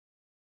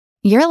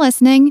You're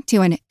listening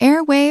to an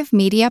Airwave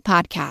Media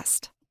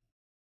Podcast.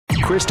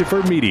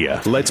 Christopher Media,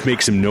 let's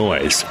make some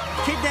noise.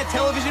 KidNet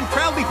Television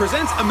proudly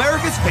presents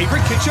America's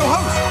favorite kid show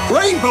host,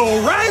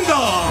 Rainbow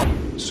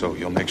Randolph! So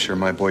you'll make sure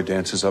my boy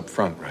dances up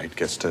front, right?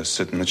 Gets to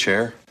sit in the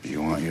chair?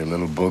 You want your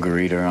little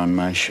booger eater on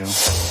my show?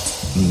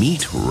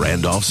 Meet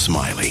Randolph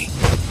Smiley.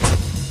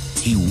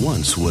 He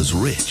once was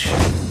rich.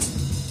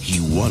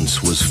 He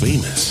once was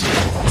famous.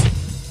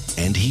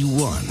 And he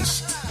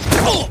once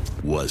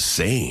was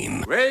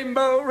sane.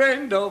 Rainbow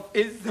Randolph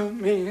is the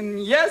man.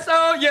 Yes,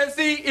 oh yes,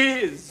 he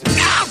is.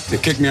 They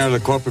kicked me out of the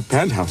corporate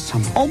penthouse.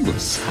 I'm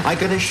homeless. I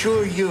can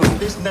assure you,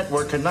 this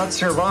network cannot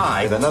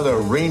survive another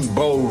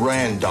Rainbow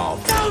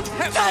Randolph. Don't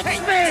touch me!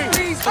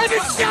 I'm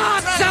a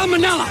shot!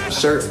 Salmonella!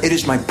 Sir, it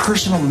is my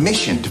personal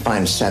mission to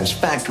find a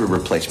satisfactory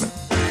replacement.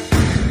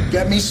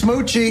 Get me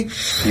Smoochy.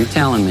 You're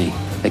telling me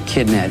that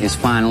KidNet is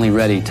finally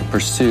ready to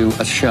pursue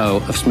a show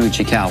of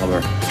Smoochy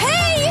caliber.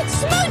 Hey,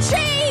 it's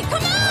Smoochy!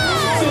 Come on!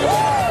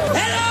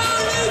 Hello,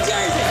 New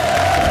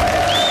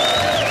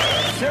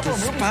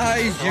Jersey!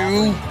 Despise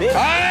you.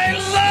 I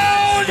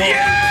loathe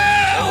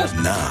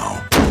you!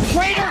 Now,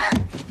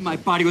 My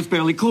body was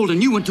barely cold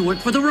and you went to work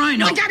for the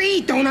rhino. I gotta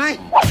eat, don't I?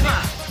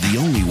 the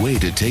only way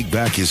to take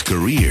back his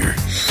career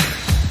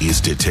is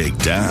to take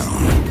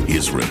down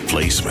his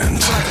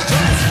replacement.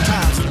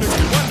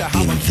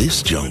 In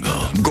this jungle,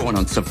 I'm going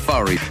on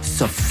safari.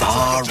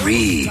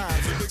 Safari.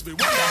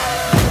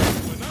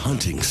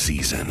 hunting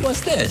season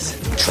What's this?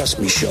 Trust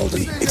me,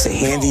 Sheldon. It's a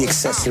handy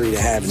accessory to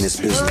have in this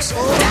business.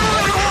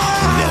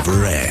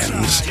 never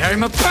ends. Tear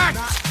him apart!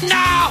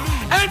 Now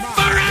and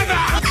forever!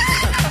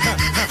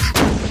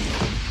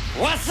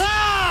 What's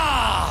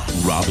up?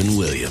 Robin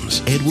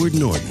Williams, Edward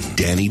Norton,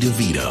 Danny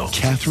DeVito,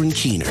 Catherine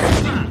Keener.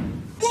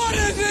 What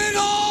does it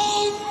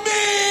all mean?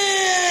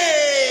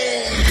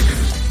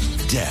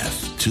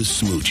 Death to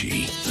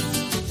Smoochy.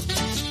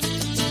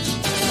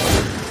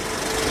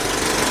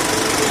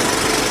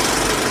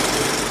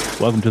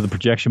 Welcome to the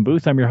projection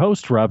booth. I'm your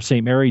host, Rob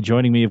St. Mary.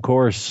 Joining me, of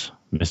course,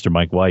 Mr.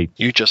 Mike White.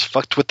 You just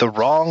fucked with the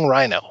wrong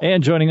rhino.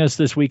 And joining us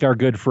this week, our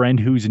good friend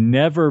who's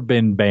never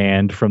been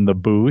banned from the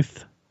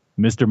booth,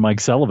 Mr.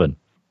 Mike Sullivan.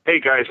 Hey,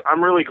 guys,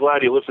 I'm really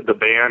glad you lifted the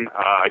ban.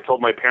 I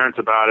told my parents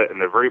about it,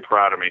 and they're very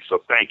proud of me,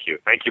 so thank you.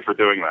 Thank you for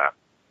doing that.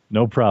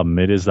 No problem.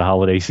 It is the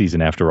holiday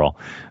season, after all.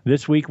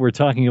 This week, we're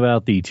talking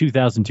about the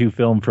 2002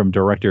 film from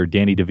director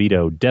Danny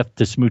DeVito, Death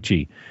to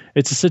Smoochy.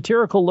 It's a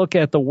satirical look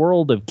at the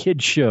world of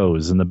kids'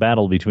 shows and the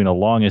battle between a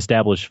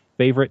long-established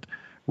favorite,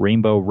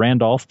 Rainbow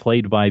Randolph,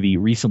 played by the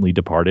recently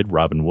departed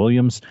Robin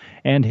Williams,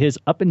 and his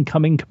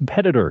up-and-coming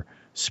competitor,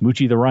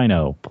 Smoochy the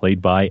Rhino,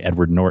 played by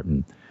Edward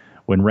Norton.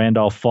 When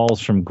Randolph falls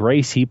from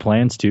grace, he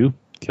plans to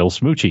kill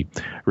Smoochy.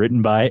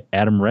 Written by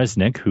Adam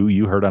Resnick, who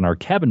you heard on our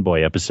Cabin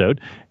Boy episode,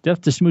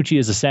 Death to Smoochy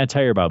is a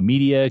satire about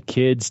media,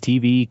 kids,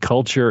 TV,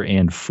 culture,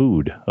 and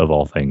food, of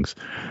all things.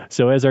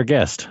 So as our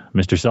guest,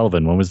 Mr.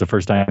 Sullivan, when was the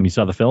first time you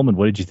saw the film, and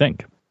what did you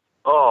think?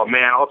 Oh,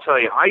 man, I'll tell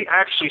you, I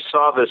actually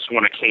saw this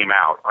when it came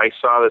out. I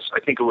saw this, I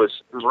think it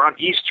was around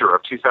Easter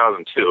of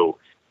 2002.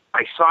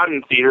 I saw it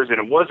in theaters, and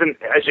it wasn't,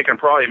 as you can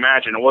probably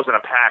imagine, it wasn't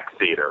a packed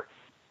theater.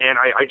 And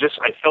I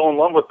fell in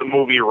love with the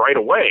movie right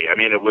away. I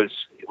mean, it was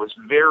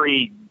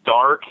very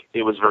dark.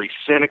 It was very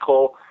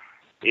cynical.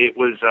 It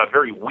was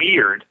very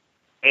weird.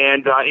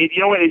 And I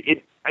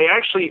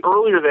actually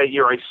earlier that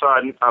year I saw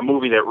a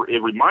movie that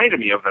it reminded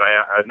me of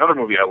another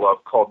movie I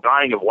love called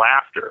Dying of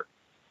Laughter.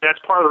 That's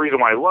part of the reason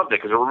why I loved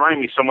it, because it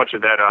reminded me so much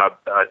of that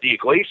De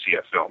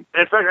Iglesia film.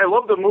 And in fact, I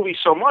loved the movie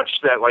so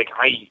much that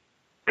I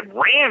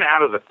ran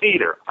out of the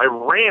theater.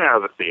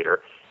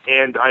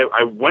 And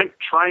I went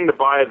trying to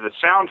buy the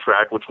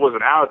soundtrack, which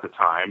wasn't out at the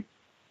time.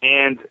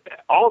 And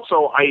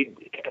also, I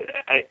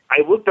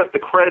looked up the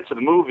credits of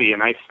the movie,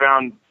 and I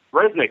found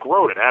Resnick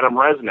wrote it, Adam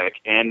Resnick.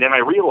 And then I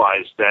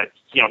realized that,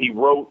 he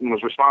wrote and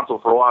was responsible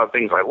for a lot of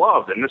things I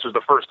loved. And this was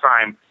the first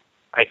time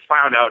I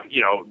found out,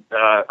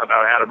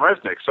 about Adam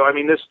Resnick. So, I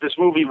mean, this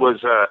movie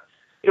was,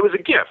 it was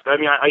a gift. I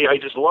mean, I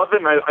just loved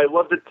it, and I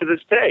loved it to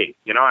this day.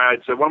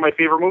 It's one of my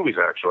favorite movies,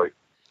 actually.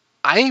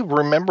 I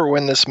remember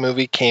when this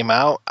movie came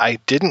out, I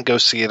didn't go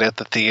see it at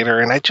the theater,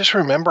 and I just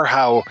remember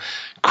how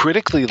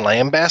critically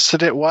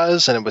lambasted it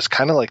was, and it was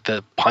kind of like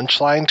the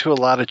punchline to a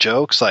lot of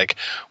jokes, like,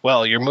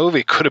 well, your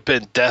movie could have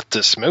been Death to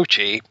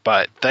Smoochy,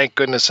 but thank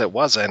goodness it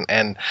wasn't.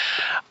 And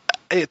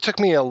it took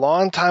me a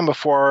long time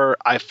before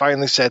I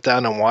finally sat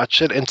down and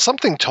watched it, and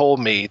something told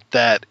me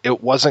that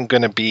it wasn't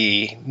going to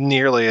be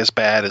nearly as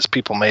bad as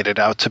people made it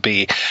out to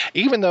be,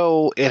 even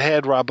though it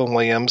had Robin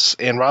Williams,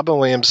 and Robin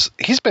Williams,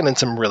 he's been in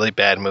some really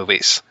bad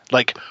movies,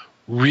 like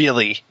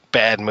really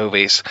bad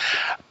movies,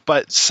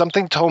 but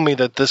something told me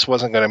that this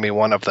wasn't going to be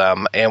one of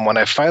them, and when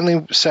I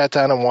finally sat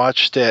down and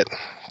watched it,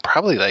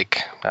 probably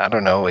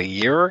a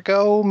year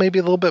ago, maybe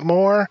a little bit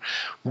more,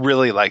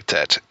 really liked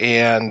it.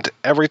 And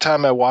every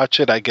time I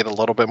watch it, I get a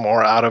little bit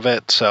more out of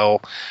it.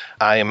 So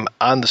I'm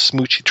on the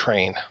Smoochy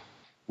train.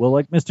 Well,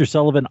 like Mr.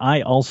 Sullivan,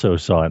 I also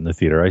saw it in the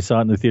theater. I saw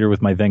it in the theater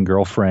with my then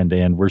girlfriend,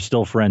 and we're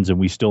still friends, and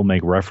we still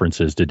make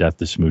references to Death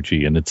to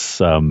Smoochy. And it's,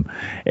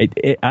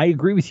 I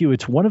agree with you.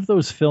 It's one of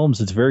those films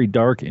that's very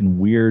dark and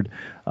weird,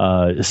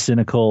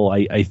 cynical.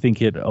 I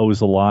think it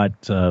owes a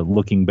lot,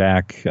 looking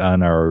back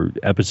on our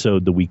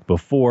episode the week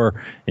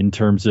before, in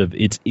terms of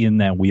it's in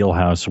that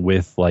wheelhouse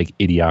with like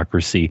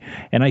Idiocracy.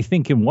 And I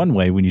think in one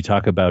way, when you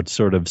talk about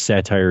sort of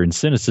satire and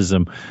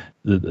cynicism,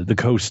 the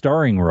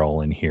co-starring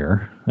role in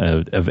here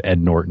of Ed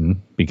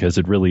Norton, because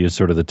it really is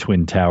sort of the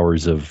twin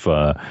towers of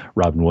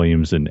Robin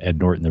Williams and Ed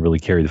Norton that really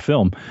carry the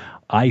film.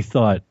 I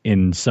thought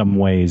in some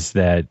ways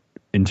that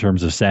in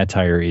terms of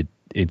satire,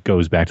 it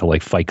goes back to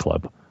like Fight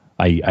Club.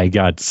 I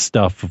got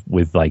stuff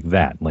with like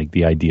that, like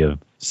the idea of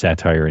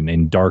satire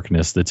and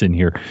darkness that's in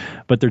here,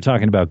 but they're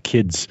talking about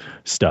kids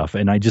stuff.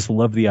 And I just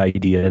love the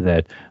idea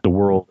that the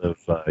world of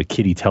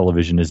kiddie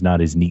television is not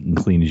as neat and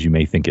clean as you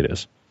may think it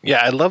is.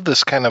 Yeah, I love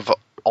this kind of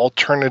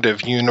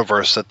alternative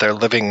universe that they're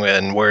living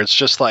in, where it's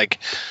just like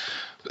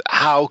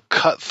how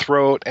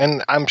cutthroat,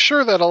 and I'm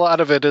sure that a lot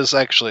of it is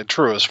actually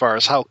true as far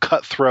as how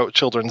cutthroat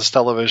children's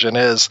television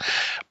is,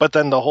 but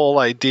then the whole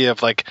idea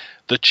of like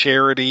the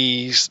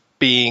charities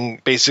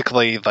being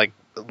basically like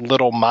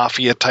little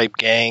mafia type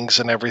gangs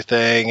and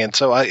everything. And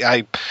so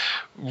I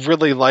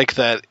really like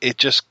that it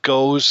just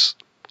goes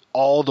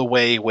all the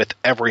way with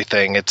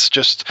everything. It's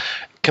just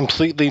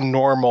completely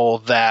normal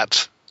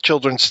that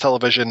children's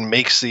television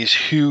makes these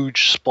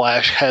huge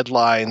splash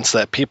headlines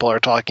that people are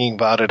talking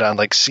about it on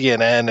like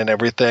CNN and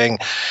everything.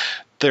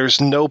 There's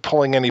no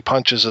pulling any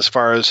punches as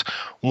far as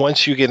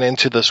once you get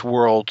into this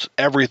world,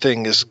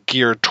 everything is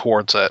geared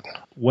towards it.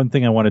 One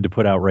thing I wanted to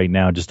put out right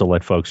now, just to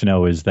let folks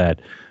know, is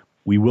that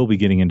we will be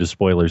getting into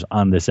spoilers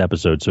on this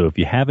episode. So if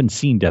you haven't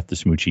seen Death to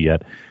Smoochy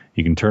yet,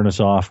 you can turn us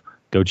off,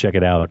 go check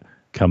it out,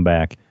 come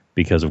back,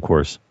 because, of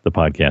course, the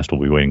podcast will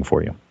be waiting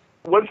for you.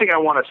 One thing I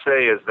want to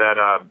say is that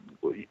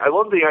I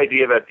love the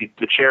idea that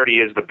the charity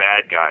is the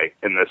bad guy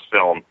in this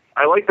film.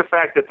 I like the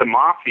fact that the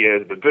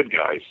mafia is the good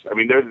guys. I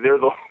mean,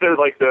 they're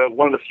like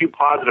one of the few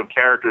positive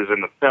characters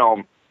in the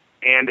film,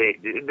 and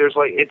there's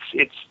like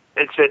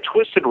it's a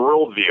twisted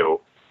worldview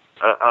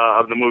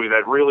of the movie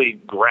that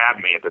really grabbed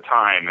me at the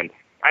time. And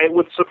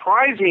what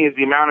surprised me is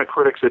the amount of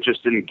critics that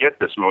just didn't get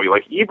this movie.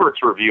 Like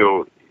Ebert's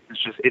review,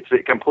 it's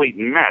a complete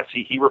mess.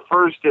 He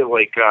refers to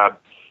like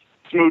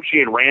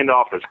Smoochy and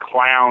Randolph as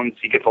clowns.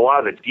 He gets a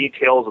lot of the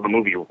details of the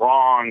movie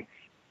wrong.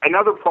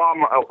 Another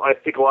problem I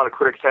think a lot of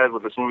critics had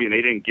with this movie and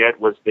they didn't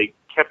get was they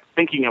kept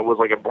thinking it was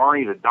like a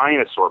Barney the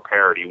Dinosaur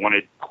parody when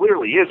it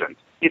clearly isn't.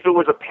 If it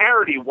was a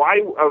parody, why,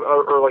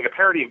 or like a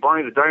parody of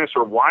Barney the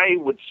Dinosaur, why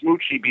would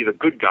Smoochy be the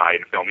good guy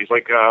in the film? He's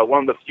like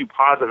one of the few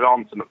positive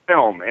elements in the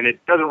film, and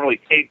it doesn't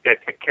really take that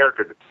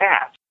character to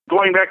task.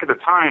 Going back at the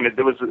time, it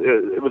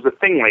was a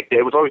thing like that.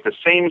 It was always the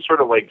same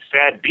sort of like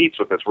sad beats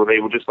with this, where they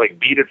would just like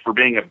beat it for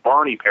being a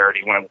Barney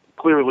parody when it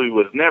clearly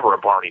was never a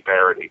Barney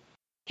parody.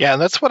 Yeah,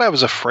 and that's what I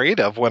was afraid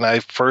of when I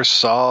first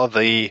saw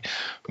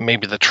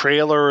maybe the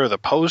trailer or the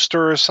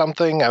poster or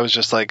something. I was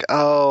just like,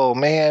 oh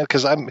man,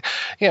 because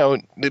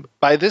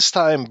by this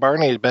time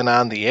Barney had been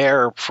on the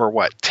air for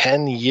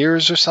 10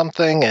 years or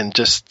something, and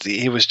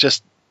he was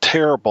just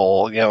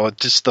terrible.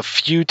 Just the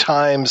few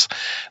times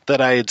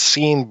that I had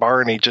seen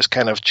Barney just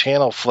kind of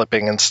channel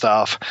flipping and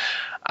stuff,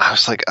 I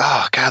was like,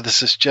 oh God,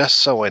 this is just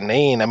so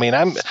inane. I mean,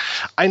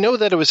 I know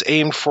that it was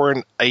aimed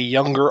for a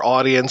younger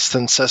audience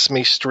than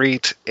Sesame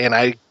Street, and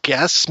I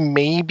guess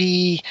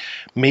maybe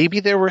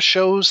there were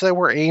shows that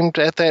were aimed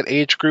at that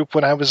age group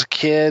when I was a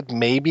kid.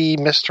 Maybe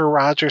Mr.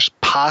 Rogers,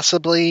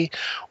 possibly,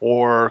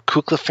 or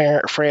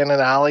Kukla, Fran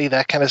and Ollie,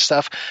 that kind of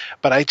stuff.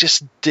 But I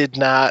just did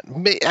not.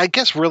 I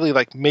guess really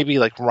maybe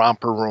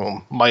Romper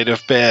Room might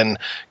have been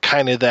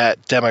kind of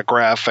that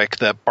demographic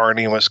that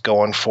Barney was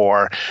going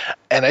for,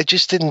 and I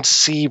just didn't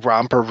see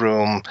Romper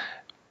Room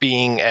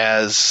being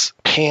as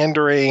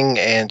pandering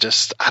and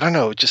just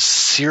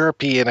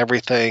syrupy and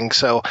everything.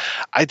 So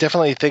I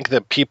definitely think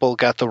that people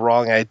got the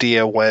wrong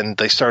idea when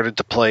they started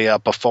to play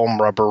up a foam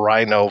rubber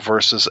rhino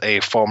versus a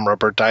foam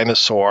rubber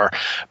dinosaur.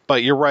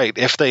 But you're right.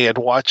 If they had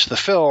watched the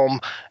film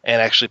and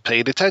actually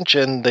paid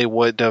attention, they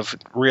would have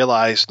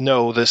realized,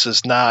 no, this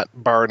is not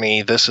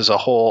Barney. This is a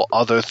whole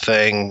other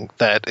thing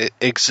that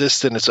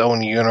exists in its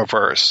own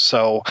universe.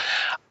 So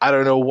I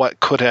don't know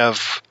what could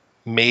have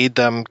made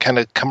them kind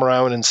of come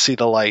around and see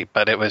the light,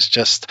 but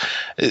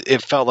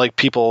it felt like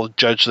people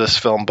judged this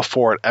film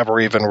before it ever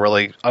even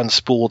really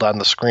unspooled on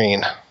the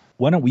screen.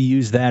 Why don't we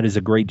use that as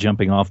a great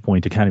jumping off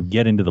point to kind of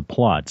get into the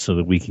plot so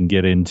that we can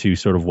get into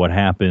sort of what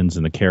happens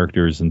and the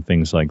characters and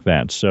things like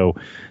that. So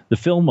the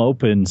film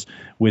opens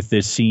with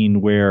this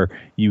scene where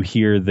you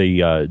hear the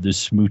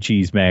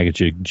Smoochie's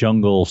Magic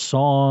Jungle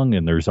song,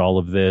 and there's all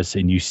of this,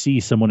 and you see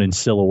someone in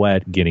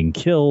silhouette getting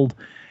killed.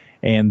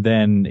 And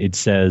then it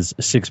says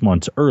 6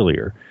 months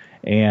earlier.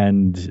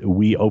 And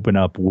we open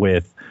up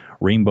with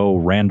Rainbow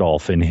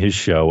Randolph in his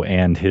show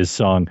and his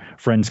song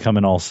Friends Come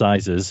in All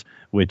Sizes,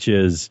 which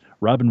is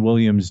Robin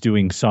Williams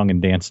doing song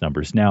and dance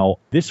numbers. Now,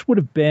 this would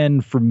have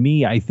been, for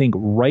me, I think,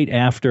 right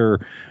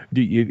after,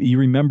 you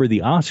remember the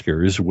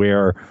Oscars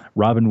where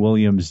Robin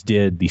Williams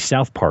did the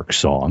South Park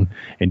song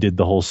and did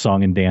the whole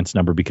song and dance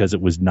number because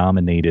it was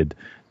nominated.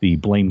 The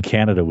Blame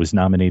Canada was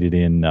nominated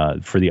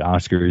for the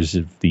Oscars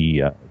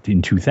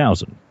in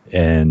 2000.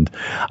 And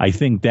I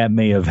think that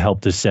may have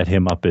helped to set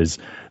him up as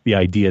the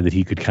idea that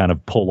he could kind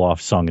of pull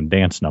off song and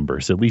dance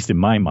numbers, at least in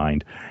my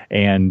mind.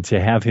 And to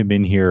have him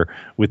in here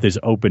with this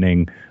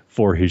opening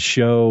for his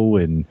show,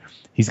 and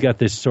he's got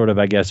this sort of,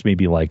 I guess,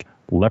 maybe like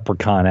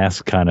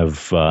leprechaun-esque kind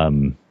of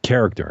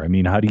character. I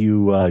mean, how do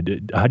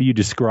you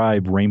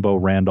describe Rainbow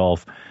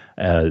Randolph,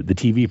 the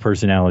TV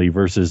personality,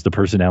 versus the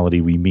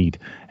personality we meet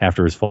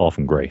after his fall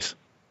from grace?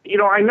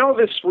 I know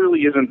this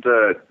really isn't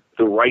the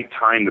right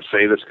time to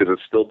say this because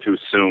it's still too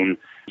soon.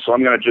 So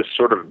I'm going to just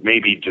sort of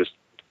maybe just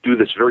do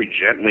this very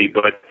gently.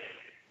 But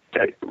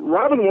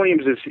Robin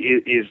Williams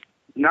is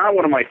not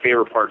one of my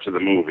favorite parts of the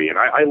movie, and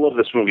I love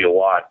this movie a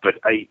lot. But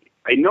I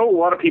know a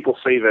lot of people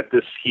say that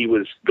he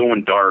was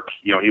going dark.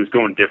 He was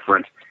going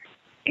different.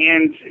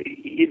 And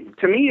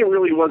to me, it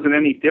really wasn't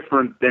any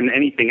different than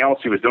anything else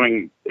he was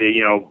doing,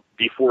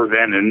 before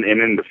then and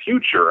in the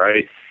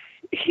future.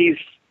 He's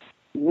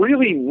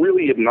really,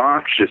 really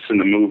obnoxious in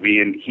the movie,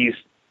 and he's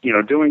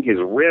doing his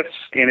riffs,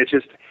 and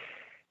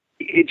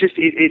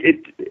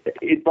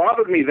it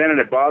bothered me then, and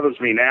it bothers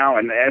me now.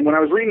 And when I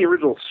was reading the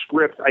original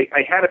script,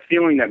 I had a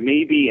feeling that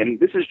maybe, and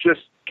this is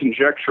just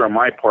conjecture on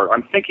my part,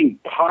 I'm thinking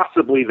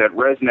possibly that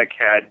Resnick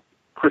had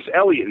Chris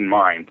Elliott in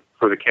mind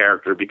for the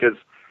character, because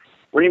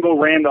Rainbow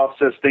Randolph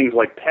says things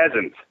like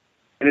peasant,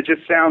 and it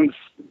just sounds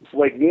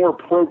like more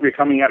appropriate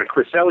coming out of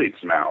Chris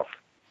Elliott's mouth.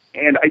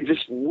 And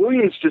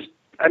Williams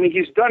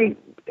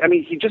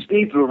he just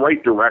needs the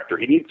right director.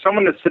 He needs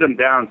someone to sit him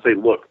down and say,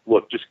 look,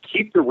 just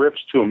keep the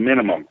riffs to a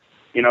minimum.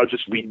 We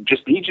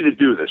just need you to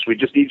do this. We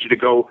just need you to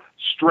go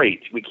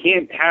straight. We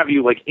can't have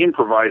you like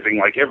improvising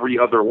like every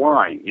other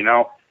line,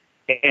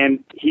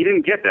 And he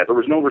didn't get that. There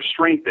was no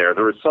restraint there.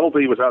 The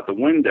subtlety was out the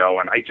window,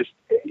 and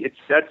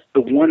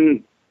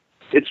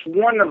it's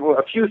one of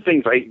a few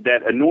things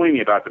that annoy me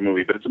about the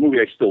movie, but it's a movie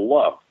I still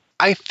love.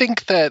 I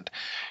think that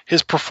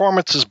his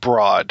performance is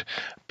broad,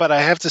 but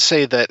I have to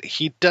say that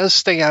he does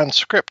stay on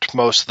script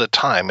most of the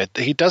time.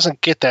 He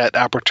doesn't get that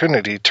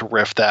opportunity to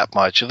riff that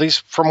much, at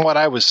least from what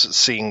I was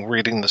seeing,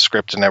 reading the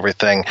script and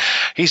everything.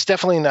 He's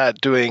definitely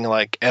not doing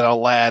like an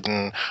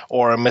Aladdin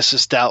or a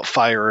Mrs.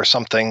 Doubtfire or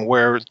something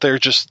where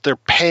they're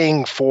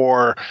paying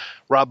for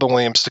Robin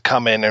Williams to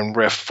come in and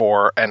riff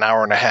for an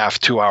hour and a half,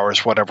 2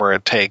 hours, whatever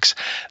it takes.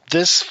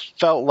 This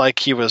felt like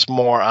he was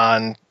more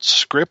on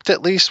script,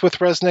 at least with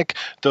Resnick,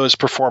 though his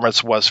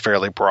performance was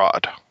fairly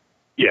broad.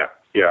 Yeah.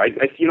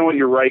 You know what?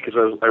 You're right,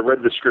 because I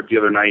read the script the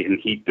other night, and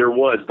the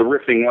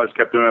riffing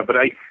kept doing it, but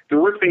the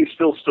riffing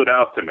still stood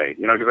out to me,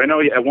 because I know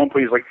at one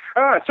point he's like,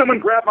 someone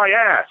grabbed my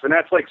ass, and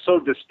that's like so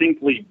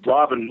distinctly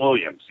Robin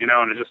Williams, and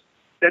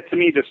that to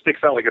me just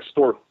sticks out like a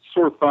sore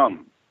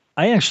thumb.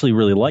 I actually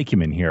really like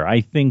him in here.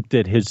 I think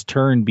that his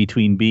turn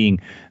between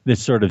being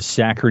this sort of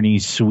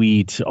saccharine,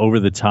 sweet,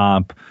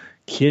 over-the-top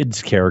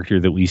kid's character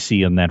that we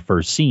see in that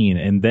first scene,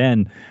 and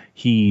then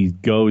he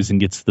goes and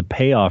gets the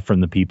payoff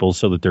from the people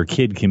so that their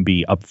kid can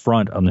be up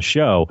front on the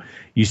show.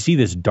 You see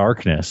this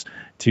darkness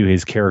to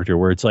his character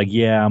where it's like,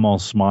 yeah, I'm all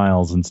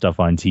smiles and stuff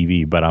on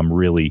TV, but I'm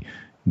really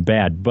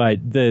bad. But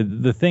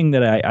the thing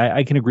that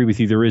I can agree with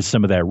you, there is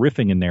some of that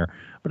riffing in there.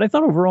 But I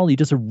thought overall he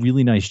does a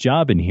really nice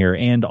job in here.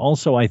 And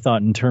also I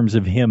thought in terms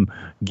of him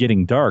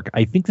getting dark,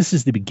 I think this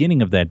is the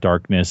beginning of that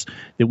darkness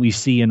that we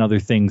see in other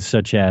things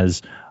such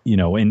as,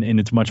 and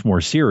it's much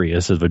more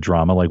serious as a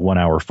drama like 1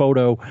 Hour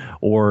Photo,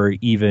 or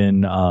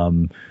even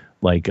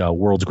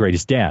World's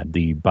Greatest Dad,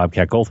 the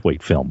Bobcat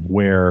Goldthwait film,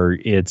 where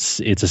it's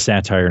a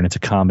satire and it's a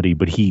comedy,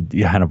 but he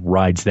kind of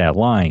rides that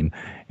line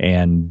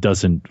and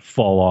doesn't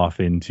fall off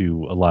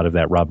into a lot of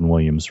that Robin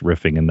Williams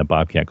riffing in the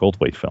Bobcat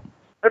Goldthwait film.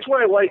 That's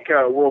why I like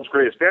World's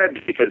Greatest Dad,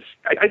 because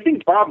I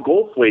think Bob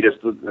Goldthwait is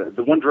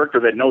the one director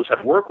that knows how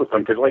to work with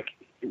him, because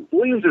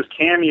Williams'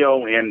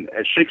 cameo in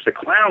Shakes the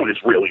Clown is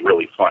really,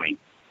 really funny.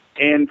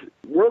 And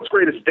World's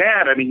Greatest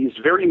Dad, he's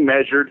very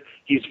measured,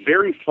 he's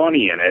very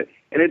funny in it,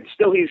 and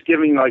he's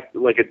giving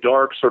like a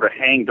dark sort of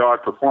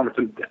hang-dog performance,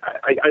 and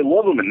I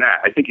love him in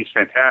that. I think he's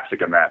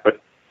fantastic in that. But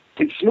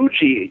in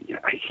Smoochy,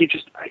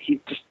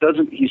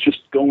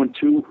 he's going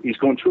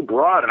too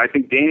broad, and I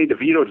think Danny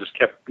DeVito just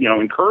kept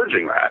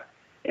encouraging that.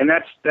 And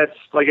that's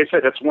like I said,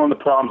 that's one of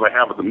the problems I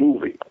have with the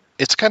movie.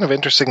 It's kind of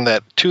interesting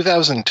that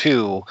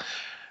 2002,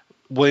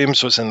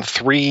 Williams was in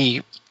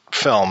 3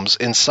 films,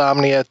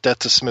 Insomnia, Death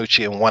to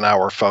Smoochy, and 1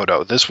 Hour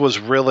Photo. This was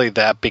really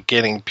that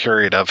beginning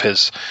period of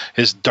his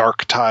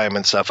dark time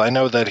and stuff. I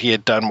know that he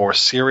had done more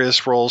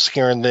serious roles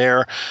here and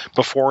there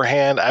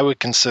beforehand. I would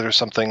consider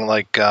something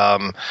like,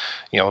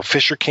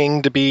 Fisher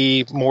King to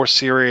be more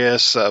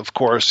serious. Of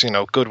course,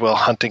 Good Will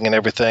Hunting and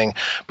everything.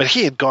 But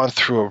he had gone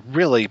through a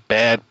really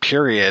bad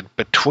period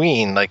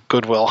between, like,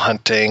 Good Will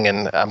Hunting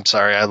and, I'm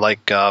sorry, I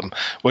like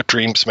What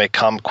Dreams May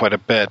Come quite a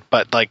bit.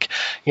 But,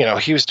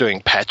 he was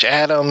doing Patch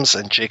Adams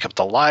and Jacob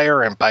the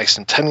Liar and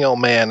Bicentennial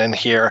Man in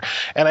here.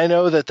 And I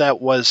know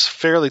that was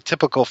fairly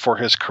typical for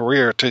his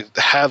career to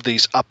have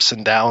these ups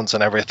and downs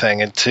and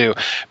everything, and to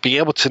be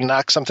able to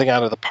knock something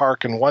out of the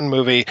park in one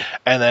movie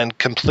and then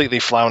completely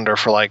flounder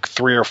for like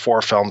 3 or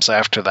 4 films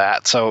after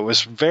that. So it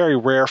was very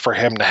rare for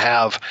him to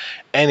have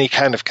any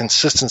kind of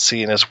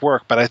consistency in his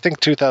work. But I think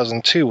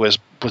 2002 was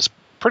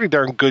pretty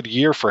darn good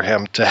year for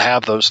him to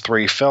have those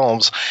 3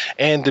 films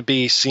and to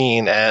be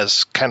seen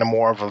as kind of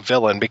more of a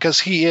villain, because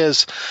he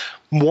is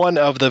one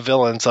of the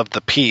villains of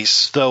the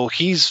piece, though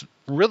he's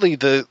really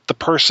the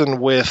person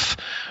with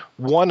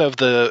one of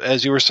the,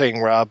 as you were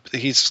saying, Rob,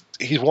 he's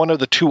one of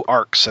the 2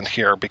 arcs in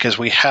here, because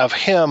we have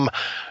him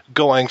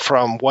going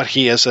from what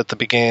he is at the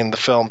beginning of the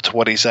film to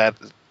what he's at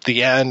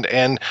the end.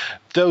 And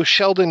though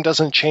Sheldon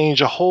doesn't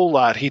change a whole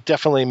lot, he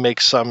definitely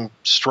makes some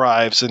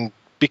strides and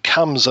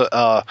becomes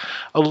a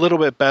little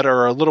bit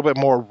better, a little bit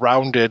more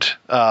rounded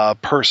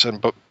person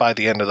but by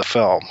the end of the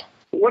film.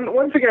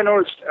 One thing I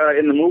noticed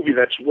in the movie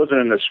that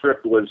wasn't in the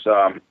script was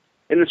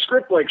in the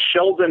script, like,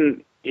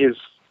 Sheldon he's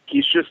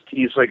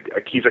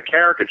a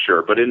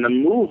caricature, but in the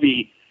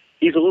movie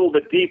he's a little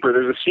bit deeper.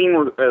 There's a scene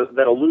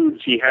that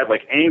alludes he had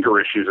like anger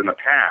issues in the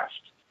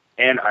past,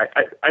 and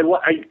I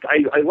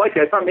liked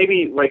it. I thought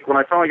maybe, like, when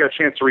I finally got a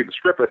chance to read the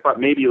script, I thought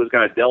maybe it was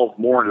going to delve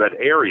more into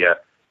that area,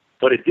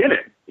 but it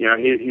didn't.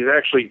 He's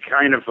actually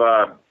kind of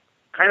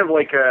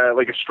like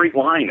a straight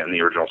line in the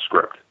original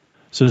script.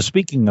 So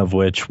speaking of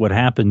which, what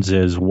happens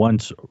is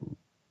once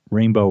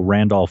Rainbow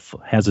Randolph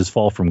has his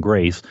fall from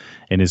grace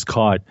and is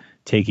caught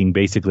taking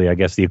basically, I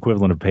guess, the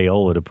equivalent of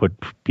payola to put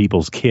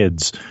people's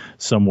kids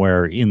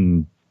somewhere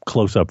in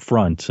close up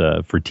front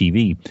for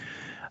TV,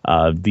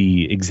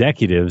 the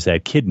executives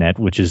at KidNet,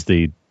 which is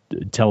the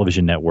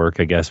television network,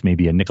 I guess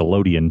maybe a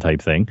Nickelodeon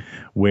type thing,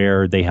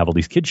 where they have all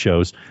these kid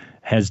shows,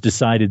 has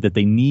decided that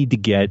they need to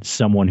get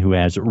someone who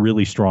has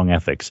really strong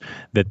ethics,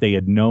 that they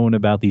had known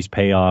about these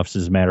payoffs.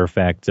 As a matter of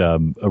fact, a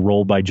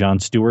role by Jon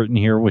Stewart in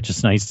here, which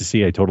is nice to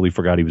see. I totally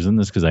forgot he was in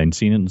this because I hadn't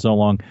seen it in so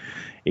long,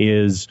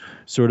 is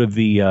sort of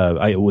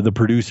the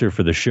producer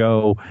for the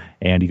show.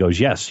 And he goes,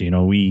 yes,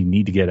 we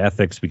need to get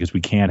ethics because we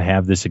can't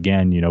have this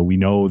again. We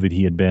know that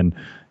he had been,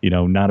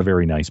 not a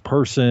very nice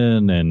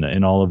person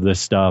and all of this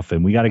stuff.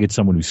 And we got to get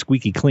someone who's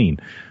squeaky clean.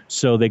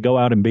 So they go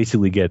out and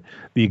basically get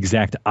the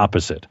exact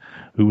opposite,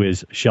 who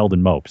is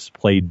Sheldon Mopes,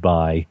 played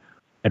by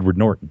Edward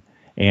Norton.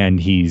 And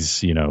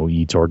he's,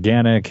 eats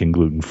organic and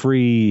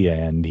gluten-free,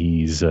 and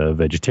he's a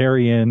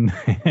vegetarian,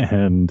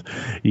 and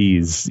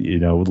he's,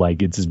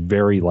 it's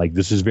very,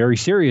 this is very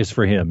serious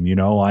for him.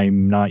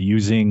 I'm not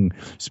using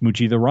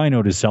Smoochy the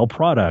Rhino to sell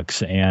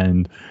products,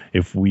 and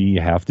if we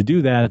have to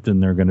do that, then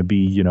they're going to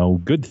be,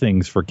 good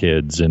things for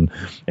kids. And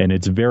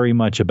it's very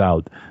much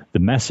about the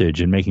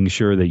message and making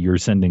sure that you're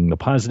sending the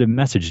positive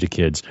message to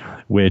kids,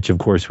 which, of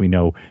course, we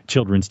know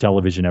children's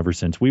television ever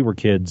since we were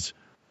kids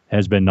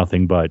has been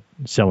nothing but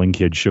selling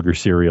kids sugar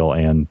cereal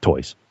and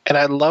toys. And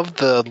I love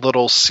the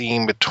little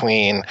scene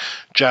between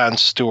Jon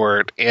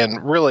Stewart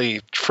and, really,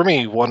 for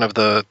me, one of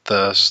the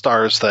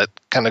stars that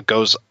kind of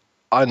goes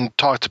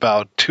untalked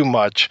about too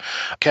much,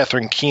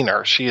 Catherine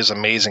Keener. She is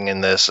amazing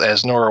in this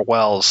as Nora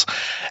Wells,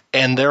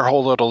 and their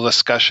whole little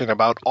discussion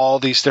about all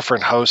these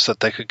different hosts that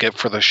they could get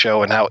for the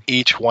show and how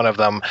each one of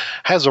them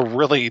has a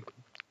really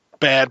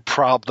bad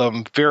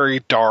problem, very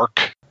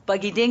dark.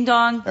 Buggy Ding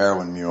Dong.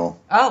 Heroin Mule.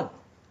 Oh.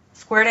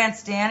 Square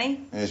Dance Danny.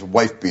 He's a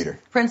wife beater.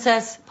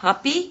 Princess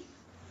Puppy.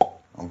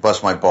 I'll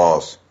bust my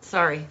balls.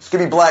 Sorry.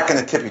 Skinny Black and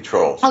the Tippy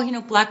Trolls.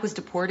 Oh, Black was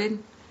deported.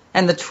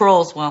 And the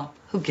Trolls, well,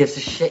 who gives a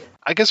shit?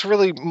 I guess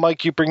really,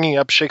 Mike, you bringing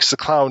up Shakes the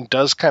Clown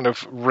does kind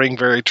of ring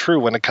very true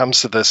when it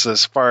comes to this,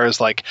 as far as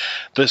like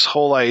this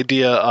whole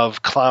idea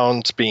of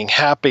clowns being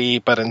happy,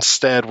 but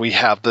instead we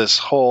have this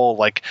whole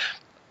like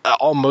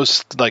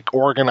almost like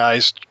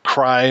organized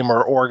crime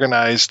or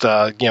organized,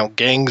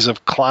 gangs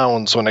of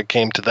clowns when it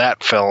came to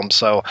that film.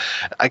 So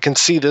I can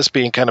see this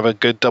being kind of a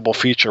good double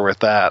feature with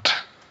that.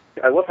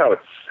 I love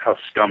how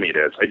scummy it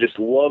is. I just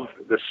love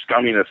the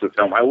scumminess of the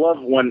film. I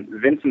love when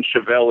Vincent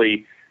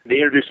Schiavelli, they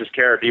introduced his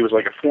character. He was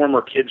like a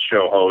former kids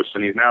show host,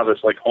 and he's now this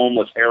like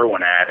homeless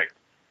heroin addict.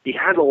 He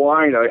had a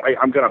line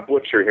I'm going to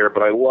butcher here,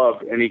 but I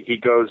love, and he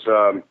goes,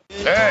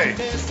 Hey,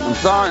 I'm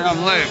sorry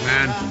I'm late,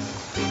 man.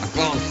 I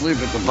fell asleep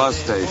at the bus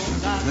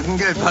station. Looking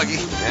good, Buggy.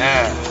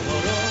 Yeah.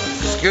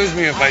 Excuse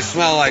me if I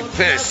smell like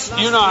piss.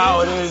 You know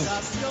how it is.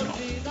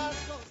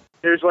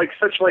 There's like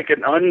such like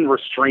an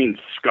unrestrained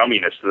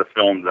scumminess to the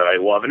film that I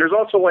love, and there's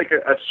also like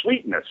a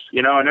sweetness,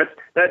 and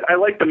that I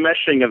like the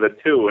meshing of the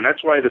two, and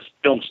that's why this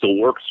film still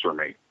works for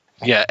me.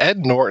 Yeah,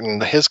 Ed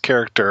Norton, his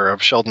character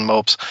of Sheldon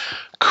Mopes,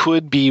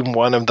 could be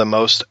one of the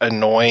most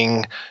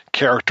annoying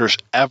characters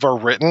ever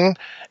written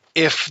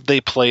if they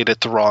played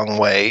it the wrong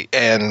way.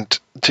 And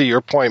to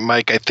your point,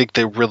 Mike, I think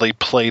they really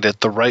played it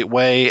the right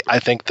way. I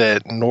think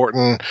that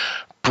Norton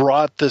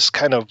brought this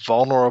kind of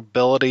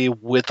vulnerability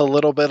with a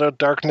little bit of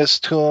darkness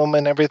to him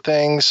and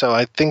everything. So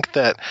I think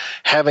that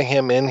having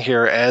him in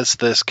here as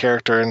this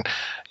character, and,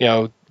 you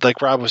know,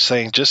 like Rob was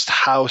saying, just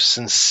how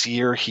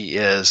sincere he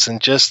is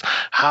and just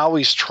how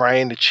he's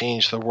trying to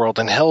change the world.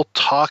 And he'll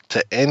talk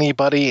to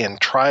anybody and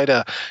try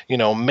to, you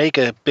know, make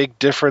a big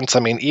difference. I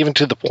mean, even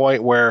to the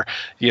point where,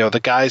 you know, the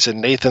guys at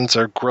Nathan's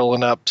are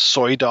grilling up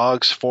soy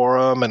dogs for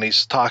him, and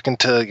he's talking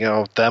to, you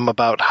know, them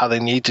about how they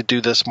need to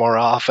do this more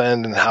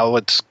often and how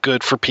it's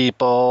good for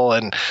people.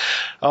 And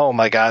oh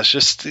my gosh,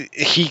 just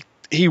he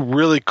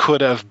really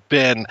could have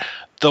been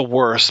the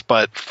worst,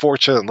 but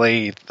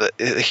fortunately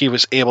he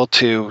was able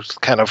to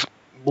kind of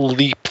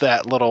leap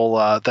that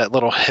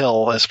little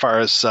hill as far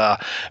as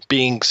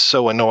being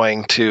so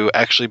annoying to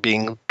actually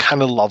being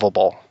kind of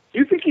lovable. Do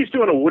you think he's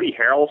doing a Woody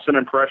Harrelson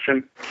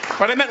impression?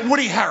 But I meant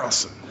Woody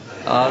Harrelson.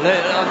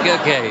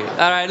 Okay. All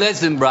right,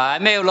 listen, bro. I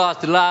may have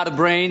lost a lot of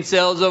brain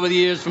cells over the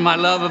years from my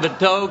love of a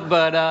toke,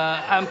 but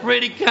I'm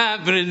pretty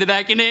confident that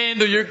I can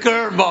handle your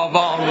curveball,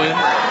 Baldwin.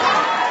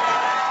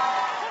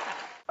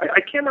 I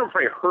can't remember if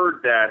I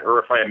heard that or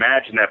if I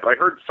imagined that, but I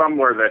heard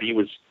somewhere that he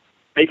was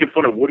making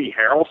fun of Woody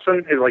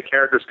Harrelson. His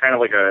character's kind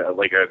of like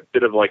a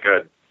bit of like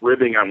a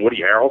ribbing on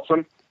Woody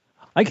Harrelson.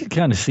 I could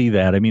kind of see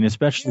that. I mean,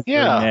 especially in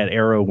that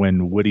era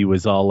when Woody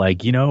was all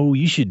like, you know,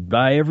 you should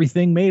buy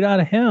everything made out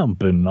of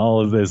hemp and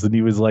all of this. And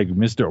he was like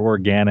Mr.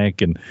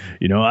 Organic and,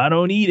 you know, I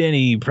don't eat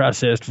any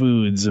processed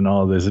foods and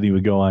all of this. And he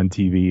would go on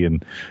TV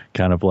and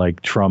kind of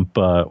like trump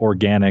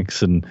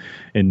organics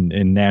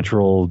and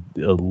natural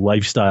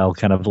lifestyle,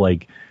 kind of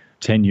like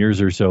 10 years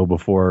or so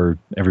before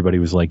everybody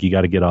was like, you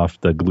got to get off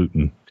the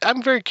gluten.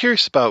 I'm very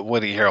curious about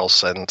Woody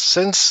Harrelson.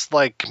 Since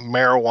like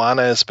marijuana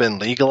has been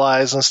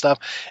legalized and stuff,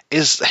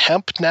 is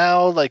hemp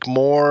now like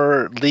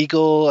more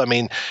legal? I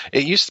mean,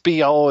 it used to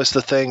be always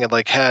the thing at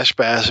like Hash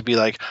Bash would be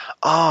like,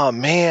 oh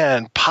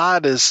man,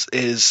 pot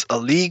is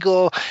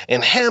illegal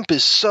and hemp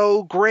is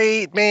so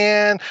great,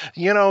 man.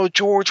 You know,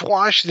 George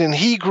Washington,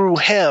 he grew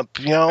hemp.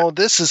 You know,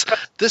 this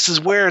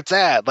is where it's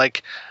at.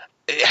 Like,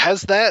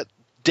 has that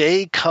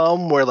day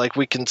come where like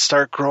we can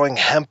start growing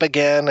hemp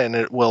again and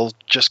it will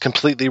just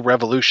completely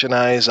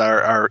revolutionize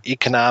our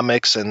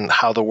economics and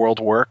how the world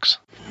works?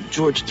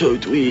 George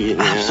tote weed.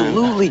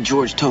 Absolutely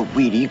George tote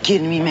weed. Are you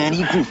kidding me, man?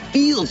 He grew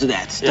fields of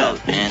that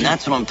stuff, man.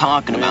 That's what I'm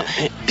talking about.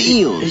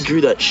 Fields. He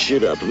grew that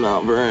shit up in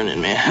Mount Vernon,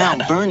 man.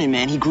 Mount Vernon,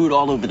 man. He grew it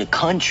all over the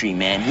country,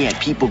 man. He had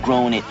people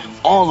growing it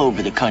all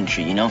over the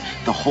country, you know?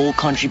 The whole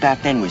country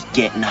back then was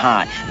getting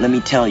hot. Let me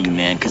tell you,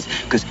 man,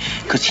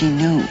 because he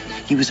knew.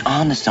 He was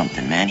on to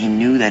something, man. He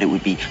knew that it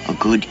would be a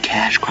good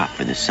cash crop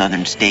for the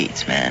southern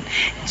states, man.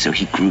 And so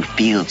he grew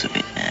fields of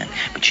it, man.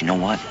 But you know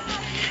what?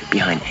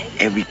 Behind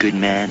every good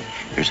man,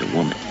 there's a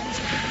woman.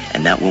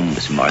 And that woman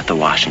was Martha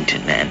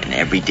Washington, man. And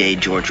every day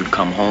George would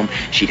come home,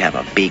 she'd have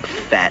a big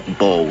fat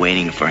bowl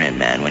waiting for him,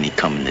 man, when he'd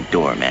come in the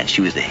door, man. She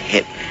was a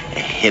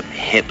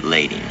hip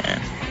lady,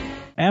 man.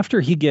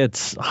 After he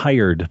gets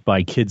hired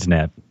by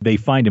Kidsnet, they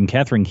find him.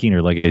 Catherine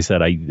Keener, like I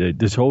said,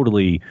 they're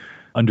totally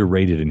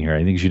underrated in here.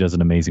 I think she does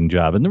an amazing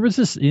job. And there was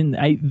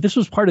this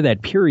was part of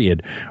that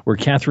period where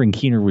Catherine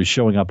Keener was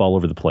showing up all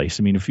over the place.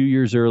 I mean, a few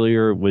years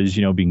earlier it was,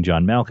 you know, being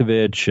John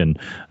Malkovich, and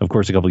of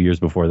course a couple of years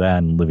before that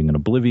and Living in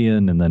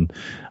Oblivion. And then,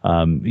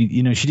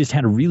 you know, she just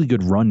had a really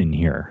good run in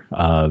here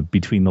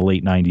between the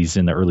late 90s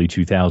and the early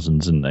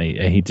 2000s. And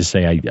I hate to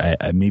say,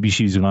 I maybe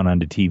she's gone on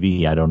to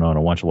TV. I don't know. I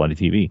don't watch a lot of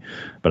TV,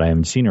 but I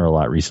haven't seen her a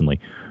lot recently.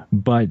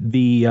 But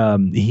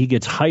he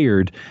gets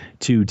hired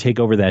to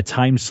take over that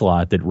time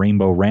slot that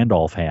Rainbow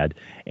Randolph had.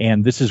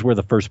 And this is where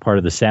the first part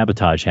of the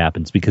sabotage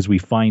happens, because we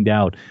find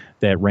out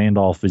that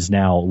Randolph is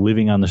now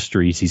living on the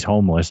streets. He's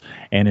homeless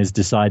and has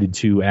decided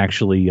to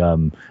actually,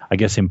 I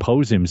guess,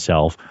 impose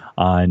himself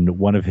on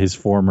one of his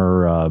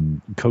former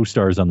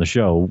co-stars on the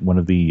show, one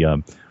of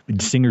the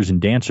singers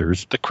and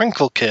dancers. The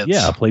Crinkle Kids.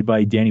 Yeah, played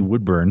by Danny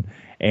Woodburn.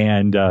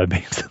 And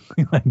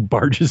basically like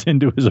barges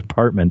into his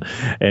apartment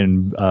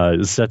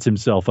and sets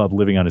himself up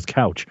living on his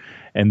couch,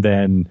 and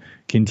then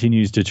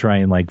continues to try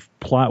and like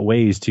plot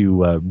ways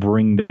to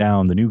bring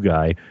down the new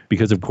guy,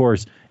 because of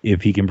course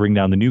if he can bring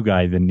down the new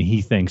guy, then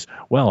he thinks,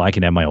 well, I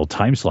can have my old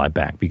time slot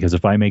back, because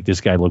if I make this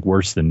guy look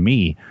worse than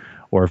me,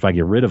 or if I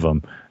get rid of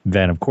him,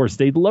 then of course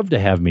they'd love to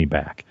have me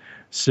back.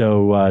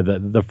 So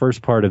the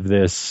first part of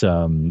this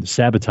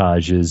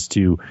sabotage is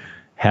to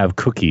have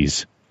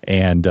cookies.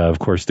 And, of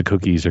course, the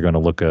cookies are going to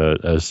look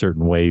a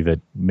certain way that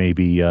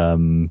maybe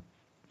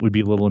would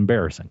be a little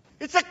embarrassing.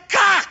 It's a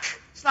cock!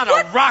 It's not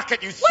a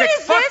rocket, you sick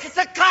fuck! It's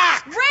a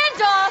cock!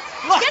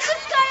 Randolph! Look, Get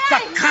this guy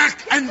out! the cock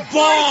and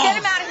balls! Get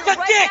him out of here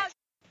right dick! now!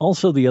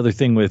 Also, the other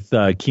thing with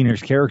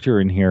Keener's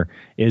character in here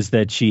is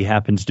that she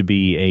happens to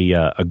be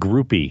a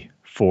groupie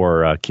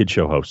for kid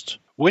show hosts.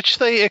 Which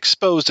they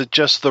exposed at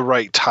just the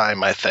right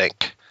time, I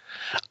think.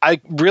 I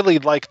really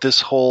like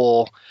this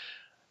whole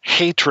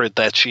hatred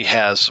that she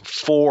has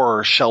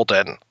for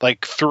Sheldon,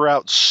 like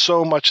throughout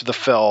so much of the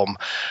film.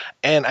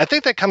 And I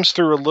think that comes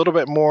through a little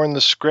bit more in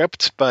the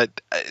script, but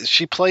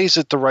she plays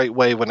it the right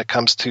way when it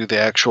comes to the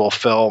actual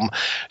film.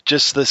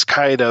 Just this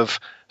kind of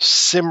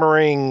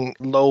simmering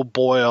low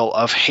boil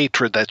of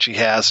hatred that she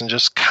has and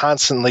just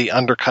constantly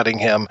undercutting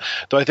him.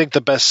 Though I think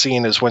the best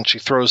scene is when she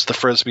throws the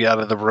Frisbee out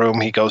of the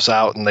room, he goes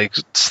out and they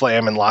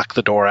slam and lock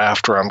the door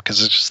after him,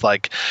 because it's just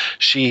like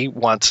she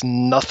wants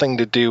nothing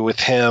to do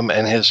with him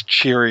and his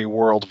cheery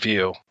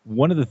worldview.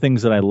 One of the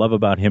things that I love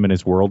about him and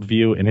his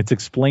worldview, and it's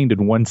explained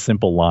in one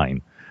simple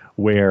line,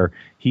 where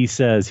he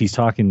says, he's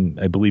talking,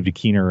 I believe, to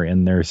Keener,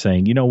 and they're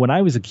saying, you know, when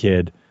I was a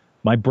kid,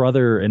 my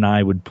brother and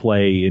I would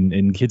play,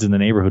 and kids in the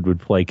neighborhood would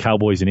play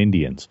cowboys and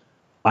Indians.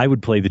 I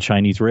would play the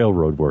Chinese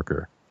railroad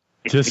worker.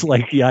 Just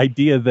like the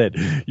idea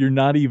that you're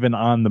not even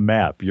on the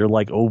map. You're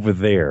like over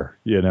there.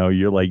 You know,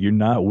 you're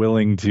not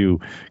willing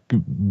to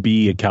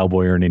be a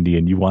cowboy or an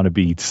Indian. You want to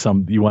be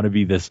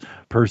this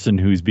person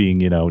who's being,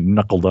 you know,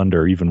 knuckled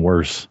under, even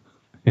worse,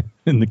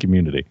 in the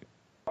community.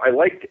 I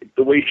liked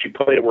the way she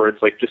played it, where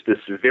it's like just this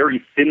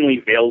very thinly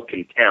veiled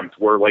contempt,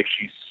 where like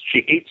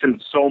she hates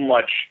him so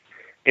much.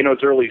 In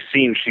those early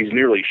scenes, she's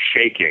nearly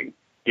shaking.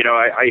 You know,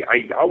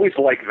 I always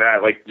like that,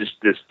 like just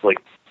this, like,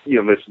 you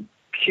know, this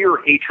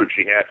pure hatred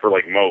she had for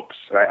like Mopes.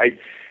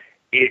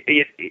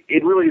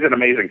 It really is an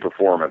amazing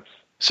performance.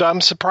 So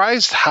I'm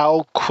surprised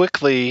how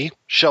quickly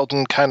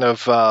Sheldon kind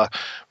of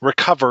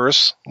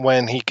recovers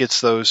when he gets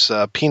those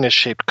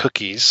penis-shaped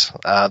cookies,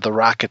 the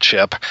rocket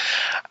ship.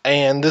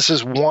 And this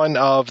is one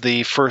of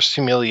the first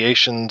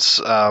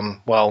humiliations,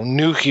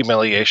 new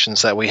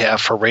humiliations that we have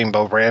for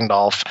Rainbow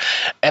Randolph.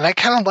 And I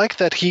kind of like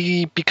that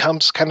he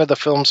becomes kind of the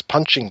film's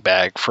punching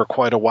bag for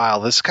quite a while.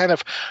 This kind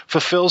of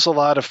fulfills a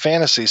lot of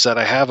fantasies that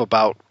I have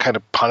about kind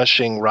of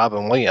punishing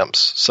Robin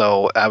Williams.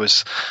 So I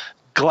was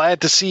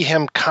glad to see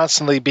him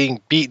constantly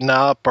being beaten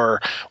up or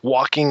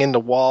walking into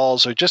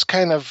walls or just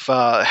kind of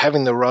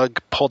having the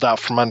rug pulled out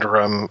from under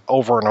him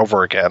over and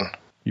over again.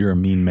 You're a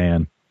mean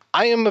man.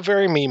 I am a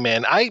very mean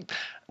man.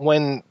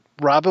 When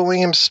Robin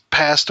Williams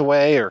passed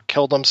away or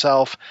killed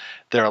himself,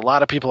 there are a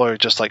lot of people who are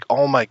just like,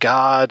 oh my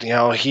God, you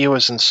know, he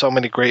was in so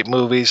many great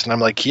movies. And I'm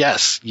like,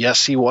 yes,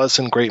 he was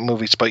in great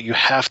movies, but you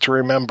have to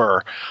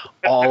remember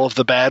all of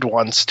the bad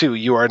ones too.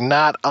 You are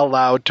not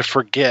allowed to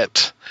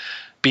forget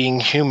Being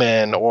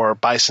Human or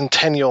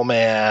Bicentennial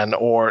Man,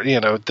 or, you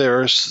know,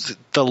 the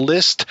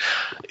list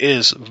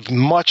is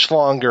much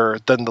longer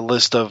than the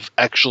list of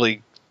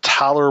actually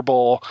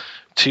tolerable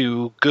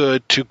to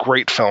good to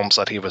great films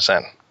that he was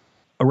in.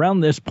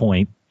 Around this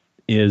point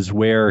is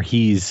where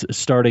he's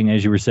starting,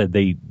 as you were said,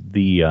 the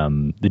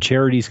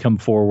charities come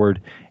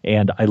forward,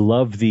 and I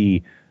love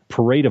the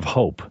Parade of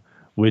Hope,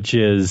 which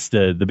is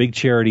the big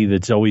charity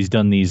that's always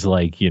done these,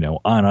 like, you know,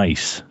 on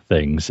ice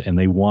things, and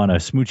they want a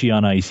Smoochy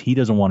on ice. He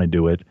doesn't want to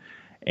do it.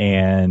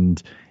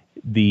 And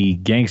the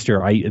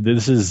gangster,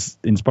 this is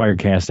inspired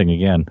casting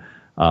again,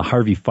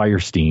 Harvey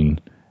Fierstein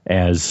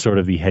as sort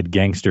of the head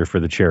gangster for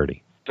the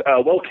charity.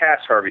 Well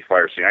cast Harvey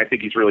Fierstein. I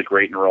think he's really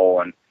great in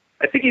role, and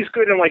I think he's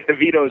good in like the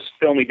Vito's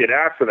film he did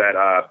after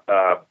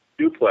that,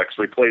 Duplex,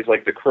 where he plays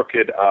like the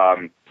crooked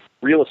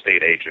real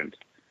estate agent.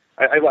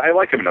 I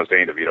like him in those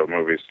Danny DeVito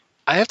movies.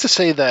 I have to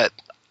say that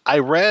I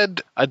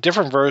read a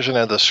different version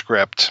of the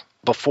script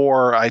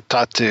before I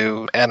talked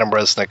to Adam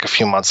Resnick a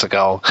few months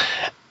ago,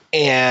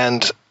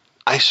 and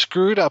I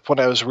screwed up when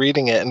I was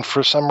reading it, and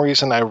for some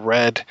reason I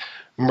read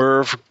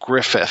Merv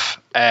Griffith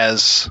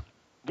as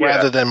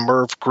rather than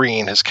Merv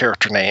Green, his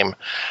character name,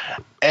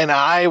 and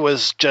I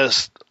was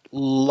just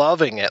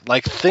loving it,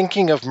 like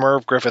thinking of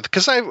Merv Griffith,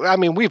 because I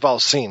mean, we've all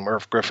seen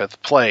Merv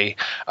Griffith play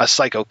a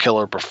psycho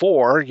killer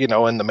before, you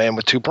know, in The Man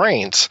with Two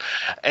Brains,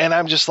 and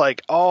I'm just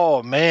like,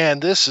 oh man,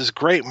 this is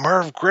great,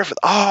 Merv Griffith,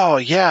 oh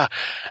yeah.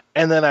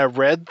 And then I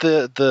read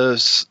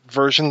the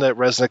version that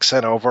Resnick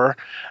sent over,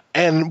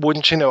 and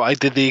wouldn't you know, I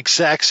did the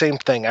exact same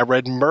thing. I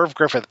read Merv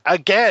Griffith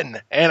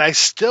again, and I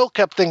still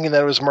kept thinking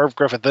that it was Merv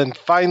Griffith. Then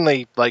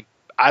finally, like,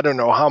 I don't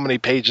know how many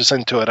pages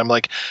into it, I'm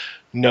like,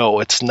 no,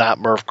 it's not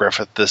Merv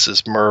Griffith. This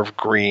is Merv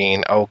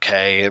Green.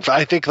 Okay.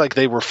 I think like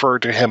they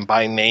referred to him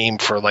by name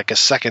for like a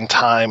second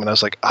time, and I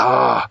was like,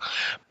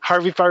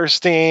 Harvey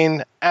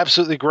Fierstein,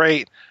 absolutely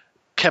great.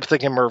 Kept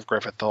thinking Merv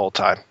Griffith the whole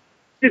time.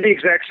 Did the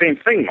exact same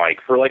thing, Mike.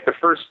 For like the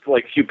first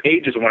like few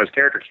pages when his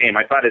character came,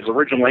 I thought his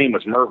original name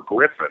was Merv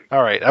Griffin.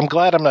 All right. I'm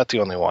glad I'm not the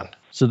only one.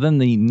 So then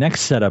the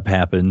next setup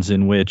happens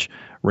in which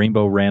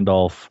Rainbow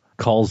Randolph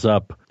calls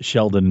up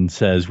Sheldon and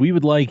says, we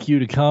would like you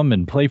to come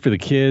and play for the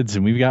kids,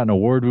 and we've got an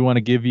award we want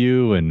to give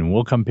you, and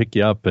we'll come pick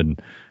you up, and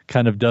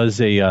kind of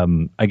does a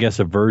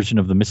version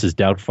of the Mrs.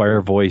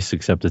 Doubtfire voice,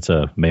 except it's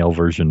a male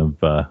version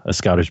of a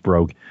Scottish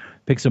brogue.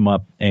 Picks him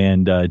up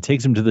and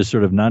takes him to this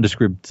sort of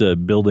nondescript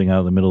building out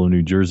in the middle of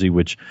New Jersey,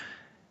 which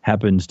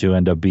happens to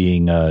end up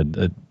being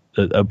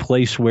a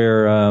place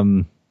where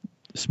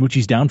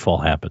Smoochy's downfall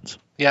happens.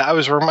 Yeah, I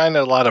was reminded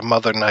a lot of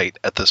Mother Night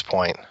at this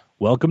point.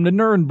 Welcome to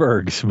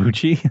Nuremberg,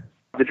 Smoochy.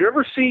 Did you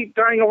ever see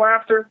Dying of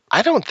Laughter?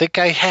 I don't think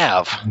I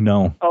have.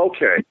 No.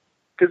 Okay.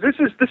 because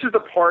this is the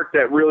part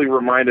that really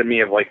reminded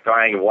me of like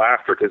Dying of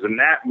Laughter, because in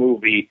that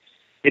movie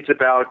it's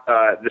about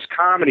this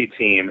comedy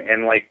team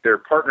and like their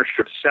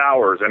partnership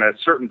sours, and at a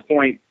certain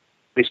point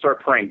they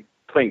start playing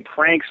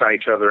pranks on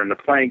each other, and the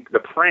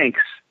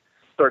pranks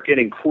start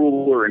getting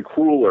crueler and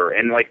crueler.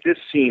 And like this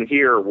scene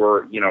here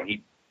where, you know,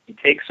 he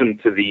takes him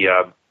to the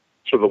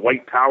sort of the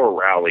white power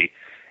rally,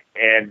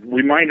 and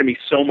reminded me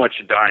so much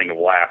of Dying of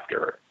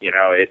Laughter. You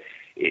know,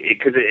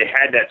 because it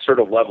had that sort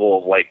of level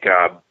of like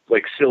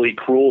silly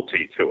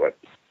cruelty to it.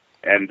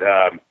 And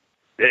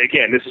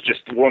again, this is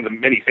just one of the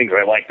many things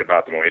I liked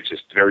about the movie. It's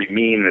just very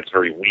mean and it's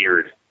very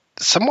weird.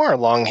 Somewhere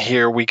along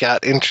here, we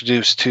got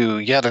introduced to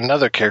yet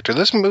another character.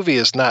 This movie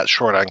is not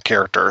short on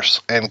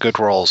characters and good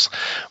roles.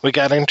 We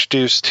got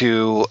introduced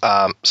to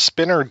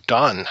Spinner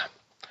Dunn,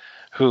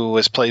 who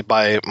was played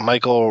by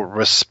Michael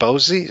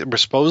Rispoli.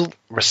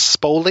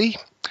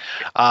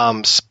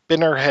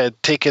 Spinner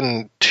had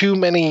taken too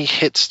many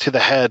hits to the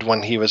head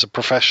when he was a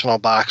professional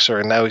boxer,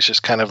 and now he's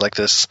just kind of like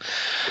this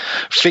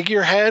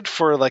figurehead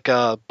for like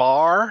a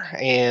bar,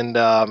 and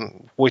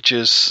which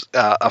is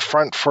a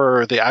front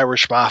for the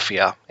Irish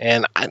Mafia.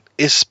 And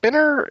is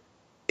Spinner,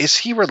 is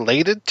he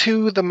related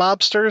to the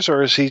mobsters,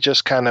 or is he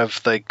just kind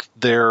of like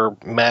their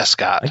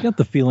mascot? I got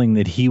the feeling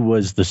that he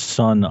was the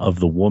son of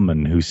the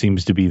woman who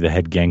seems to be the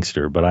head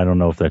gangster, but I don't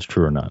know if that's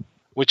true or not.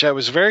 Which I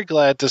was very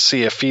glad to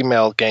see a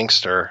female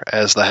gangster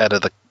as the head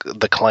of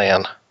the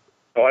clan.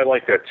 Oh, I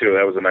like that too.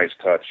 That was a nice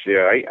touch.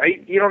 Yeah,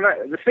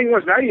 the thing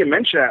was, now you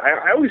mention it,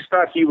 I always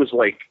thought he was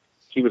like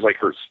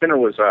her. Spinner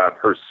was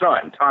her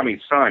son,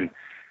 Tommy's son.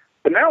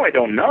 But now I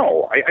don't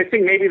know. I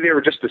think maybe they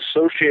were just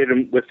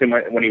associated with him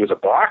when he was a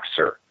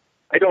boxer.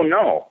 I don't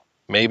know.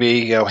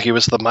 Maybe he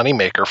was the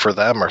moneymaker for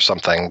them or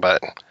something,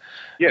 but.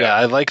 Yeah,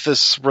 I like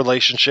this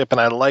relationship, and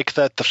I like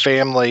that the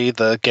family,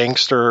 the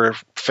gangster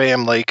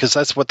family, because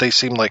that's what they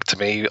seem like to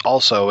me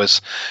also, is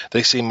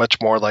they seem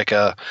much more like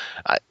I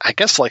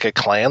guess like a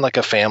clan, like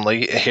a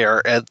family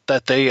here,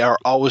 that they are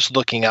always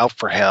looking out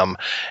for him,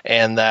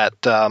 and that,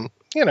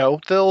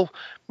 they'll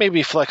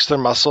maybe flex their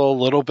muscle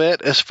a little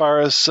bit as far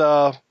as,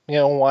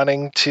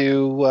 wanting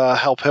to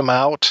help him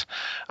out.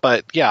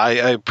 But yeah,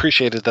 I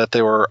appreciated that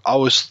they were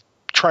always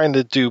trying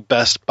to do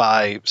best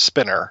by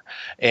Spinner,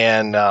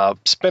 and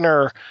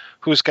Spinner,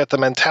 who's got the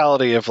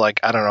mentality of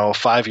like, I don't know, a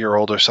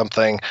 5-year-old or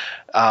something.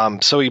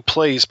 So he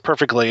plays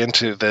perfectly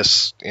into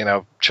this,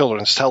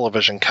 children's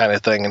television kind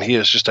of thing. And he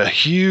is just a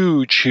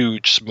huge,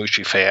 huge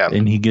Smoochy fan.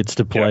 And he gets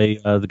to play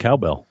the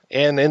cowbell.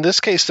 And in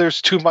this case,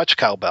 there's too much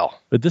cowbell.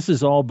 But this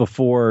is all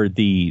before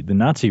the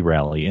Nazi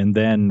rally. And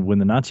then when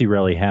the Nazi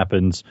rally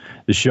happens,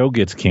 the show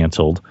gets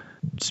canceled.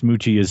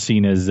 Smoochy is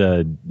seen as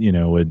a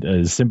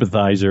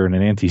sympathizer and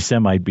an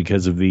anti-Semite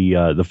because of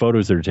the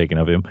photos that are taken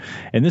of him.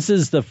 And this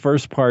is the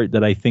first part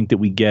that I think that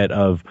we get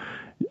of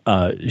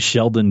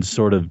Sheldon's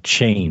sort of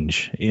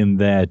change, in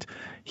that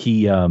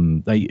he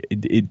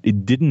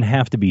it didn't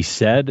have to be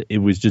said. It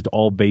was just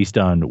all based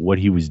on what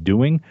he was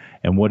doing.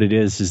 And what it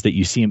is that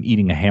you see him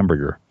eating a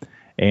hamburger.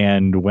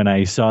 And when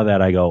I saw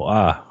that, I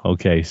go,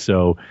 okay.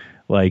 So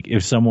like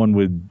if someone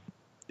would,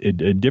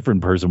 a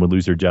different person would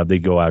lose their job,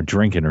 they'd go out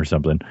drinking or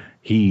something.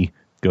 He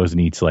goes and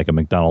eats like a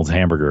McDonald's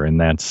hamburger, and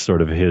that's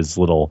sort of his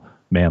little,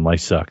 man, life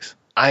sucks.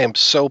 I am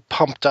so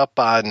pumped up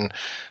on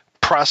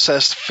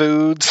processed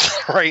foods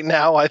right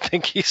now, I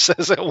think he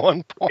says at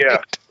one point.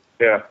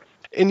 Yeah.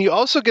 And you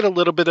also get a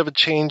little bit of a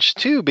change,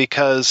 too,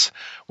 because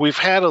we've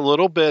had a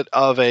little bit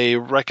of a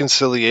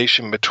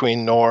reconciliation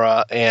between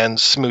Nora and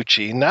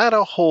Smoochy. Not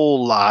a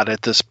whole lot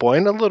at this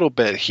point, a little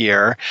bit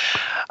here.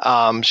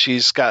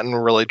 She's gotten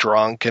really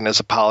drunk and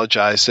has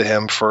apologized to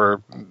him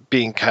for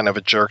being kind of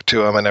a jerk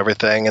to him and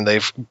everything. And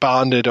they've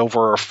bonded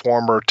over a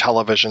former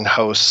television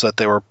host that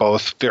they were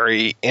both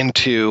very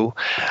into.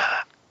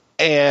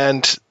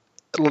 And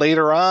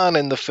later on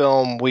in the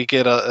film, we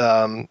get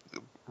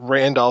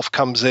Randolph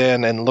comes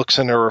in and looks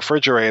in her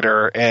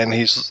refrigerator, and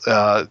he's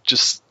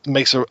just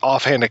makes an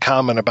offhanded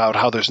comment about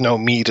how there's no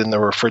meat in the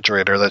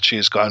refrigerator, that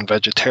she's gone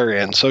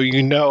vegetarian. So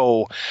you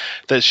know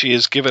that she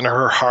has given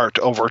her heart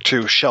over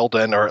to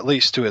Sheldon, or at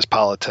least to his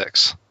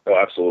politics. Oh,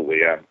 absolutely,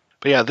 yeah.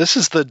 But yeah, this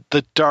is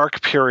the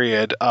dark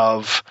period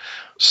of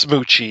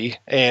Smoochy,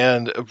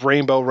 and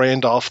Rainbow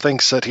Randolph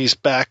thinks that he's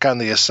back on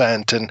the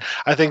ascent, and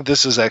I think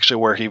this is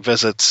actually where he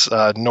visits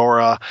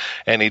Nora,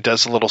 and he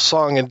does a little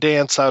song and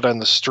dance out on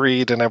the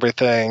street and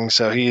everything,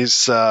 so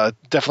he's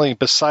definitely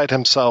beside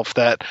himself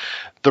that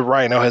the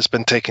rhino has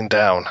been taken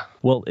down.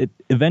 Well, it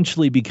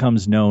eventually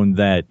becomes known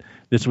that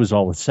this was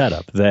all a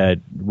setup, that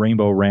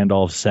Rainbow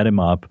Randolph set him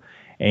up,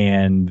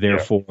 and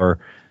therefore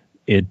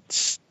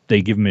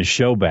they give him his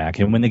show back,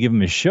 and when they give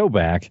him his show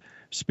back,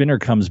 Spinner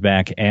comes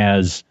back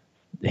as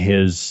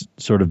his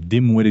sort of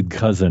dim-witted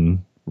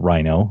cousin,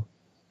 Rhino,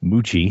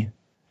 Smoochy,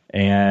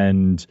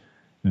 and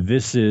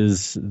this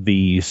is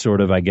the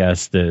sort of, I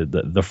guess,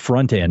 the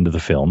front end of the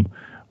film,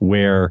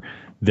 where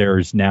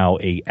there's now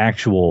a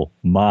actual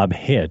mob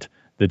hit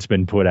that's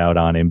been put out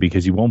on him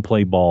because he won't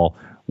play ball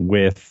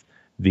with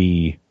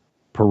the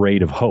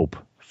Parade of Hope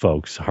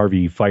folks,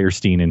 Harvey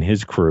Fierstein and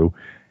his crew,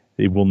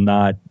 It will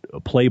not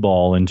play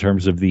ball in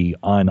terms of the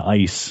on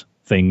ice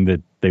thing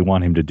that they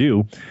want him to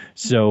do.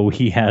 So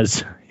he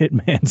has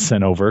Hitman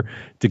sent over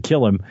to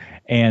kill him,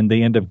 and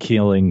they end up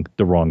killing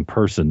the wrong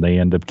person. They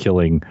end up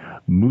killing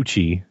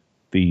Smoochy,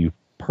 the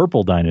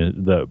purple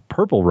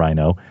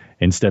rhino,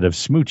 instead of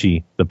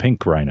Smoochy, the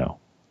pink rhino.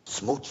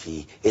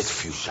 Smoochy is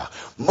fuchsia.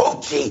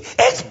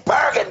 Smoochy is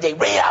burgundy.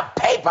 Read a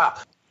paper.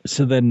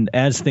 So then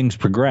as things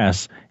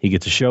progress, he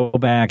gets a show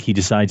back. He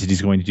decides that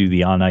he's going to do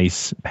the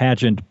on-ice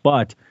pageant,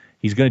 but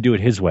he's going to do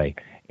it his way.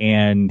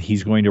 And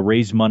he's going to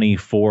raise money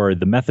for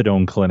the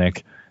methadone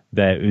clinic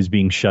that is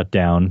being shut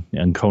down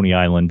on Coney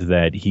Island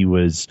that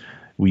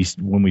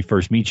when we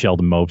first meet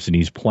Sheldon Mopes, and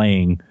he's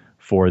playing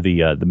for the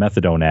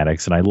methadone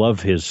addicts. And I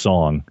love his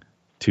song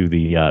to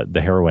the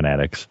heroin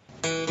addicts.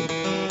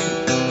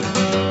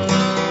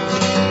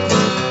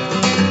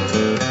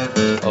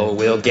 Oh,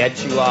 we'll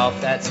get you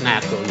off that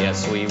smackle,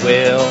 yes we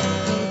will.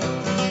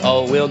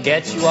 Oh, we'll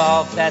get you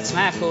off that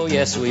smackle,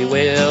 yes we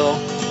will.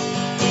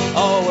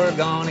 Oh, we're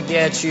gonna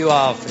get you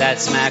off that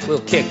smack.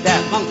 We'll kick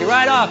that monkey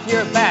right off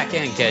your back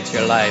and get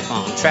your life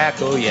on track.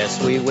 Oh, yes,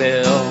 we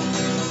will.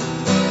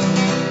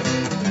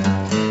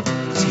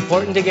 It's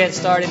important to get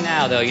started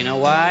now, though. You know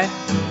why?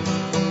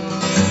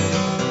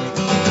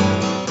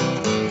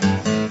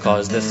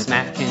 'Cause the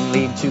smack can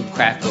lead to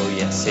crack. Oh,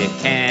 yes, it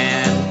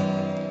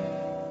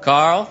can.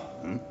 Carl,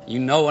 you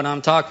know what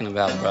I'm talking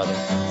about, brother.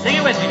 Sing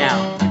it with me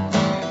now.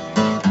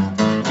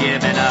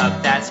 Giving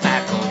up that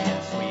smack. Oh,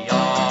 yes, we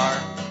are.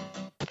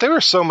 There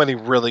are so many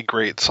really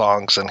great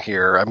songs in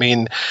here. I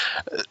mean,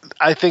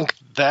 I think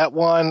that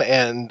one,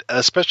 and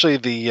especially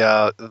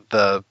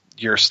the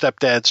Your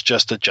Stepdad's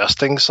Just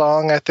Adjusting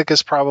song, I think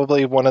is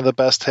probably one of the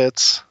best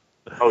hits.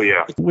 Oh,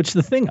 yeah. Which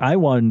the thing I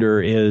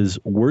wonder is,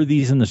 were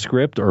these in the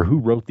script, or who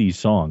wrote these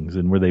songs,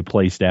 and were they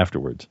placed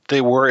afterwards?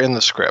 They were in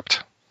the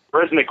script.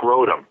 Resnick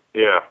wrote them,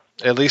 yeah.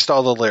 At least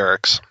all the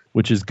lyrics.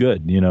 Which is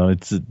good. You know,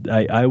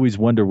 I always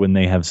wonder when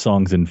they have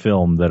songs in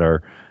film that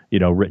are, you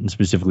know, written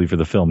specifically for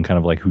the film, kind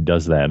of like who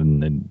does that.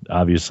 And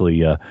obviously,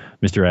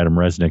 Mr. Adam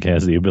Resnick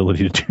has the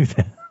ability to do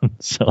that.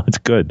 So it's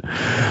good.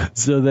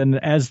 So then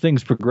as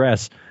things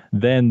progress,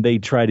 then they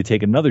try to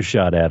take another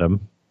shot at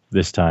him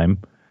this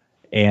time.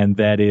 And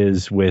that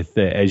is with,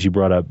 as you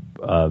brought up,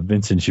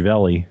 Vincent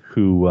Schiavelli,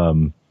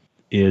 who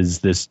is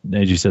this,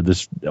 as you said,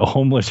 this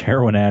homeless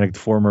heroin addict,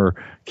 former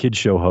kids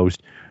show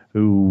host,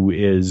 who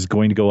is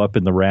going to go up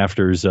in the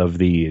rafters of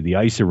the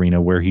ice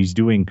arena where he's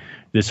doing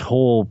this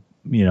whole,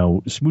 you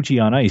know, Smoochy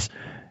on Ice.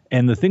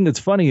 And the thing that's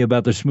funny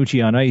about the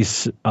Smoochy on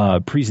Ice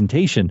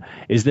presentation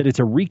is that it's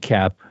a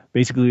recap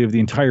basically of the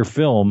entire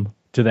film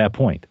to that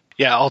point.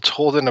 Yeah, all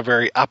told in a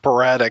very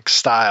operatic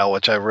style,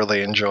 which I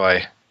really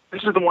enjoy.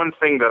 This is the one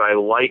thing that I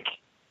like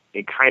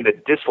and kind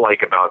of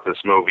dislike about this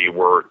movie,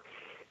 where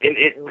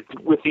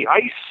with the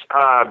ice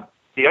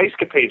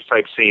capades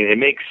type scene, it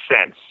makes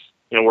sense,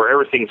 you know, where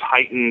everything's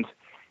heightened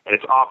and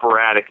it's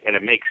operatic and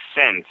it makes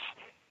sense.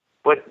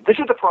 But this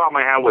is the problem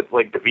I have with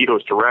like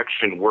DeVito's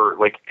direction, where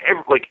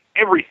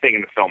everything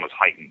in the film is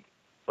heightened.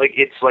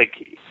 It's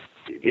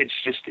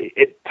just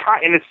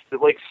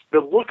the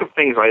look of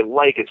things I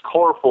like. It's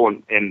colorful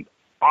and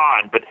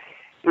odd, but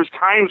there's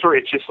times where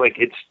it's just like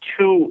it's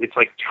too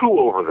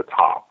over the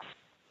top.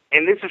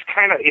 And this is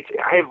kind of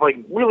I have like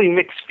really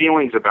mixed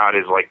feelings about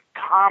his like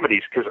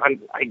comedies, because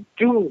I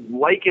do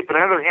like it, but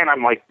on the other hand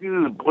I'm like,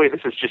 boy,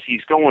 this is just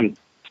he's going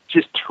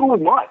just too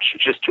much.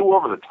 It's just too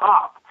over the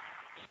top.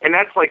 And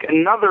that's like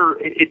another.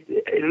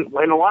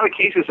 In a lot of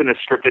cases in a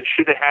script, it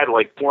should have had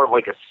like more of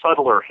like a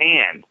subtler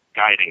hand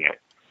guiding it.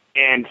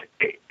 And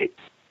at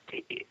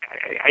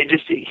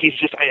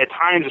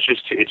times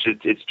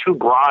it's too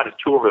broad, it's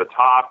too over the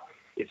top,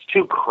 it's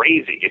too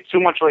crazy, it's too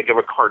much like of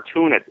a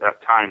cartoon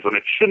at times when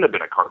it shouldn't have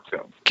been a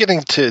cartoon.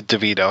 Getting to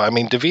DeVito, I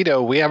mean,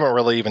 DeVito, we haven't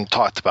really even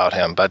talked about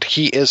him, but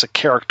he is a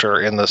character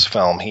in this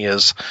film. He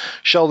is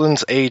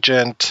Sheldon's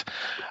agent.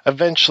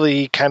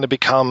 Eventually, kind of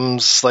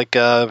becomes like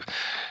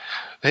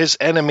his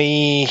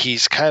enemy.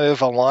 He's kind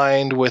of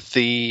aligned with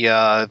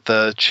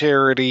the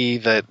charity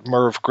that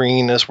Merv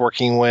Green is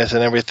working with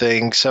and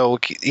everything. So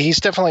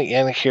he's definitely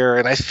in here.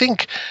 And I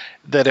think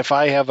that if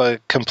I have a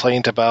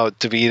complaint about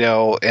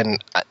DeVito,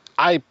 and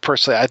I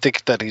personally, I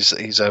think that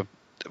he's a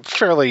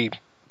fairly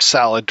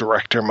solid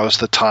director most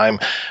of the time,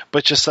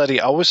 but just that he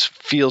always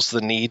feels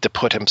the need to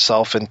put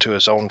himself into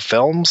his own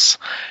films.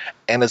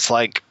 And it's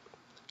like,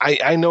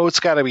 I know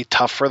it's got to be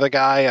tough for the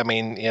guy. I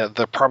mean, you know,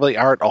 there probably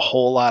aren't a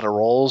whole lot of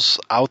roles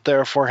out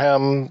there for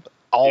him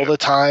all the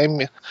time,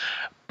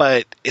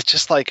 but it's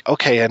just like,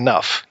 okay,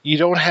 enough. You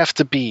don't have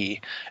to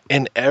be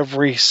in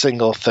every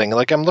single thing.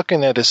 Like, I'm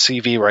looking at his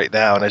CV right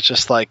now, and it's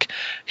just like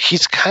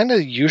he's kind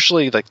of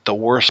usually like the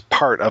worst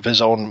part of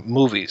his own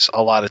movies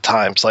a lot of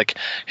times. Like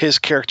his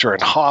character in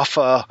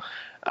Hoffa,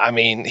 I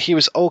mean, he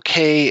was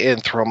okay in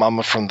Throw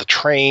Mama from the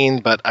Train,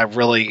 but I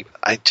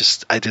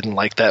didn't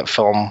like that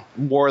film.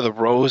 War of the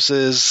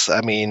Roses,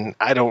 I mean,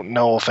 I don't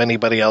know if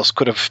anybody else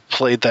could have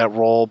played that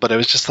role, but it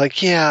was just like,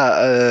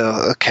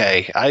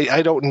 okay.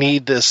 I don't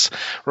need this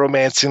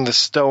Romancing the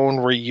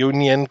Stone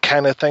reunion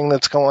kind of thing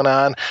that's going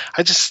on.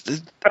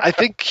 I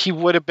think he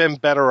would have been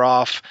better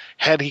off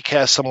had he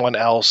cast someone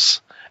else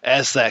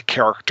as that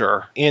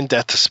character in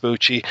Death to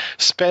Smoochy.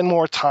 Spend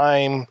more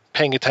time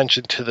paying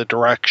attention to the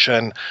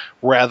direction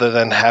rather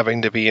than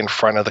having to be in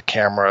front of the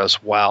camera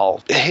as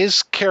well.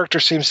 His character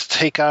seems to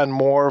take on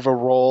more of a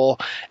role,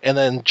 and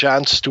then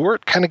Jon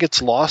Stewart kind of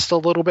gets lost a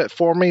little bit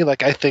for me.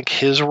 Like, I think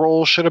his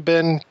role should have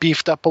been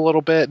beefed up a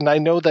little bit, and I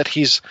know that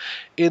he's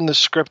in the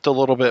script a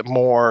little bit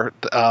more,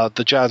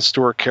 the Jon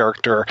Stewart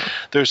character.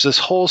 There's this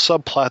whole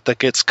subplot that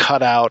gets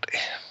cut out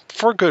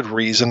for good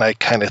reason, I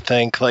kind of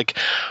think. Like,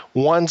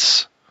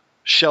 once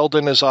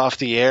Sheldon is off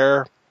the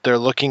air, they're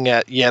looking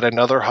at yet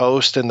another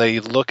host, and they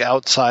look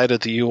outside of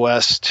the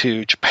U.S.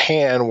 to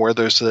Japan, where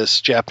there's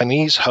this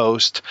Japanese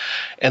host,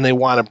 and they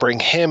want to bring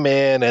him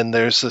in, and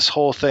there's this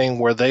whole thing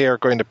where they are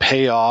going to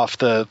pay off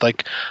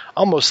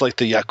almost like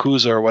the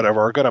Yakuza or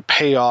whatever, are going to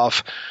pay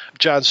off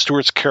Jon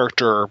Stewart's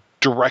character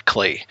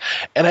directly.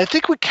 And I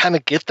think we kind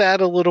of get that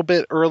a little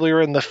bit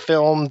earlier in the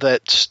film,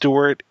 that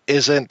Stewart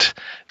isn't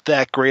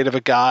that great of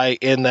a guy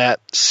in that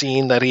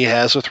scene that he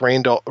has with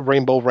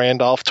Rainbow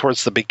Randolph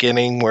towards the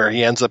beginning, where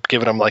he ends up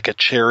giving him like a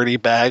charity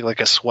bag, like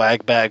a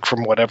swag bag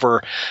from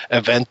whatever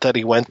event that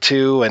he went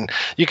to. And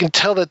you can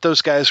tell that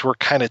those guys were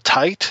kind of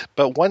tight,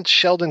 but once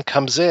Sheldon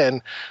comes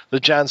in, the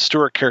Jon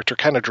Stewart character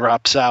kind of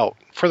drops out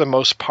for the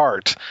most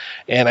part.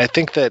 And I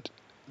think that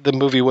the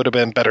movie would have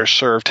been better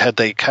served had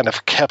they kind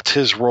of kept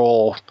his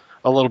role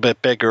a little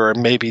bit bigger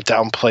and maybe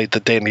downplayed the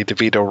Danny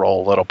DeVito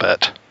role a little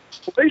bit.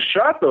 Well, they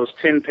shot those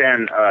Tin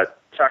Pan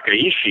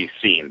Takaishi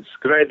scenes,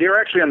 because they were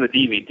actually on the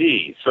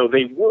DVD, so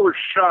they were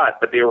shot,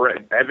 but they were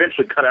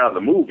eventually cut out of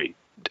the movie.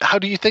 How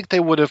do you think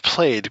they would have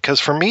played? Because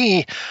for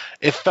me,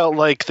 it felt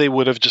like they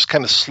would have just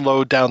kind of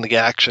slowed down the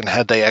action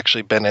had they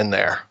actually been in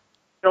there.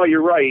 No,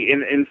 you're right.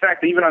 In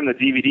fact, even on the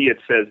DVD, it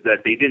says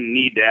that they didn't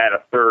need to add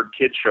a third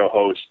kid show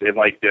host. And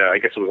I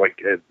guess it was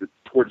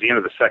towards the end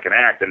of the second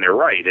act, and they're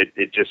right.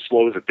 It just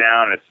slows it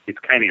down. It's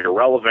kind of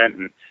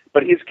irrelevant.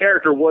 But his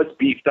character was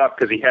beefed up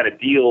because he had a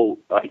deal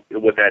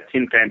with that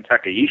Tin Pan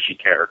Takaishi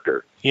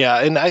character. Yeah,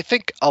 and I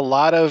think a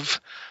lot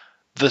of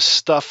the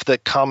stuff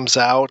that comes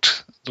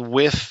out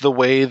with the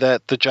way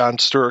that the Jon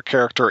Stewart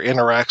character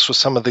interacts with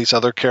some of these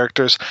other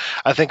characters,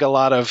 I think a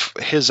lot of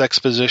his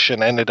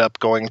exposition ended up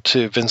going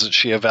to Vincent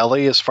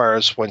Schiavelli, as far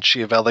as when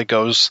Schiavelli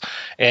goes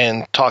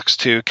and talks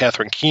to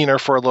Catherine Keener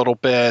for a little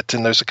bit,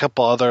 and there's a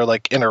couple other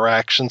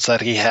interactions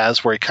that he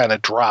has where he kind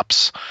of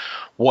drops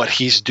what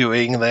he's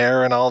doing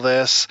there and all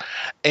this,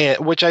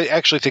 and which I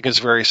actually think is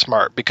very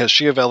smart, because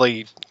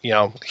Schiavelli,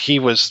 he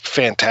was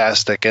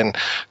fantastic, and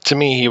to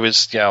me he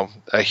was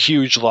a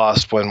huge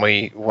loss when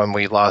we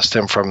lost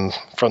him from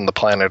the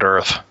planet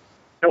Earth.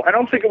 No, I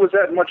don't think it was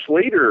that much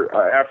later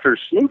after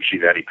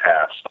Smoochy that he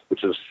passed,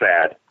 which is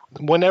sad.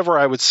 Whenever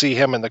I would see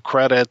him in the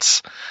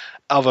credits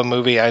of a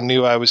movie, I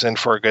knew I was in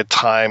for a good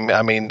time.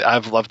 I mean,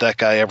 I've loved that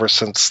guy ever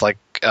since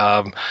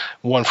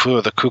One Flew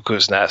Over the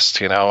Cuckoo's Nest,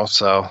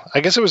 So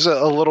I guess it was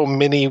a little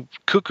mini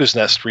Cuckoo's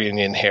Nest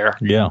reunion here.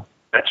 Yeah.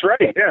 That's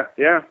right.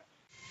 Yeah.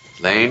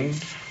 Lane?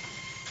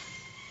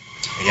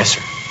 Yes,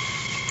 sir.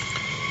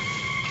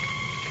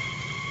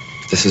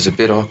 This is a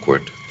bit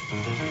awkward.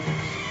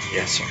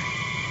 Yes, sir.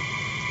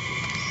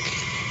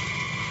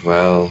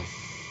 Well,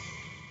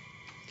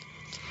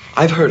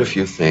 I've heard a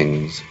few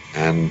things,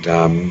 and,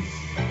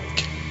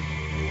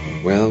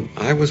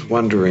 I was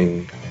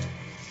wondering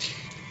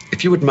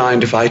if you would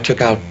mind if I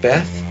took out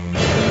Beth?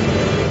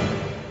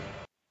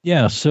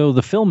 Yeah, so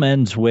the film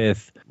ends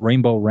with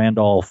Rainbow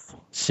Randolph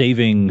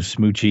saving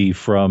Smoochy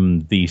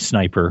from the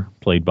sniper,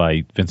 played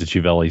by Vincent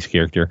Schiavelli's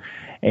character,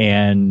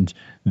 and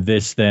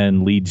this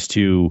then leads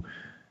to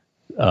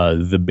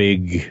the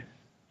big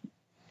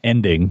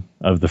ending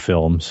of the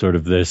film, sort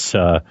of this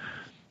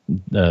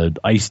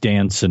ice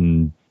dance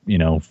and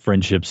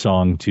friendship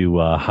song to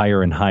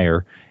Higher and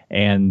Higher,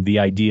 and the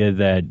idea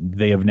that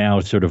they have now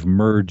sort of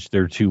merged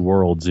their two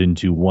worlds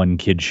into one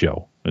kid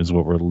show is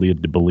what we're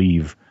led to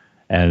believe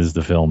as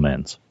the film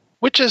ends.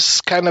 Which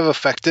is kind of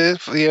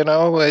effective,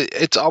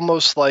 It's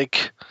almost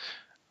like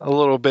a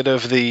little bit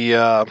of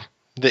the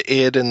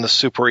id and the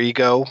super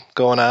ego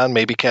going on.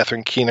 Maybe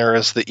Catherine Keener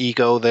is the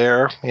ego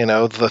there,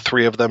 the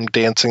three of them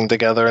dancing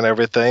together and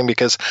everything,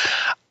 because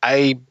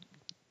I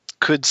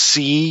could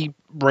see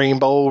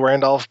Rainbow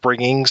Randolph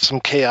bringing some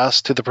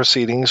chaos to the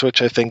proceedings,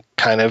 which I think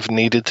kind of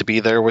needed to be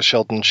there with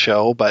Sheldon's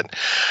show. But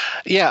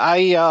yeah,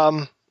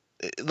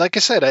 like I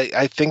said,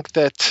 I think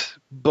that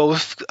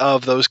both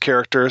of those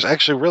characters,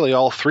 actually really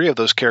all three of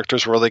those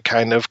characters, really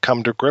kind of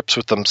come to grips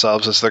with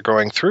themselves as they're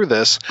going through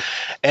this.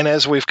 And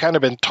as we've kind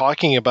of been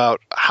talking about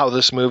how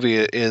this movie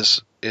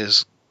is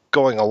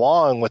going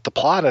along with the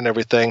plot and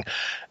everything,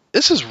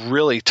 this is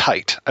really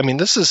tight. I mean,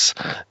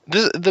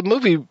 the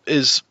movie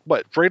is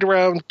right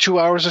around 2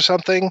 hours or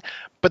something,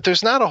 but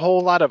there's not a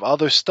whole lot of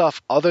other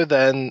stuff other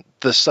than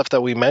the stuff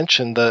that we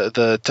mentioned,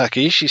 the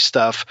Takeshi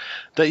stuff,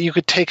 that you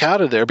could take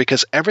out of there,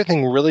 because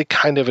everything really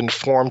kind of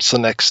informs the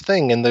next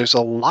thing. And there's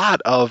a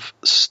lot of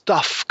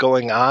stuff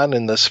going on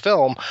in this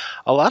film,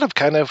 a lot of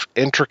kind of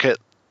intricate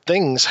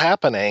things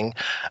happening.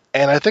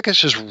 And I think it's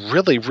just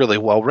really, really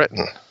well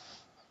written.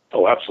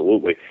 Oh,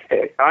 absolutely.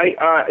 Hey, I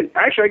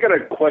got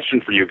a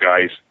question for you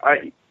guys.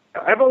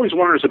 I've always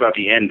wondered about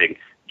the ending.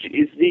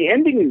 Is the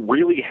ending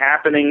really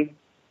happening,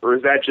 or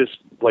is that just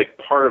like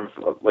part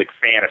of like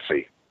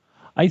fantasy?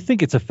 I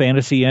think it's a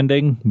fantasy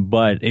ending,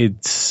 but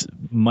it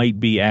might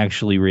be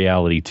actually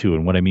reality too.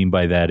 And what I mean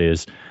by that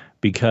is,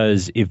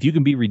 because if you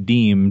can be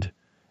redeemed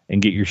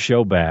and get your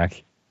show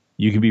back,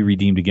 you can be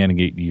redeemed again and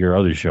get your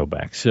other show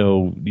back.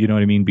 So, you know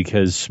what I mean?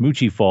 Because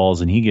Smoochy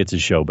falls and he gets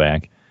his show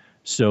back.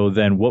 So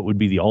then what would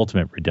be the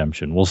ultimate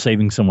redemption? Well,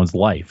 saving someone's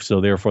life.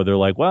 So therefore they're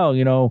like, well,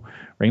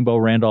 Rainbow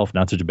Randolph,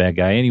 not such a bad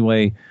guy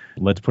anyway.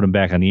 Let's put him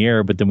back on the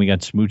air. But then we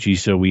got Smoochy,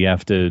 so we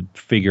have to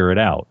figure it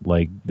out.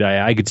 Like,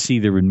 I could see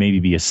there would maybe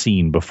be a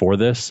scene before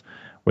this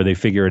where they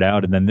figure it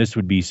out. And then this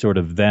would be sort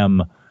of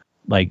them,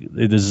 like,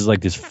 this is like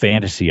this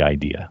fantasy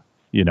idea,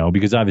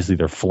 because obviously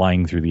they're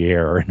flying through the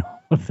air and all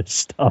of this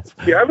stuff.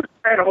 Yeah, I would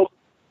kind of hope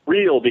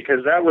real,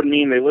 because that would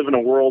mean they live in a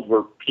world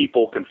where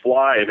people can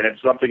fly. I mean,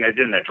 it's something I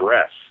didn't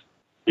address.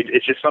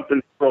 It's just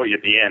something to throw you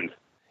at the end.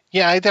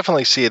 Yeah, I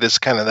definitely see it as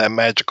kind of that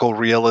magical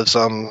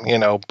realism,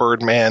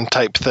 Birdman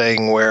type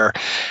thing, where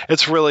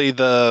it's really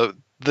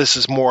this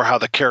is more how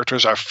the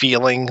characters are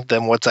feeling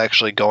than what's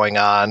actually going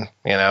on,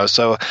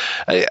 So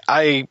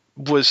I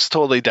was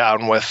totally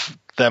down with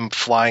them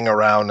flying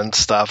around and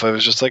stuff. I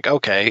was just like,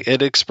 okay,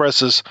 it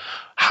expresses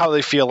how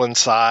they feel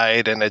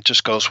inside, and it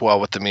just goes well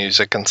with the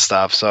music and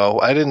stuff.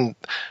 So I didn't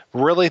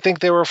really think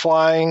they were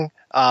flying.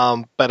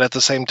 But at the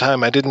same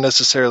time, I didn't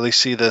necessarily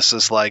see this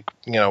as like,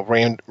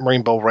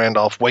 Rainbow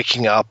Randolph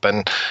waking up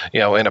and,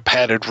 in a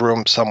padded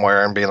room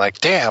somewhere and being like,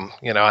 damn,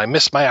 I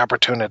missed my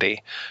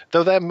opportunity.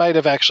 Though that might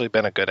have actually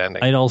been a good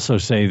ending. I'd also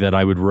say that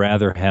I would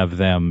rather have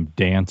them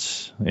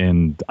dance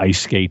and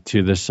ice skate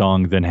to this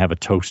song than have a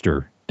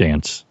toaster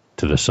dance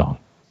to the song.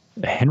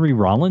 Henry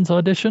Rollins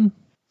audition?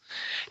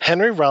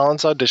 Henry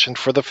Rollins auditioned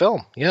for the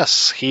film.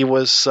 Yes, he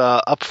was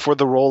up for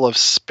the role of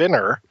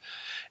Spinner.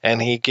 And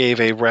he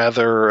gave a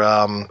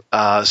rather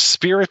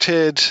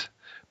spirited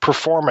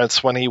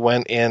performance when he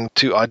went in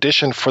to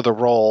audition for the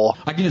role.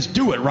 I can just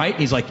do it, right?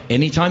 He's like,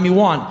 anytime you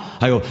want.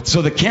 I go,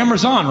 so the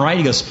camera's on, right?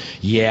 He goes,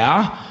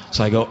 yeah.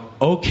 So I go,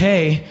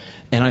 okay.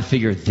 And I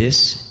figure,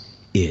 this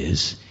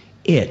is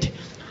it.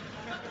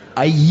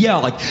 I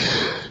yell like,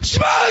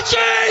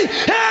 Smoochy,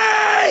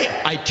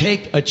 hey! I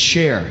take a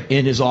chair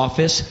in his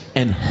office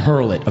and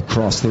hurl it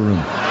across the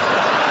room.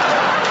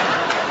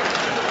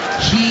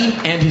 He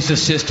and his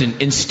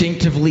assistant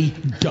instinctively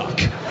duck.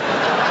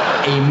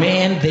 A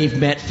man they've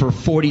met for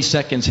 40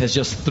 seconds has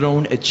just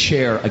thrown a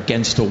chair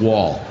against a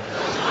wall.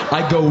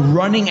 I go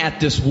running at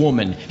this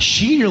woman.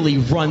 She nearly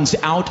runs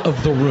out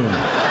of the room.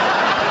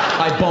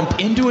 I bump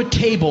into a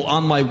table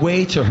on my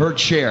way to her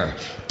chair.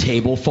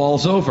 Table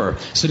falls over.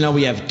 So now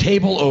we have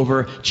table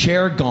over,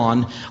 chair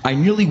gone. I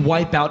nearly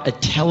wipe out a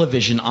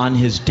television on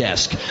his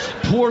desk.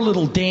 Poor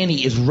little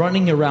Danny is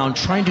running around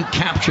trying to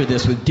capture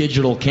this with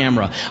digital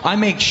camera. I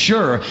make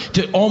sure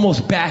to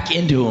almost back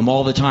into him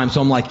all the time.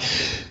 So I'm like,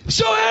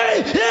 so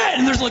hey, hey!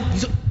 And there's like,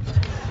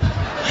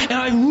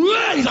 and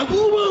he's like,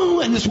 woo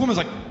woo, and this woman's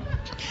like,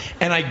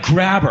 and I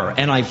grab her,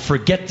 and I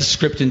forget the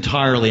script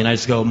entirely, and I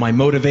just go, my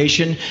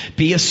motivation,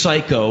 be a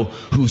psycho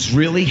who's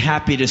really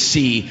happy to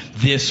see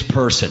this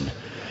person.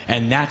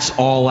 And that's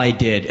all I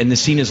did. And the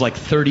scene is like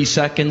 30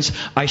 seconds.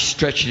 I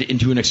stretched it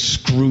into an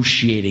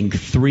excruciating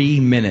 3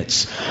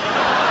 minutes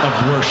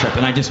of worship.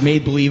 And I just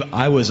made believe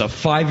I was a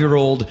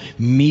 5-year-old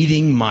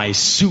meeting my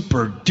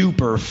super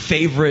duper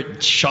favorite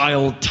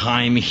child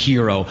time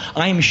hero.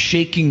 I'm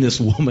shaking this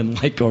woman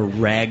like a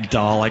rag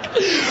doll, like,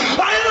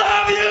 I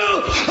love you!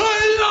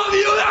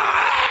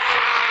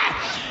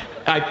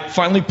 I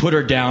finally put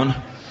her down.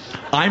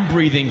 I'm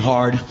breathing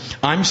hard.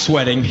 I'm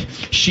sweating.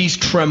 She's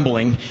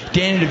trembling.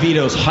 Danny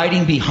DeVito's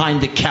hiding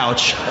behind the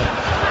couch.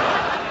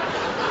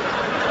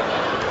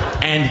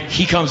 And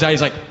he comes out.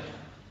 He's like,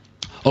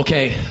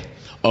 okay.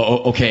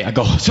 Okay. I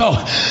go, so,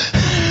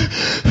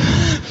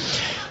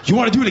 you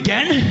want to do it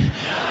again?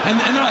 And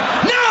they're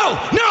like, no.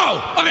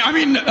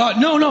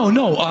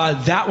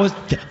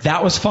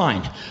 That was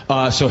fine.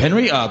 So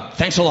Henry,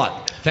 thanks a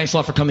lot. Thanks a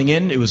lot for coming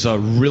in. It was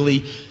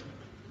really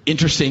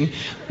interesting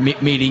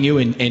meeting you,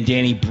 and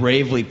Danny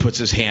bravely puts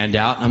his hand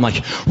out, and I'm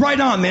like, right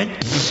on, man.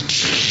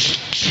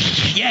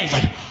 Yeah, he's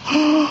like,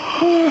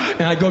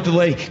 and I go up to the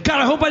lady, God,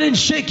 I hope I didn't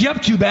shake you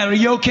up too bad. Are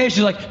you okay?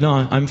 She's like, no,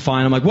 I'm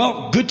fine. I'm like,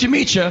 well, good to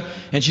meet you.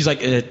 And she's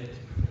like, like,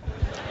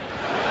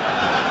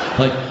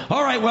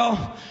 all right,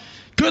 well,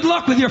 good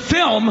luck with your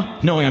film,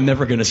 knowing I'm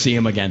never going to see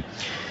him again.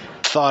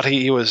 thought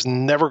he was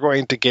never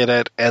going to get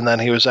it, and then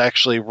he was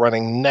actually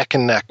running neck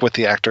and neck with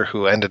the actor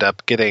who ended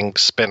up getting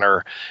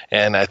Spinner,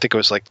 and I think it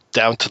was like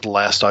down to the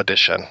last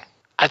audition.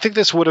 I think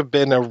this would have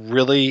been a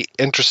really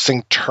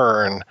interesting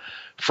turn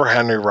for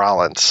Henry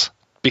Rollins,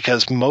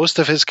 because most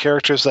of his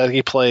characters that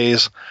he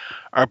plays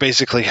are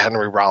basically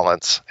Henry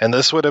Rollins, and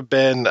this would have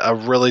been a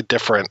really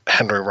different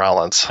Henry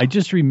Rollins. I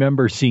just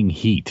remember seeing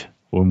Heat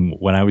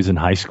when I was in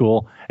high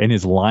school, and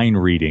his line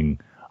reading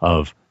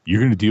of,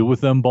 "You're going to deal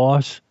with them,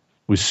 boss?"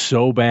 was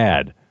so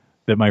bad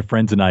that my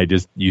friends and I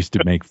just used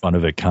to make fun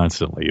of it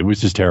constantly. It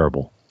was just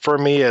terrible. For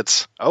me,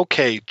 it's,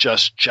 okay,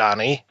 just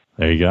Johnny.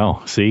 There you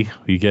go. See,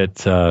 you get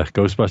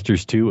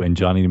Ghostbusters 2 and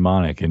Johnny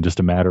Mnemonic in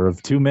just a matter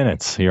of 2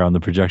 minutes here on the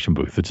projection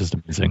booth. It's just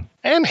amazing.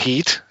 And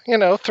Heat,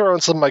 throw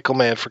in some Michael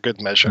Mann for good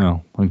measure.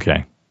 Oh,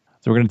 okay.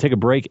 So we're going to take a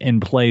break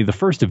and play the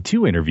first of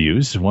 2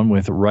 interviews, one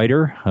with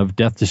writer of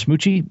Death to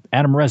Smoochy,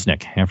 Adam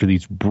Resnick, after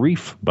these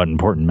brief but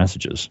important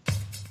messages.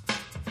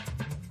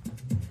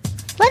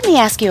 Let me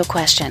ask you a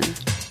question.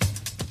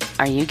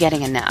 Are you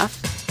getting enough?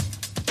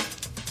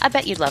 I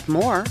bet you'd love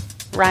more,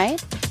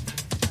 right?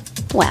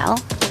 Well,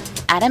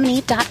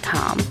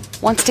 AdamandEve.com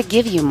wants to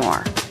give you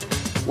more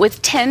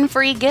with 10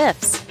 free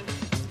gifts.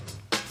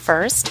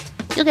 First,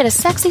 you'll get a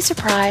sexy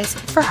surprise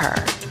for her.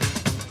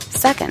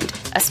 Second,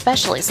 a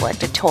specially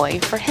selected toy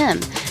for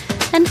him.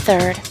 And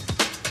third,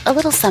 a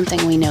little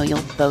something we know you'll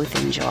both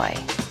enjoy.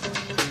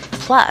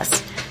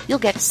 Plus, you'll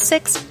get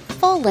 6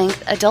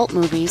 full-length adult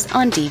movies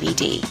on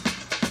DVD.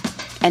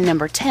 And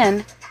number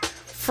 10,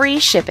 free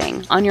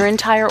shipping on your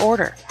entire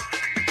order.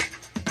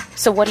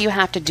 So what do you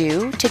have to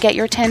do to get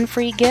your 10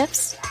 free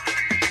gifts?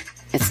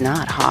 It's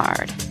not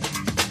hard.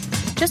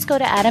 Just go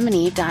to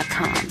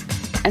AdamandEve.com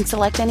and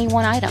select any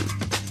one item.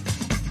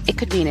 It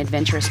could be an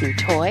adventurous new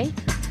toy,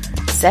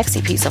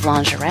 sexy piece of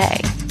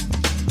lingerie,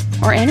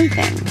 or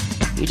anything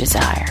you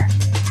desire.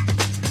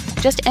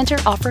 Just enter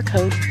offer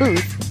code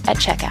BOOTH at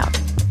checkout,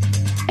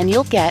 and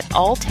you'll get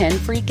all 10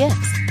 free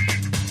gifts.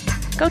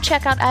 Go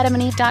check out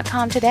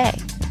AdamandEve.com today.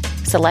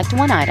 Select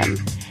one item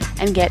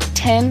and get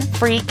 10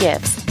 free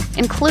gifts,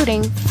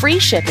 including free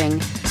shipping,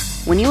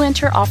 when you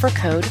enter offer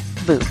code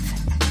BOOTH.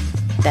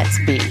 That's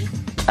BOOTH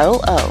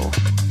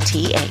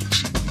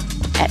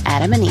at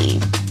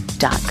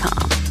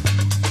AdamandEve.com.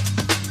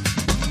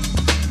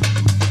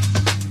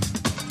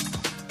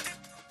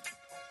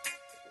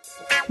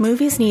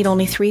 Movies need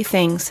only 3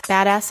 things: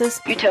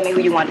 badasses. You tell me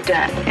who you want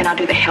done, and I'll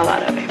do the hell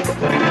out of it.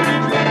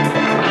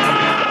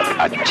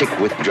 A chick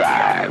with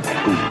drive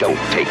who don't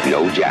take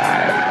no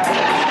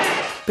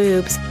jive.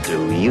 Boobs.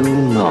 Do you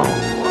know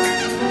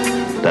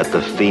that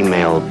the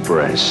female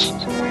breast,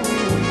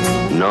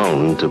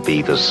 known to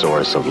be the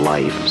source of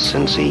life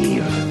since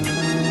Eve,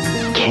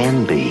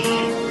 can be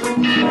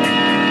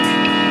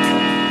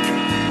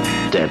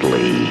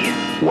deadly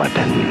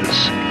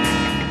weapons?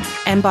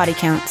 And body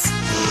counts.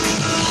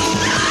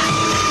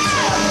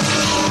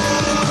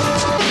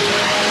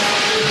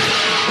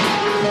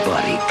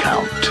 Body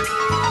count.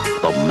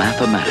 The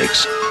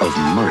mathematics of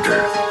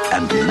murder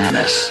and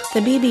menace.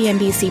 The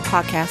BB&BC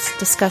podcast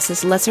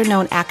discusses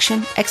lesser-known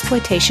action,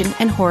 exploitation,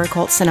 and horror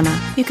cult cinema.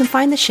 You can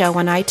find the show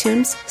on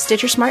iTunes,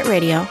 Stitcher Smart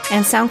Radio,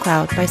 and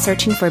SoundCloud by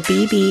searching for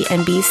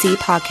BB&BC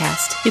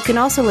Podcast. You can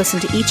also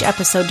listen to each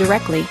episode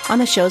directly on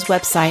the show's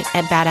website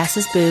at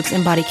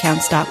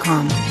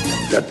badassesboobsandbodycounts.com.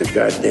 Got the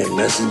goddamn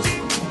message?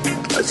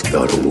 Let's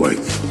go to work.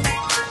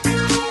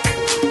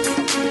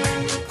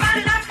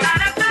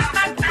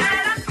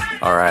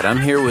 All right, I'm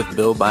here with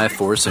Bill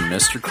Byforce and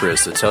Mr.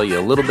 Chris to tell you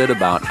a little bit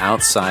about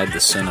Outside the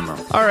Cinema.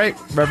 All right,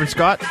 Reverend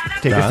Scott,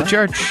 take us to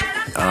church.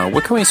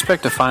 What can we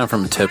expect to find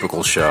from a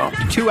typical show?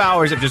 2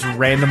 hours of just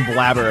random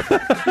blabber.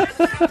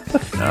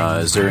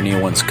 Is there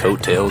anyone's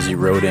coattails you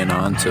rode in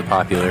on to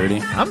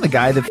popularity? I'm the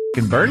guy that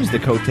f***ing burns the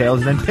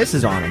coattails and then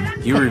pisses on them.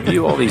 You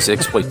review all these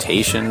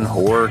exploitation,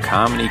 horror,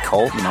 comedy,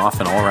 cult, and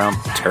often all-around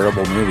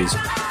terrible movies.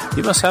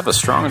 You must have a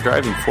strong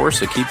driving force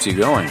that keeps you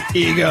going.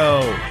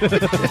 Ego.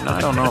 I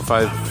don't know if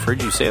I've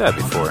heard you say that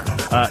before.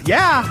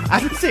 Yeah,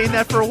 I've been saying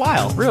that for a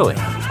while. Really?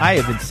 I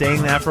have been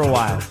saying that for a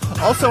while.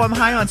 Also, I'm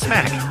high on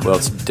smack. Well,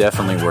 it's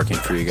definitely working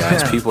for you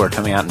guys. People are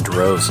coming out in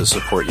droves to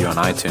support you on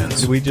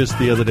iTunes. We just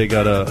the other day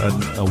got a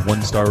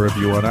 1-star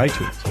review on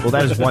iTunes. Well,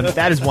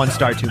 that is 1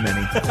 star too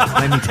many.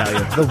 Let me tell you,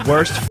 the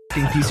worst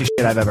f***ing piece of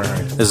shit I've ever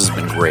heard. This has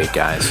been great,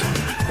 guys.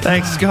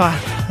 Thanks, Scott.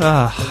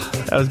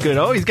 That was good.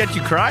 Oh, he's got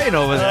you crying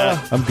over there.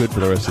 I'm good for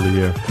the rest of the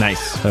year.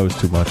 Nice. That was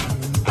too much.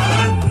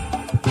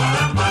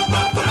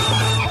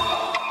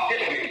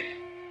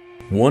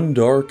 One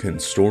dark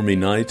and stormy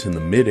night in the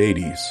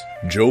mid-'80s,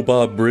 Joe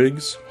Bob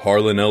Briggs,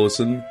 Harlan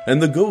Ellison,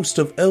 and the ghost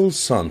of El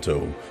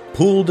Santo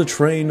pulled a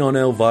train on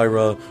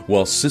Elvira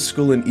while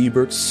Siskel and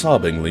Ebert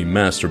sobbingly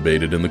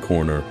masturbated in the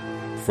corner.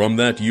 From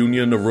that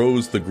union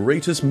arose the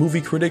greatest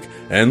movie critic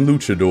and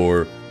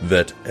luchador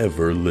that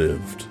ever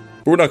lived.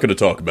 But we're not going to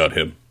talk about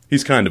him.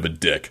 He's kind of a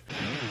dick.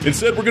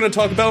 Instead, we're going to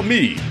talk about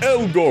me,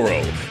 El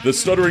Goro, the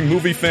stuttering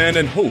movie fan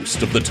and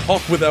host of the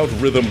Talk Without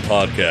Rhythm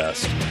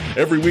podcast.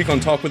 Every week on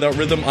Talk Without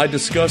Rhythm, I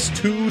discuss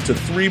 2 to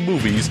 3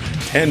 movies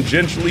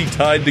tangentially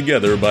tied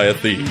together by a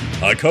theme.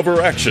 I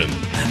cover action.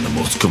 I'm the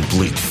most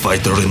complete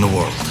fighter in the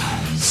world.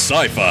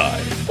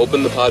 Sci-fi.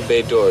 Open the pod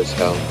bay doors,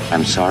 Hal.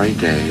 I'm sorry,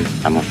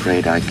 Dave. I'm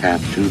afraid I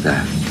can't do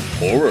that.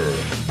 Horror.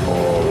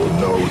 Oh,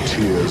 no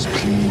tears,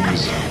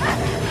 please.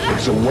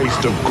 It's a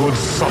waste of good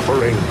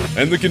suffering.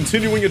 And the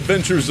continuing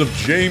adventures of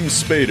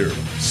James Spader,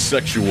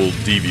 sexual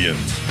deviant.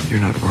 You're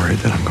not worried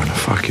that I'm going to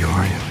fuck you,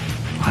 are you?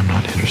 I'm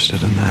not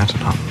interested in that,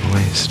 not in the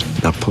least.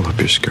 Now pull up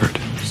your skirt.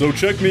 So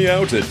check me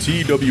out at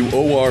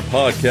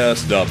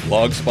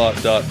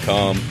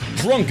tworpodcast.blogspot.com,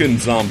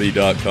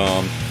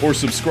 drunkenzombie.com, or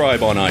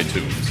subscribe on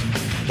iTunes.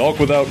 Talk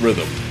Without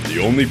Rhythm, the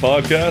only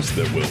podcast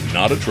that will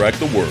not attract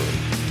the world.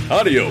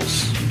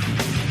 Adios.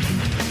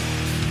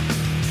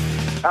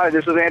 Hi,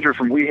 this is Andrew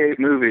from We Hate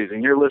Movies,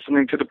 and you're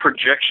listening to The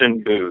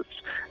Projection Booth.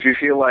 If you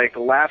feel like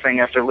laughing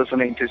after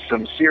listening to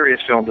some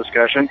serious film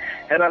discussion,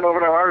 head on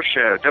over to our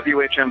show,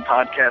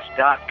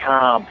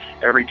 WHMPodcast.com.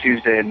 Every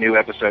Tuesday, a new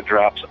episode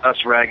drops,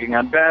 us ragging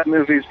on bad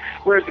movies,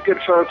 whereas the good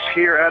folks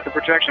here at The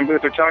Projection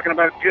Booth are talking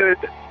about good,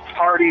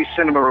 party,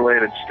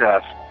 cinema-related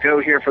stuff.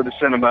 Go here for the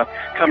cinema,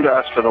 come to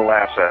us for the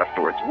laughs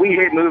afterwards. We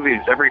Hate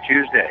Movies every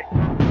Tuesday.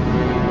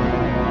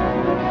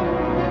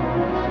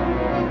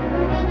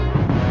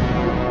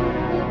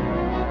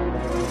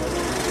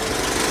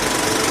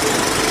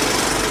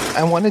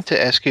 I wanted to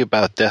ask you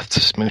about Death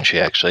to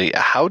Smoochy, actually.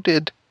 How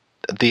did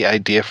the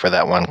idea for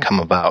that one come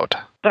about?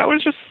 That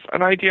was just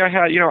an idea I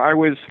had. I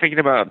was thinking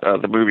about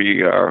the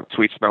movie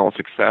Sweet Smell of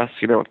Success,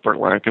 with Burt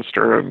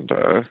Lancaster and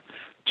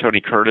Tony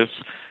Curtis.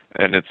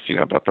 And it's,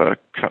 about the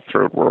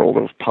cutthroat world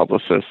of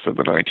publicists in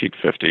the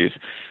 1950s.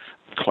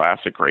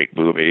 Classic, great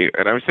movie.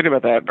 And I was thinking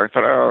about that, and I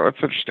thought, oh,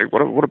 that's interesting.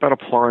 What about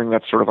applying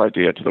that sort of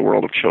idea to the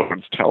world of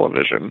children's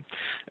television?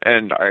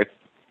 And I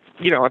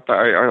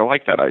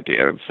like that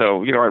idea. And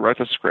so, I wrote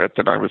the script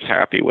and I was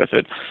happy with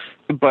it.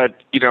 But,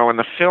 in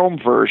the film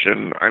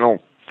version, I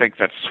don't think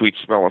that sweet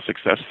smell of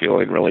success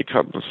feeling really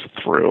comes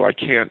through. I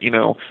can't,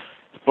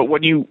 but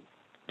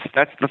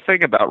that's the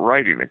thing about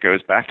writing. It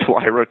goes back to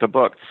why I wrote the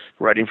book,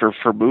 writing for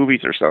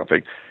movies or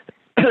something.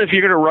 If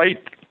you're going to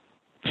write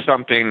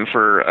something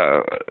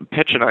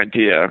pitch an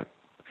idea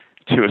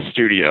to a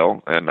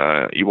studio and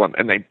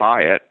they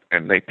buy it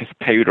and they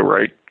pay you to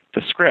write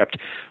the script,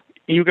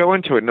 you go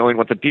into it knowing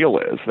what the deal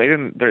is. They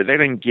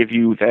didn't give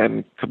you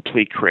then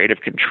complete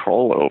creative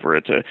control over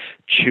it to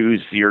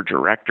choose your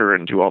director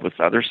and do all this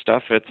other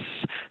stuff. It's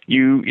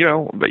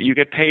but you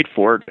get paid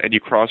for it, and you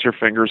cross your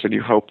fingers and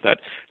you hope that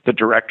the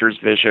director's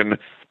vision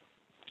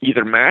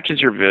either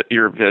matches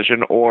your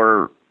vision,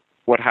 or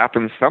what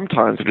happens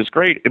sometimes, which is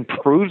great,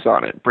 improves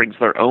on it, brings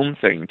their own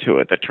thing to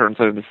it that turns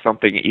it into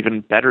something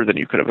even better than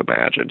you could have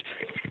imagined.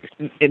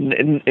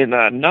 In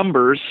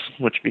Numbers,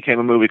 which became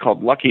a movie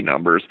called Lucky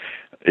Numbers,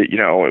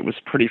 it was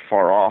pretty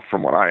far off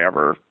from what I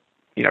ever,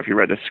 if you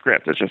read the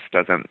script, it just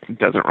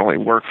doesn't really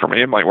work for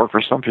me. It might work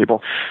for some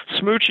people.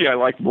 Smoochy I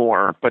like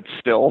more, but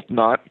still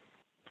not.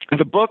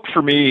 The book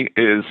for me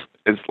is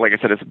like I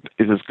said,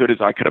 is as good as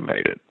I could have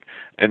made it.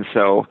 And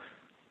so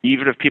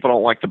even if people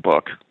don't like the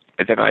book,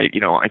 then I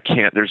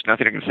can't, there's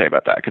nothing I can say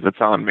about that because it's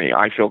on me.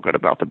 I feel good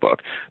about the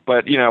book.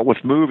 But,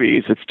 with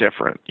movies, it's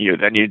different.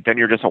 Then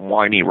you're just a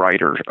whiny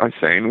writer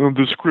saying,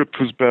 the script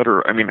was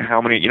better. I mean, how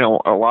many,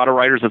 a lot of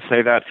writers that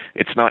say that,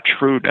 it's not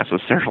true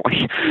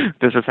necessarily.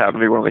 This just happened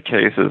to be one of the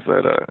cases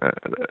that,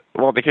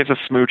 in the case of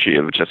Smoochy,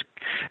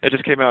 it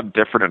just came out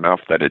different enough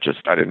that I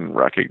didn't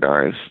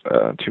recognize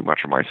too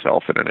much of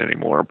myself in it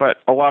anymore.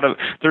 But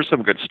there's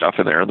some good stuff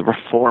in there. The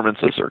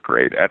performances are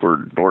great.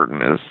 Edward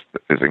Norton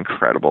is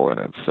incredible in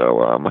it. So,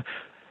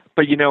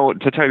 but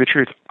to tell you the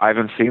truth, I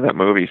haven't seen that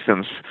movie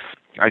since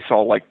I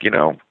saw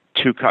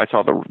two cuts. I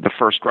saw the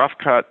first rough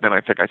cut, then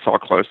I think I saw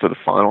close to the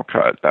final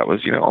cut. That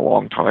was a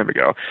long time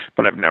ago.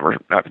 But I've never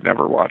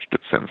watched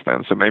it since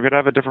then. So maybe I'd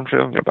have a different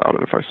feeling about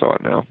it if I saw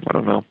it now. I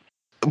don't know.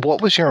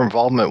 What was your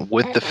involvement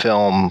with the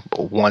film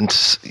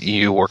once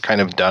you were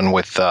kind of done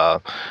with, I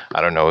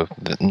don't know,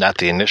 not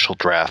the initial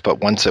draft, but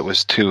once it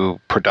was to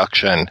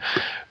production?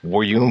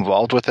 Were you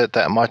involved with it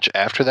that much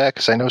after that?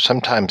 Because I know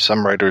sometimes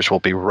some writers will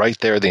be right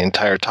there the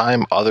entire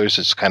time. Others,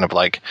 it's kind of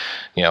like,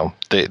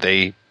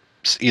 they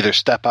either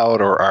step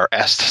out or are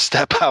asked to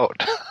step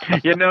out.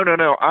 Yeah,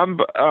 no. I'm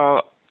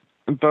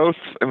both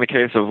in the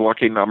case of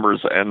Lucky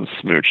Numbers and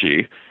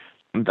Smoochy.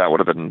 That would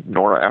have been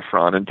Nora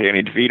Ephron and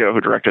Danny DeVito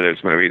who directed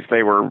those movies.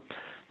 They were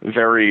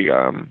very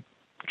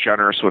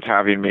generous with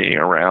having me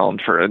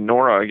around. And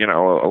Nora,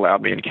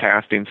 allowed me in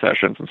casting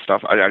sessions and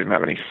stuff. I didn't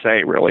have any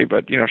say really,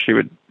 but she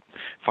would,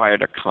 if I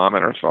had a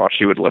comment or thought,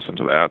 she would listen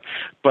to that.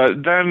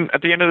 But then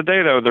at the end of the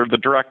day, though, they're the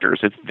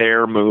directors. It's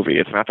their movie.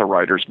 It's not the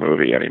writer's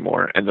movie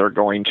anymore, and they're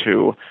going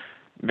to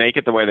make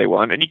it the way they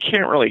want. And you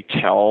can't really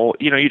tell.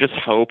 You just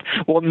hope.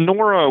 Well,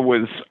 Nora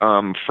was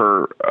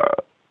for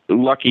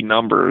Lucky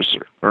Numbers,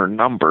 or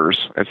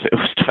Numbers, as it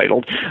was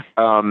titled.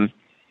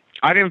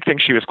 I didn't think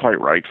she was quite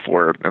right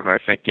for it, and I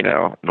think,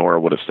 Nora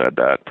would have said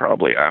that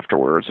probably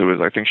afterwards.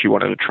 I think she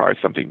wanted to try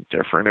something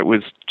different. It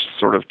was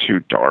sort of too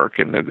dark,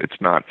 and it's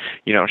not,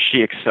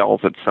 she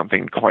excels at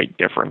something quite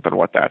different than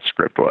what that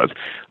script was.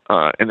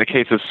 In the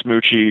case of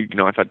Smoochy,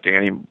 I thought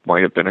Danny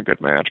might have been a good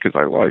match because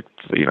I liked,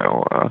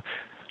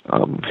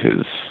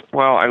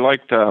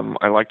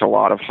 I liked a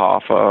lot of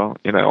Hoffa,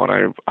 and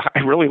I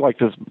really liked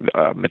his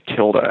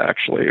Matilda.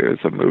 Actually, it was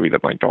a movie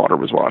that my daughter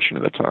was watching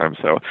at the time,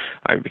 so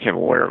I became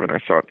aware of it.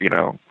 And I thought,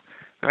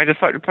 I just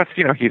thought, plus,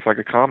 he's like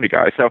a comedy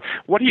guy. So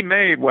what he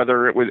made,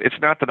 it's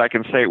not that I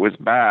can say it was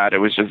bad. It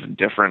was just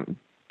different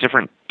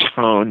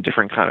tone,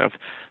 different kind of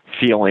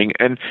feeling,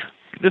 and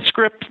these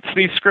scripts,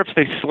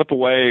 they slip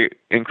away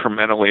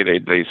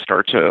incrementally. They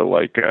start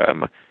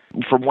to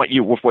from what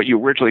you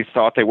originally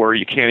thought they were,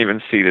 you can't even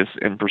see this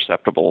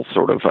imperceptible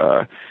sort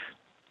of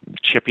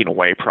chipping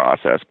away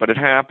process. But it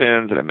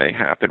happens, and it may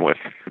happen with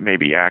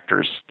maybe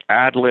actors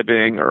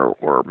ad-libbing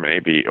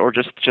or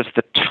just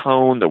the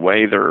tone, the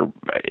way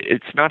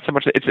it's not so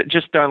much, it's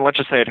just done, let's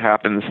just say it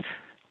happens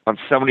on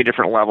so many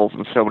different levels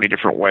in so many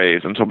different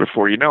ways until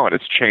before you know it,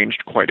 it's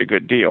changed quite a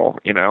good deal,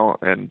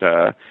 and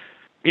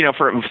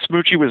for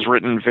Smoochy was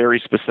written very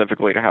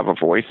specifically to have a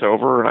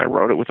voiceover, and I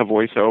wrote it with a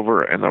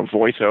voiceover, and the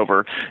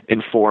voiceover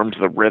informed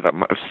the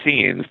rhythm of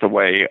scenes, the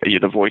way the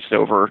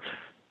voiceover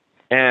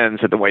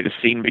ends and the way the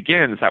scene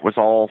begins. That was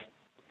all.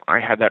 I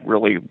had that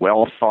really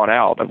well thought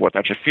out of what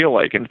that should feel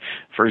like. And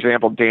for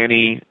example,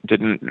 Danny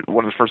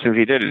one of the first things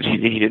he did is he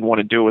didn't want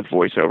to do it with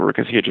voiceover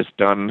because he had just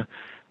done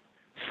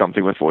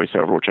something with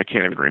voiceover, which I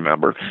can't even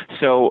remember.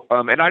 So,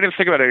 and I didn't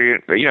think about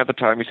it, at the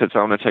time he said, so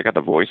I'm going to take out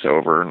the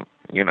voiceover. And,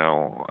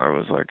 I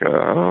was like,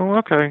 oh,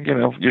 okay.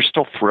 You're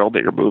still thrilled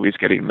that your movie's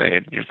getting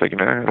made. You're thinking,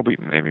 it'll be,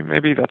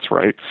 maybe that's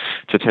right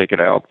to take it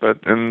out.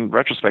 But in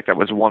retrospect, that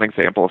was one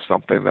example of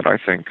something that I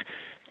think,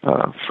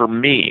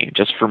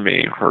 just for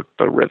me, hurt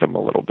the rhythm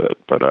a little bit.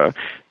 But,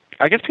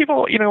 I guess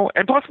people,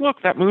 and plus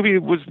look, that movie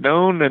was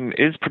known and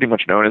is pretty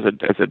much known as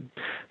a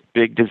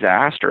big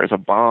disaster, as a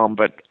bomb,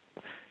 but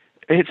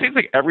it seems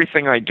like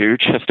everything I do,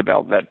 just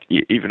about that,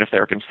 even if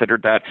they're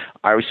considered that,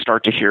 I always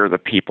start to hear the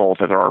people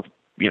that are,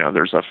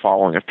 there's a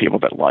following of people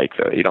that like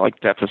like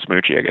Death of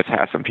Smoochy, I guess,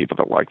 has some people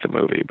that like the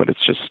movie, but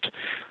it's just,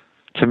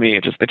 to me,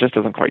 it just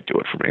doesn't quite do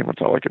it for me.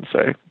 That's all I can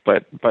say.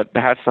 But it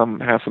has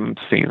some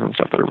scenes and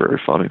stuff that are very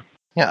funny.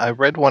 Yeah, I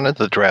read one of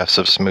the drafts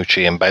of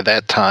Smoochy, and by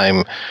that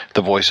time,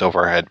 the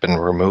voiceover had been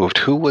removed.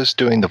 Who was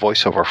doing the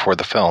voiceover for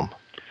the film?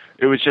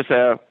 It was just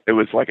it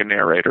was like a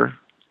narrator,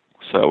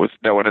 so it was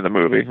no one in the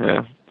movie.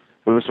 Yeah.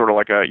 It was sort of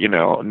like a,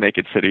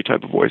 Naked City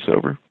type of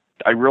voiceover.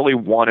 I really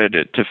wanted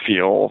it to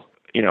feel,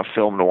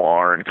 film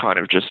noir and kind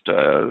of just,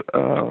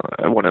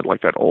 I wanted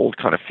like that old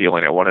kind of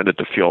feeling. I wanted it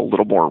to feel a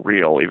little more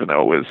real, even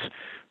though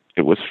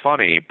it was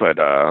funny, but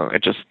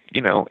it just, I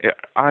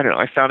don't know.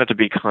 I found it to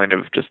be kind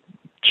of just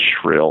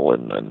shrill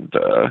and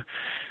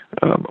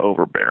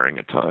overbearing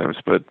at times.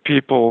 But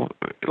people,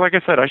 like I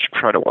said, I should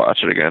try to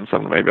watch it again. So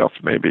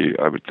maybe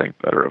I would think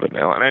better of it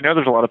now. And I know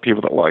there's a lot of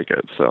people that like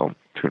it, so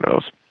who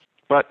knows.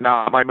 But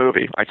not my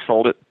movie. I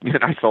sold it.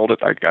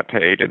 I got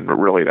paid, and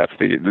really, that's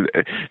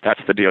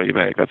the deal you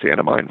make. That's the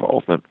end of my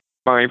involvement.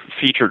 My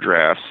feature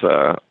drafts,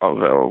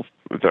 although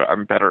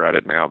I'm better at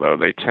it now, though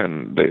they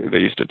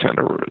used to tend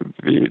to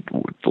be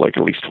like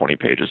at least 20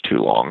 pages too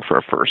long for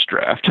a first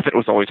draft. It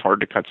was always hard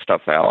to cut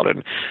stuff out,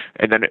 and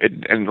then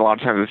a lot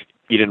of times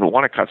you didn't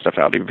want to cut stuff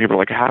out. Even people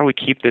were like, how do we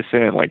keep this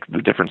in? Like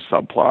the different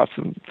subplots,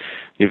 and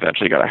you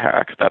eventually got a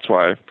hack. That's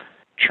why.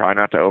 Try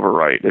not to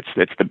overwrite.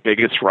 It's the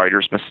biggest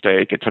writer's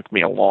mistake. It took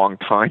me a long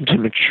time to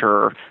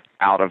mature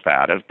out of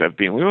that, of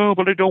being like, oh,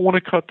 but I don't want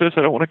to cut this,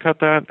 I don't want to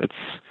cut that.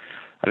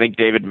 I think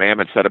David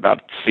Mamet said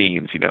about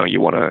scenes, you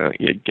want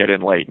to get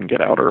in late and get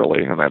out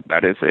early, and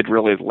that is, it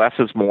really is less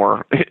is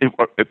more. It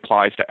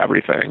applies to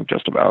everything,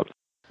 just about.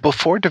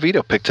 Before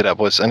DeVito picked it up,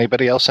 was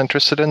anybody else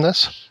interested in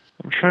this?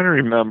 I'm trying to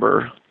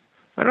remember.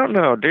 I don't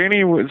know.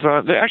 Danny was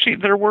actually,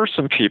 there were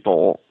some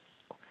people.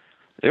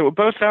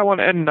 Both that one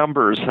and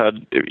Numbers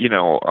had,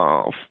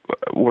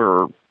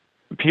 were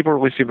people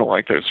really seemed to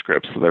like those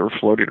scripts, so they were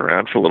floating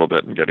around for a little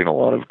bit and getting a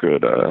lot of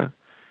good. There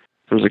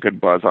was a good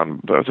buzz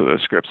on both of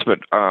those scripts, but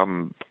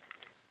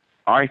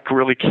I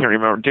really can't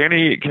remember.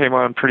 Danny came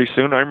on pretty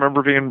soon. I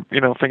remember being,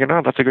 thinking,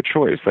 oh, that's a good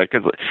choice,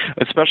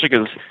 especially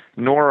because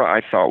Nora,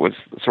 I thought, was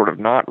sort of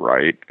not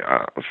right.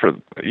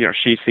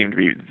 She seemed to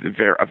be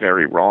a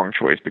very wrong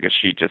choice because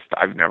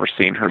I've never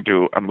seen her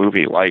do a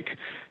movie like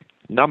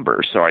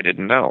Numbers, so I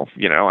didn't know.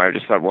 I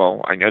just thought,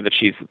 well, I know that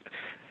she's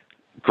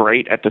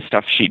great at the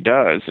stuff she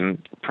does,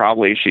 and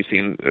probably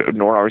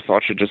Nora always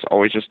thought she'd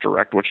always just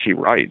direct what she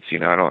writes.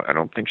 I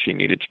don't think she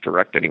needed to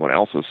direct anyone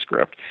else's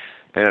script.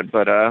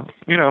 But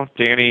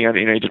Danny,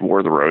 he did War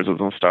of the Roses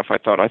and stuff. I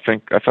thought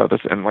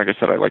this, and like I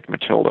said, I liked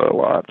Matilda a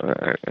lot,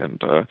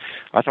 and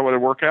I thought it would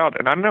work out.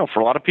 And I don't know,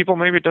 for a lot of people,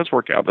 maybe it does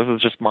work out. This is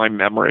just my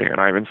memory,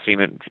 and I haven't seen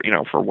it,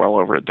 for well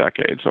over a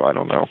decade, so I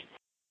don't know.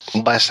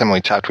 Last time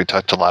we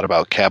talked a lot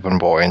about Cabin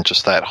Boy and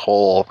just that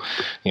whole,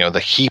 the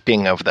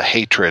heaping of the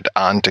hatred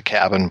onto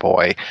Cabin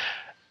Boy.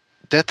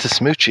 Death to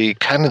Smoochy,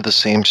 kind of the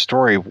same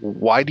story.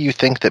 Why do you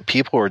think that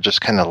people were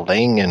just kind of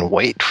laying in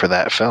wait for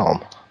that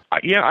film?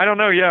 Yeah, I don't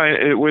know. Yeah,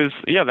 it was.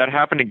 Yeah, that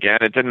happened again.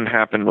 It didn't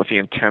happen with the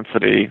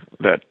intensity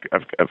that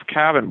of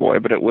Cabin Boy,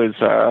 but it was.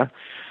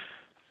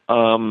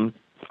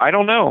 I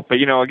don't know, but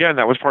again,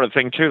 that was part of the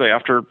thing too.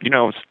 After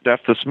Death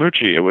to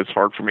Smoochy, it was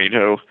hard for me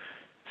to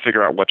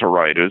figure out what to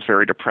write. It was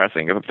very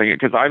depressing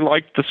because I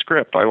liked the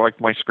script. I liked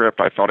my script.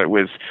 I thought it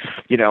was,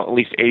 at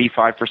least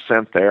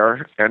 85%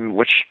 there. And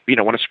which,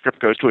 when a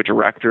script goes to a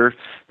director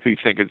who you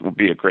think it will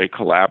be a great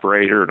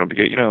collaborator, and it'll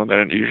be,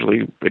 then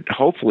usually,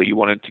 hopefully you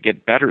want it to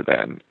get better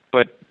then.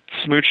 But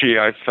Smoochy,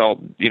 I felt,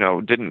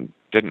 didn't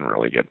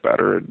really get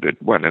better.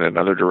 It went in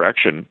another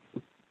direction.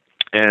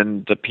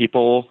 And the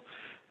people,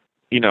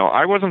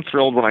 I wasn't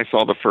thrilled when I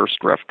saw the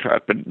first rough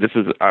cut, but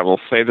I will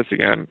say this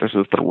again, this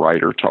is the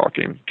writer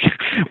talking,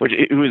 which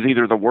it was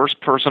either the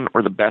worst person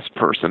or the best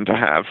person to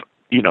have,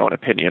 an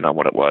opinion on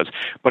what it was.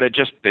 But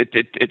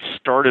it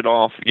started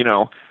off,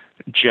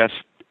 just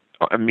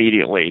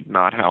immediately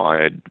not how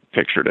I had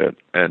pictured it.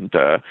 And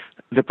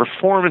the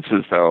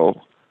performances,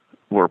 though,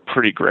 were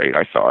pretty great,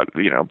 I thought,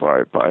 by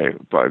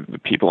the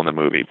people in the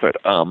movie. But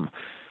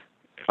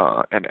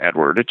and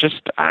Edward,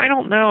 I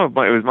don't know.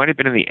 It might have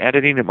been in the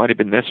editing. It might have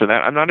been this or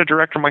that. I'm not a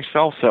director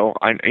myself, so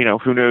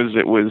who knows?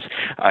 It was.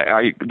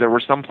 There were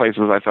some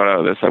places I thought,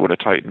 oh, this I would have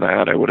tightened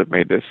that. I would have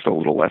made this a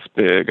little less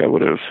big. I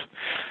would have.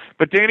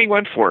 But Danny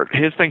went for it.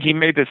 His thing, he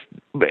made this.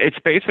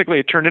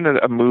 It turned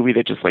into a movie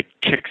that just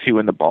kicks you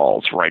in the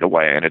balls right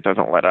away, and it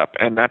doesn't let up.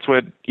 And that's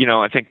what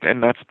I think.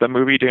 And that's the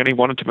movie Danny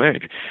wanted to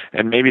make.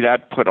 And maybe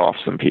that put off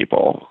some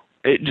people.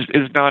 It just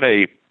is not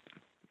a.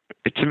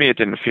 To me, it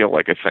didn't feel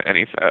like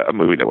a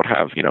movie that would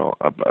have,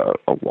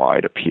 a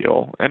wide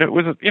appeal. And it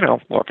was,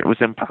 look, it was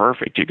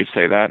imperfect. You could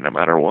say that no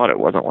matter what. It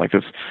wasn't like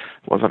this,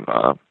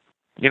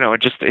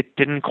 it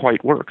didn't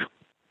quite work.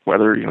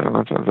 Whether,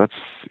 that's,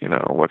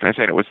 what can I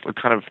say? It was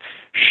kind of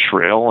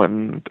shrill,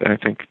 and I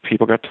think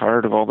people got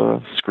tired of all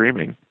the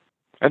screaming.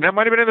 And that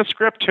might have been in the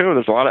script, too.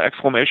 There's a lot of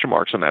exclamation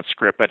marks in that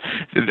script. But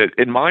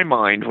in my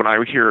mind, when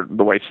I hear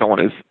the way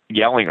someone is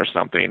yelling or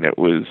something, it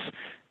was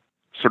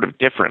sort of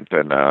different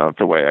than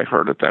the way I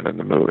heard it then in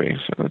the movie.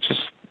 So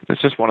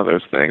it's just one of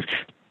those things.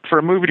 For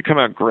a movie to come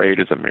out great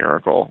is a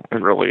miracle. It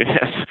really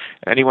is.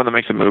 Anyone that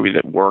makes a movie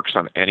that works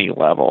on any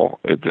level,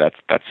 that's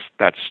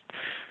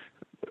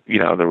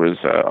there was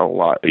a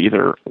lot,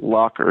 either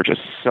luck or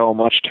just so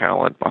much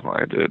talent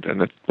behind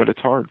it, but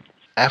it's hard.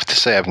 I have to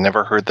say, I've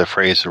never heard the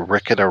phrase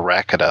 "ricketa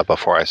racketa"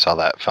 before I saw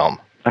that film.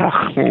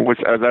 Is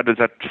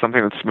that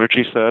something that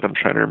Smoochy said? I'm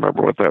trying to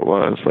remember what that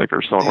was.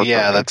 Or someone.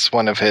 Yeah, that's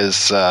one of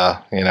his.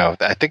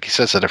 I think he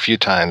says it a few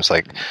times.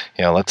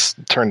 Let's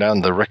turn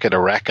down the ricketa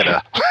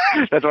racketa.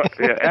 That's what,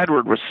 yeah,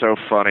 Edward was so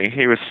funny.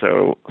 He was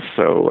so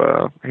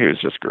he was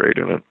just great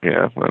in it.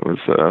 Yeah, that was.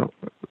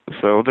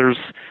 So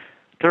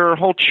there are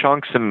whole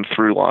chunks and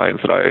through lines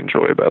that I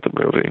enjoy about the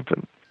movie. But,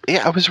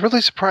 yeah, I was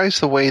really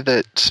surprised the way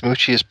that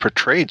Smoochy is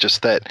portrayed,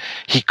 just that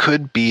he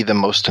could be the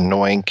most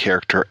annoying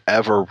character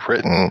ever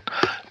written,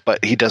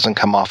 but he doesn't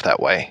come off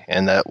that way.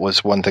 And that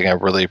was one thing I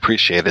really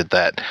appreciated,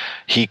 that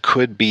he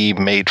could be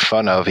made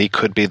fun of, he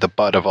could be the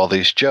butt of all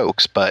these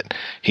jokes, but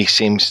he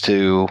seems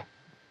to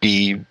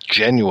be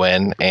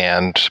genuine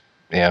and,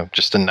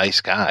 just a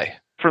nice guy.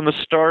 From the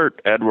start,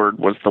 Edward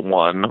was the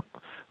one,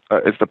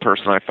 is the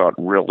person I thought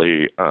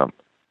really,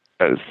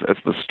 as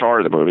the star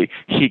of the movie,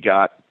 he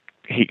got,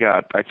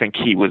 I think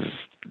he was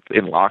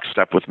in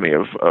lockstep with me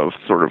of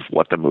sort of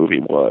what the movie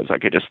was. I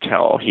could just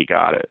tell he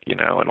got it,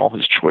 and all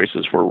his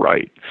choices were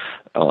right.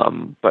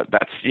 But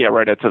that's,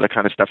 right into the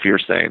kind of stuff you're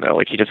saying,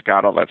 though. He just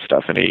got all that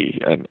stuff, and he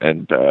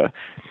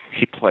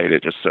played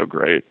it just so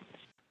great.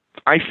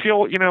 I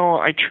feel,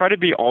 I try to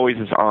be always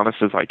as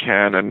honest as I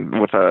can,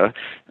 and with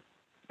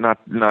not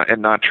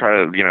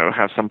try to,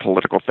 have some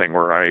political thing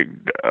where I,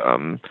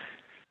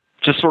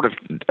 just sort of,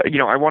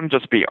 I want to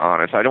just be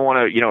honest. I don't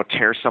want to,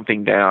 tear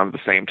something down at the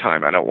same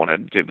time. I don't want to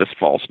give this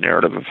false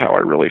narrative of how I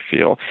really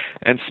feel.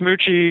 And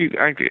Smoochy,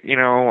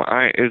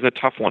 is a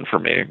tough one for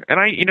me.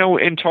 And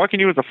in talking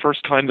to you, it was the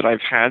first time that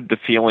I've had the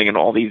feeling in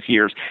all these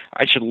years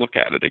I should look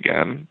at it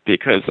again,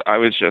 because I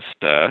was just,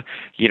 the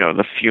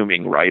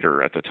fuming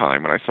writer at the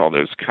time when I saw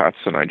those cuts,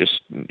 and I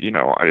just,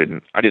 I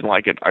didn't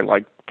like it. I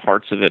liked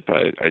parts of it,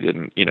 but I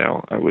didn't,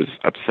 I was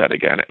upset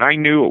again. And I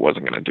knew it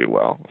wasn't going to do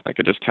well. I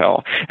could just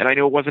tell. And I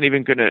knew it wasn't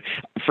even going to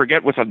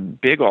forget with a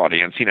big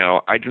audience.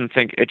 I didn't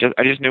think I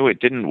just knew it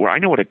didn't. Well, I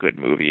know what a good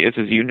movie is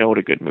what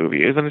a good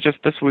movie is. And it's just,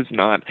 this is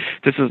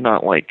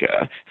not like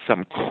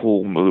some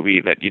cool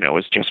movie that,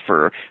 is just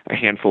for a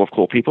handful of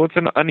cool people. It's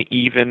an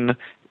uneven,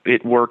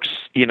 it works,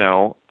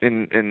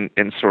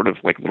 in sort of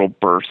like little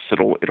bursts.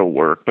 It'll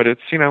work, but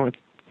it's, it's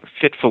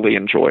fitfully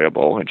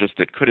enjoyable.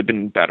 It could have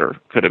been better.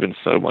 Could have been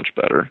so much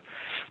better.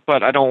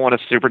 But I don't want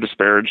to super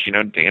disparage,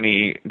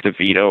 Danny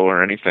DeVito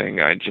or anything.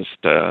 I'm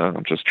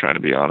just trying to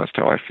be honest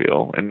how I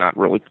feel and not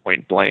really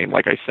point blame.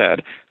 Like I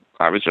said,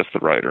 I was just the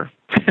writer.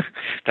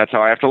 That's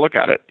how I have to look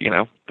at it, you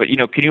know. But, you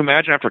know, can you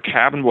imagine after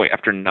Cabin Boy,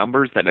 after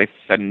Numbers, that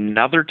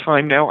another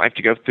time now I have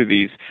to go through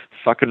these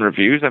fucking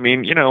reviews? I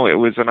mean, you know,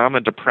 I'm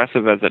as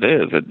depressive as it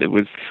is. It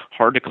was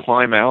hard to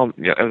climb out,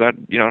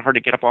 hard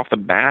to get up off the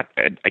mat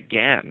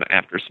again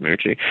after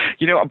Smoochy.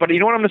 You know, but you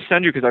know what I'm going to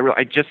send you? Because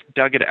I just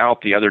dug it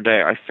out the other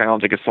day. I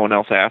found it because someone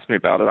else asked me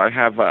about it. I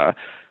have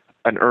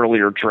an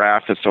earlier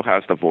draft that still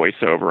has the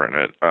voiceover in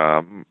it.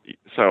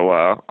 So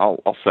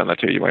I'll send that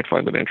to you. You might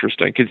find it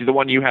interesting. Because the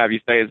one you have, you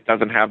say it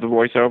doesn't have the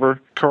voiceover?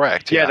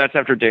 Correct. Yeah, that's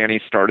after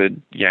Danny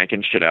started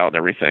yanking shit out and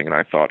everything, and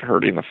I thought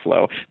hurting the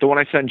flow. The one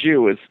I send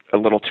you is a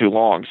little too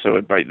long, so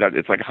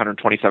it's like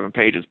 127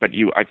 pages. But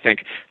I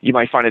think you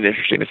might find it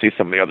interesting to see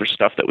some of the other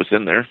stuff that was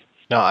in there.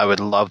 No, I would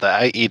love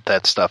that. I eat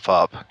that stuff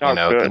up.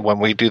 Good. When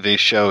we do these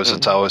shows,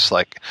 It's always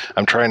like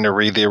I'm trying to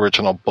read the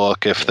original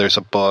book. If there's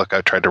a book,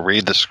 I try to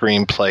read the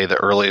screenplay, the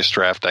earliest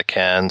draft I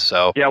can.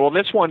 So yeah, well,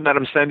 this one that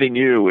I'm sending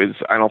you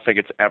I don't think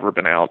it's ever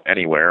been out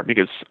anywhere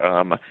because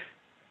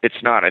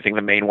it's not. I think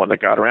the main one that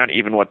got around,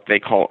 even what they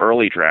call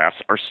early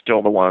drafts, are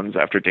still the ones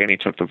after Danny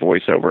took the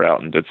voiceover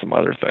out and did some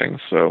other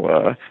things.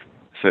 So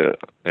yeah.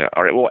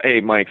 All right. Well, hey,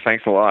 Mike,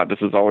 thanks a lot.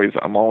 It's always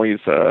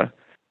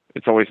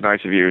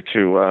nice of you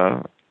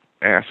to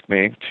ask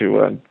me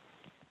to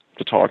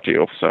talk to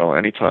you. So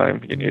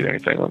anytime you need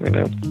anything, let me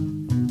know.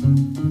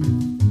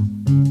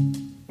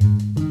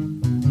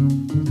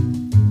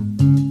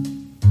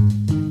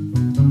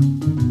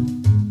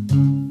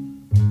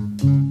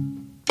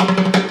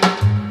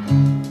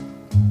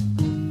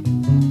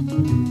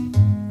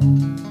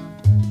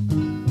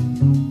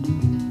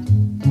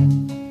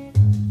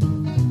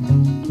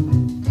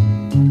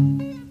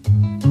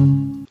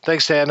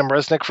 Thanks to Adam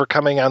Resnick for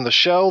coming on the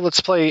show. Let's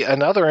play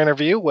another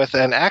interview with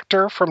an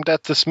actor from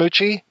Death to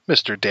Smoochy,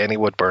 Mr. Danny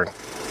Woodburn.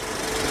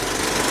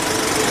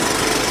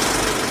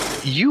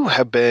 You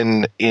have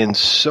been in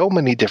so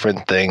many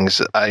different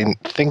things. I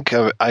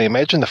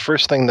imagine the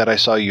first thing that I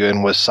saw you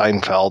in was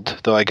Seinfeld,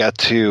 though I got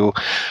to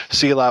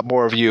see a lot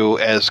more of you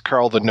as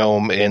Carl the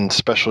Gnome in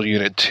Special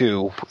Unit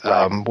 2,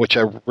 which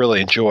I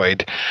really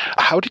enjoyed.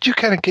 How did you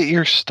kind of get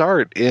your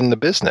start in the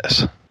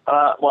business?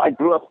 Well, I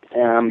grew up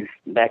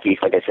back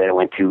east. Like I said, I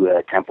went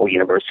to Temple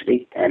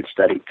University and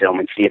studied film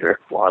and theater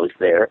while I was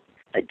there.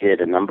 I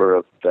did a number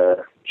of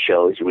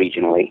shows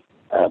regionally,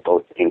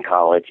 both in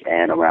college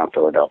and around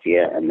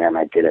Philadelphia, and then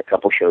I did a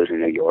couple shows in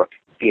New York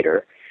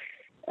theater.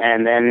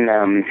 And then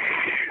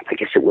I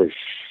guess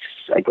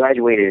I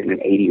graduated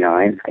in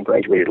 '89. I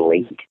graduated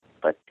late,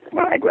 but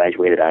when I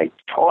graduated, I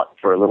taught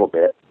for a little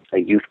bit, a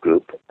youth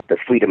group, the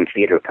Freedom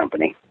Theater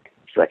Company.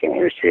 It's like an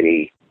inner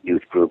city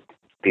youth group,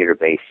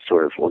 theater-based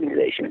sort of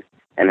organization,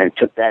 and then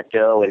took that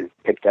dough and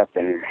picked up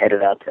and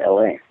headed out to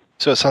L.A.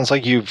 So it sounds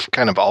like you've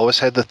kind of always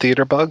had the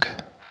theater bug?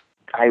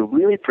 I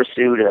really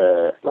pursued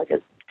a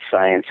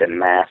science and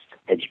math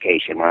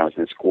education when I was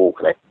in school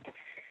because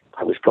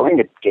I was going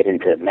to get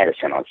into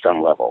medicine on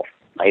some level.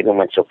 I even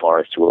went so far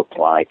as to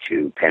apply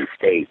to Penn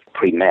State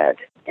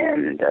pre-med,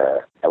 and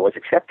I was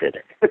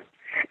accepted.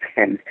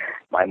 And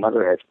my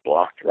mother has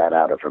blocked that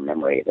out of her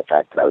memory, the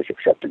fact that I was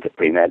accepted to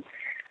pre-med.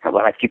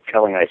 But I keep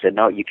telling her, I said,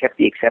 no, you kept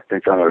the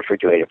acceptance on the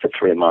refrigerator for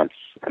 3 months,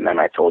 and then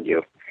I told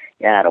you,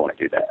 yeah, I don't want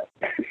to do that.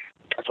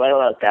 So I had a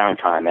lot of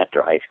downtime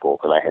after high school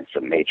because I had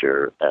some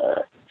major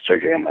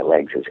surgery on my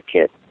legs as a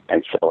kid.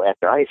 And so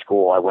after high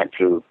school, I went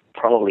through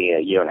probably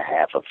a year and a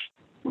half of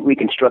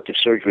reconstructive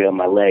surgery on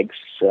my legs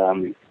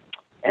and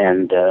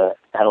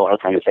had a lot of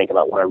time to think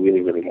about what I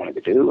really, really wanted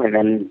to do. And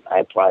then I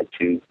applied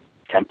to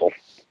Temple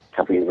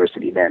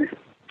University then.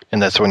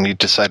 And that's when you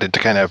decided to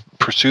kind of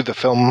pursue the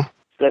film?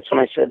 That's when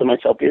I said to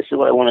myself, this is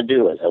what I want to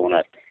do. I want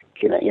to,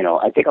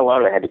 I think a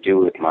lot of it had to do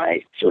with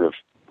my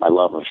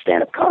love of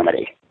stand-up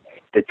comedy.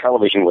 The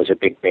television was a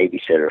big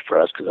babysitter for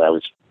us because I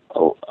was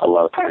a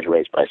lot of times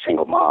raised by a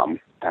single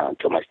mom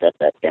until my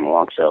stepdad came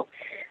along. So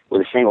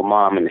with a single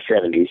mom in the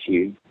 70s,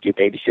 your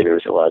babysitter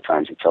was a lot of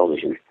times in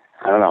television.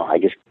 I don't know. I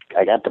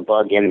got the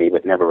bug in me,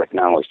 but never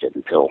acknowledged it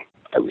until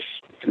I was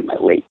in my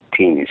late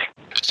teens.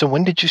 So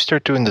when did you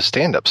start doing the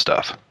stand-up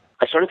stuff?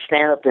 I started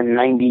stand-up in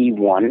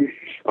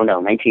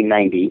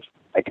 1990.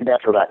 I did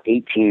that for about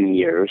 18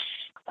 years.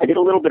 I did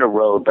a little bit of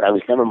road, but I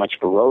was never much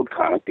of a road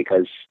comic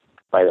because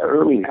by the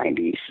early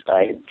 90s,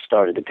 I had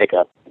started to pick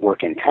up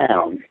work in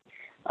town.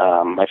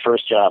 My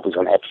first job was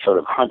on an episode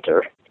of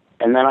Hunter,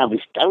 and then I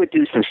would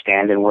do some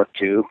stand-in work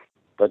too,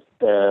 but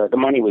the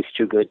money was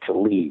too good to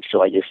leave,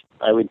 so I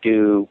would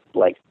do,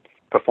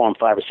 perform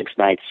 5 or 6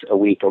 nights a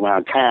week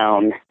around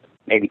town,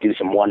 maybe do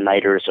some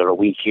one-nighters or a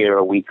week here,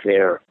 a week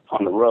there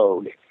on the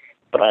road.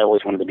 But I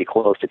always wanted to be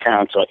close to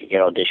town so I could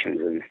get auditions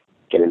and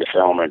get into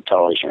film or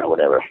television or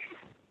whatever.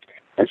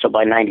 And so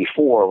by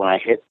 94, when I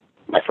hit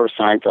my first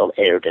Seinfeld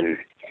aired in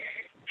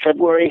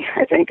February,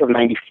 I think, of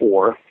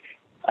 94,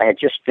 I had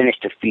just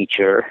finished a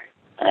feature,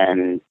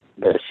 and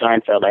the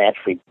Seinfeld, I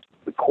actually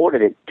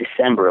recorded it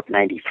December of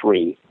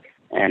 93,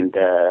 and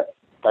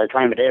by the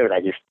time it aired,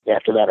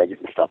 after that, I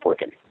just stopped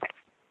working.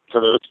 So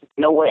there was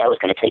no way I was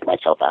going to take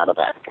myself out of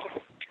that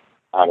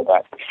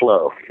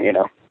flow,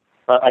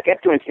 I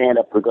kept doing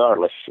stand-up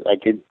regardless. I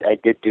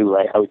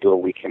would do a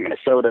week in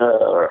Minnesota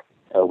or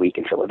a week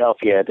in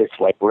Philadelphia. Just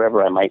like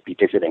wherever I might be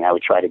visiting, I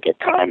would try to get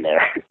time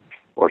there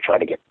or try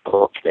to get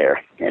booked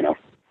there, you know.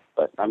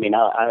 But, I mean,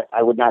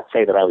 I would not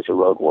say that I was a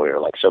road warrior.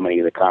 Like so many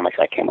of the comics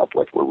I came up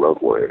with were road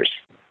warriors.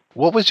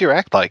 What was your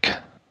act like?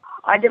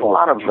 I did a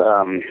lot of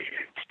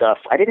stuff.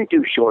 I didn't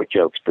do short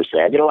jokes per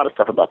se. I did a lot of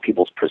stuff about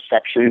people's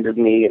perceptions of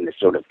me and the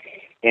sort of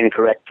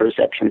incorrect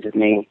perceptions of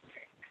me.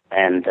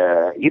 And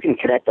you can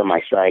connect on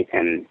my site,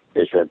 and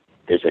there's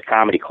a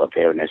comedy club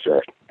there, and there's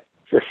a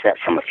set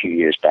from a few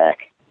years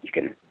back. You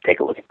can take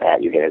a look at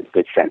that. You get a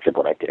good sense of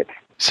what I did.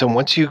 So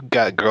once you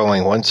got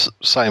going, once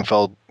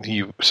Seinfeld,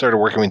 you started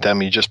working with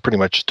them, you just pretty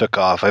much took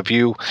off. Have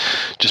you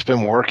just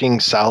been working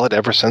solid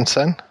ever since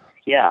then?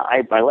 Yeah,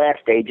 my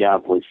last day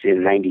job was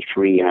in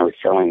 '93, and I was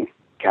selling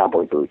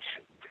cowboy boots.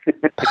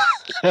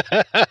 It's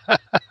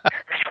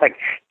like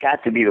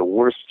got to be the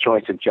worst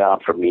choice of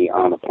job for me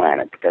on the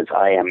planet because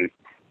I am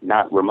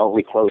not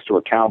remotely close to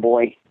a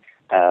cowboy,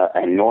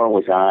 and nor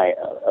was I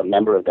a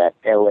member of that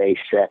L.A.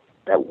 set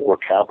that wore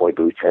cowboy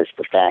boots as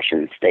the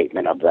fashion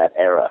statement of that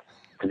era.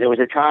 Because there was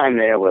a time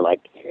there where,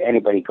 like,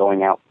 anybody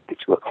going out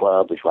to a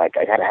club was like,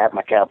 I got to have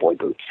my cowboy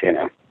boots, you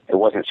know. It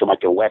wasn't so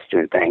much a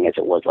Western thing as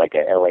it was like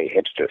a L.A.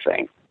 hipster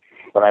thing.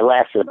 But I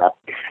lasted about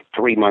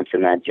 3 months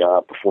in that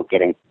job before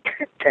getting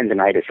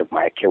tendonitis of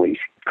my Achilles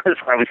because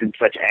I was in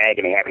such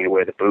agony having to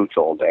wear the boots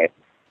all day.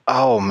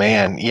 Oh,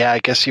 man. Yeah, I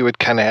guess you would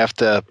kind of have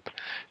to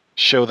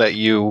show that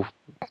you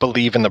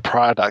believe in the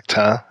product,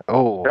 huh?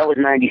 Oh. That was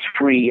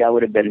 '93. I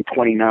would have been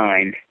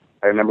 29.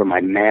 I remember my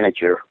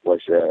manager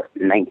was a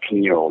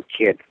 19-year-old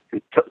kid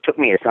who took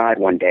me aside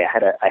one day.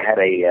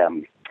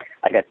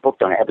 I got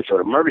booked on an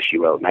episode of Murder, She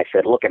Wrote, and I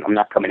said, look, I'm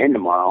not coming in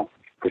tomorrow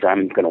because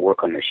I'm going to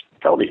work on this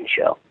television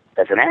show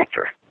as an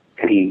actor.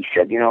 And he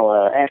said, you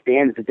know, at the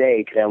end of the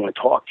day, today I want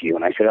to talk to you.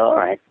 And I said, all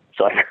right.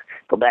 So I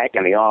go back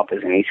in the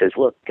office, and he says,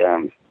 look,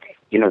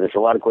 you know, there's a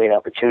lot of great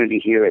opportunity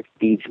here at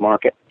Deeds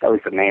Market. That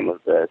was the name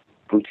of the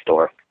boot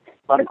store.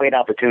 A lot of great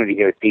opportunity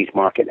here at Deeds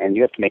Market, and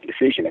you have to make a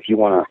decision if you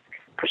want to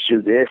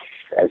pursue this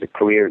as a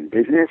career in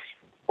business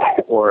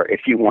or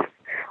if you want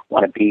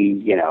to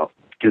be, you know,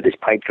 do this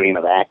pipe dream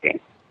of acting.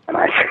 And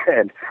I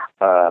said,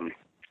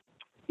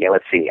 yeah,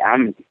 let's see.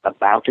 I'm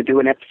about to do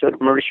an episode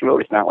of Murder, She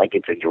Wrote. It's not like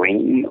it's a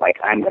dream. Like,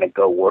 I'm going to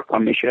go work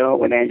on the show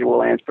with Angela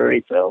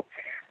Lansbury, so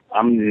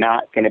I'm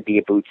not going to be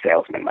a boot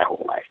salesman my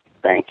whole life.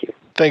 Thank you.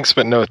 Thanks,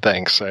 but no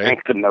thanks, right?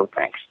 Thanks, but no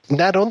thanks.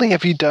 Not only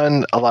have you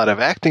done a lot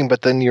of acting,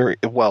 but then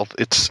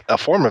it's a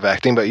form of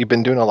acting, but you've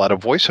been doing a lot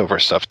of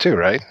voiceover stuff too,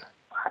 right?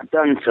 I've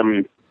done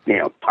some, you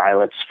know,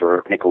 pilots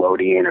for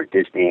Nickelodeon or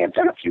Disney. I've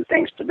done a few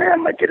things for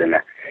them. I did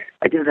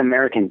an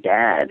American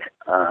Dad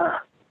a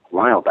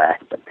while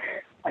back, but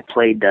I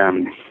played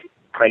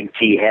Craig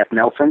T. Half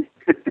Nelson.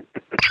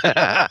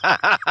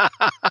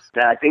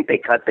 I think they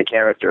cut the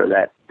character of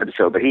that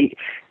episode, but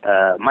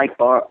Mike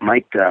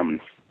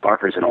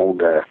Barker's an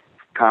old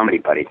comedy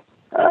buddy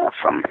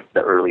from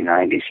the early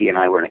 '90s. He and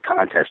I were in a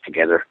contest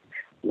together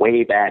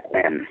way back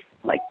when,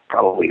 like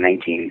probably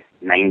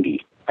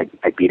 1990.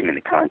 I beat him in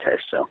the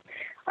contest, so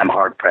I'm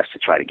hard pressed to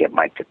try to get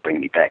Mike to bring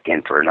me back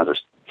in for another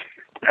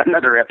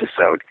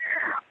episode.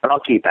 But I'll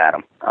keep at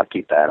him.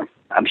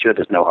 I'm sure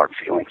there's no hard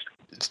feelings.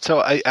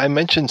 So I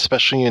mentioned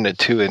Special Unit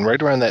 2, and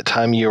right around that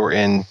time you were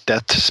in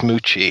Death to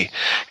Smoochy.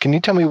 Can you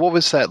tell me what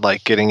was that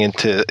like getting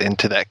into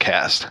that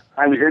cast?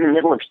 I was in the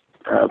middle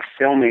of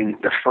filming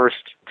the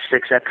first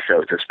 6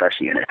 episodes of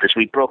Special Unit because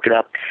we broke it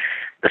up.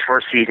 The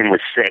first season was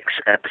 6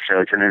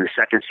 episodes, and then the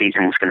second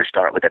season was going to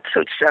start with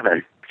episode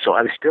 7. So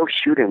I was still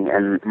shooting,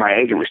 and my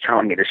agent was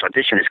telling me this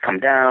audition has come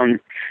down.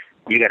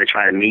 You got to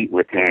try to meet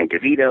with Danny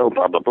DeVito,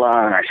 blah, blah,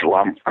 blah. And I said,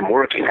 well, I'm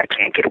working. I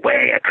can't get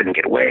away. I couldn't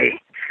get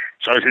away.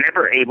 So I was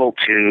never able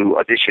to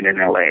audition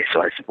in L.A.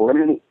 So I said, well,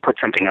 let me put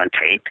something on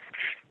tape.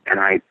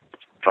 And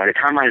by the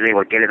time I was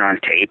able to get it on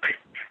tape,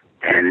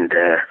 and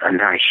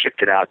then I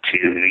shipped it out to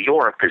New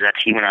York, because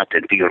he went out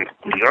to do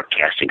New York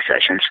casting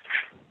sessions.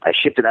 I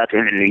shipped it out to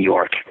him in New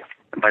York.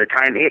 And by the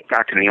time it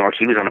got to New York,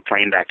 he was on a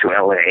plane back to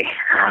L.A.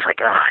 And I was like,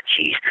 oh,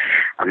 geez,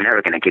 I'm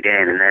never going to get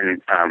in. And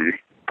then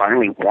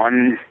finally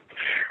one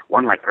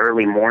like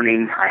early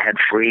morning I had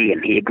free,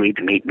 and he agreed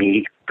to meet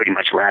me pretty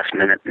much last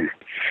minute. And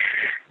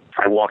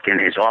I walked in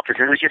his office,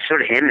 and it was just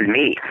sort of him and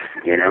me,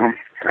 you know,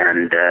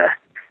 and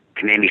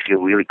it made me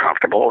feel really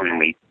comfortable, and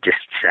we just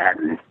sat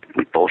and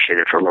we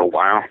bullshitted for a little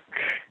while.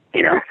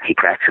 You know, he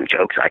cracked some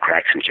jokes, I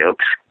cracked some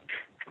jokes.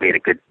 We had a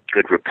good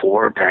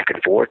rapport back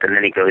and forth, and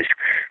then he goes,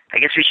 I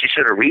guess we should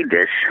sort of read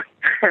this.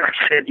 And I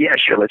said, yeah,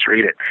 sure, let's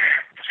read it.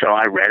 So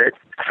I read it.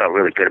 I felt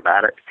really good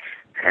about it,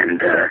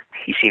 and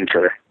he seemed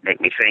to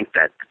make me think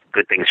that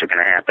good things were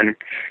going to happen.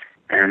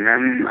 And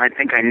then I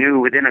think I knew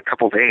within a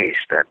couple days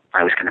that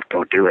I was going to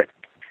go do it.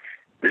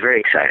 It was very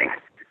exciting,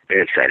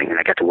 and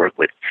I got to work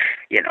with,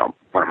 you know,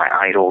 one of my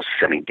idols.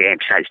 I mean,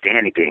 besides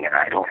Danny being an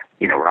idol,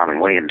 you know, Robin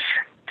Williams.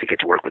 To get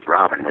to work with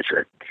Robin was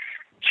a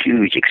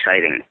huge,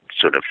 exciting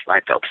sort of, I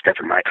felt, step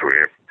in my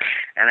career.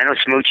 And I know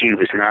Smoochy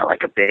was not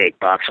like a big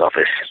box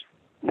office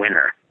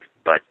winner,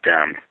 But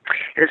it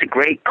has a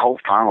great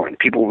cult following.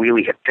 People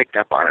really have picked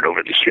up on it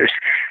over the years,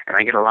 and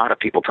I get a lot of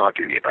people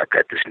talking to me about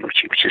that, the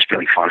Smoochy, which is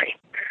really funny.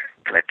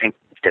 Because I think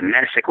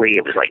domestically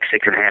it was like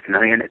 $6.5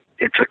 million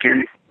it took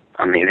in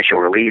on the initial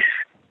release,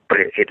 but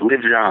it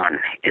lives on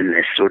in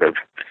this sort of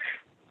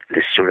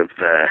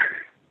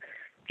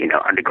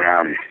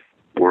underground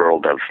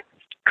world of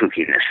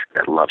kookiness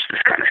that loves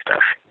this kind of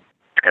stuff.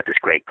 It's got this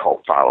great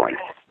cult following.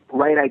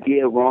 Right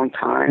idea, wrong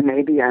time,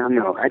 maybe? I don't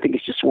know. I think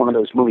it's just one of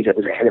those movies that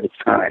was ahead of its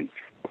time.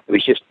 It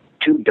was just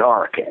too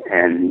dark,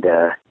 and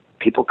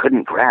people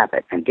couldn't grab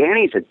it. And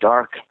Danny's a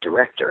dark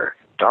director,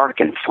 dark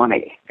and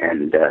funny,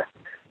 and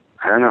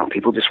I don't know,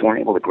 people just weren't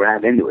able to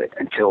grab into it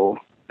until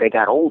they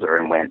got older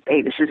and went,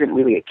 hey, this isn't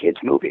really a kid's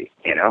movie,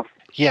 you know?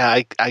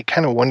 Yeah, I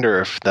kind of wonder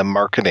if the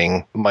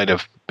marketing might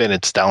have been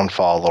its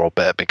downfall a little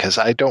bit, because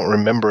I don't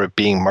remember it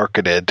being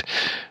marketed.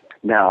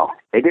 No,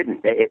 they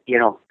didn't.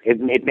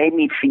 It made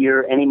me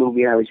fear any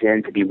movie I was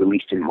in to be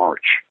released in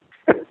March.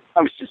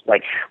 I was just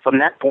like, from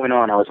that point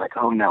on, I was like,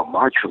 oh no,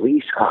 March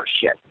release? Oh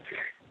shit.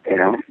 You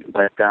know?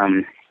 But,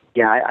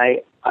 yeah,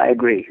 I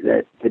agree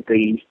that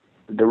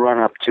the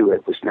run-up to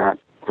it was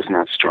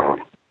not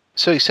strong.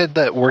 So you said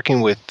that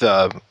working with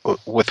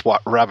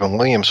Robin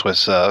Williams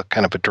was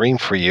kind of a dream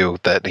for you,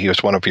 that he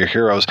was one of your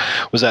heroes.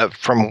 Was that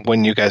from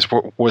when you guys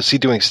was he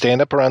doing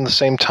stand-up around the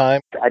same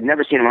time? I'd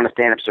never seen him on a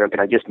stand-up circuit.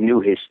 I just knew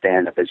his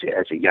stand-up as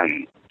a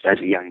young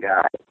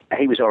guy.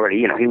 He was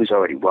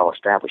already well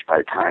established by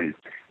the time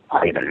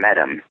I even met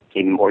him,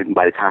 even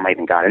by the time I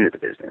even got into the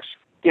business.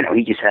 You know,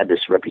 he just had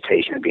this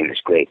reputation of being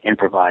this great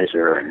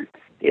improviser, and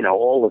you know,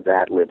 all of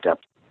that lived up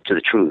to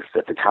the truth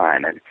at the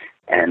time.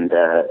 And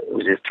it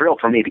was a thrill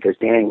for me because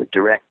Danny would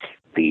direct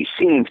the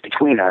scenes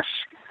between us,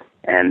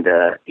 and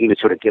he would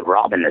sort of give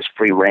Robin this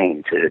free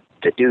rein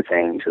to do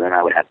things, and then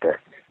I would have to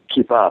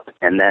keep up.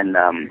 And then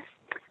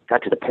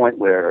got to the point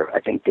where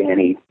I think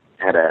Danny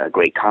had a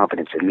great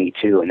confidence in me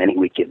too, and then he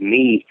would give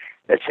me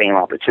that same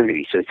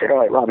opportunity. So he said, all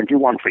right, Robin, do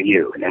one for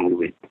you. And then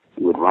we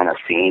would run a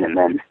scene, and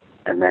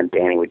then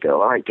Danny would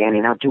go, all right,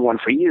 Danny, now do one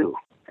for you.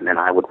 And then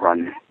I would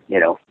run, you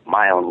know,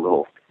 my own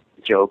little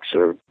jokes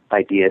or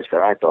ideas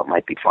that I thought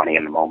might be funny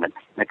in the moment.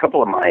 And a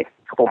couple of my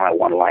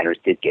one-liners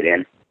did get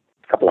in,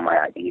 a couple of my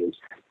ideas.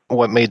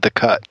 What made the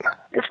cut?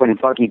 It's when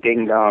Buggy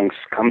Ding Dongs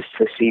comes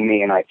to see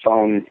me, and I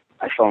phone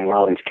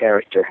Robin's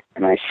character,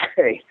 and I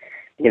say,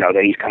 you know,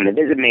 that he's come to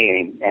visit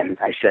me, and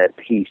I said,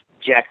 he's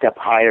jacked up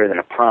higher than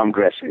a prom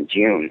dress in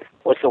June.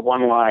 What's the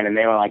one line? And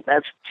they were like,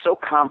 that's so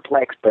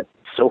complex, but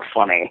so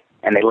funny.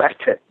 And they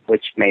left it,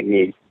 which made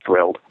me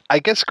thrilled. I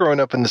guess growing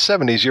up in the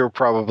 70s, you were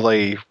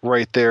probably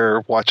right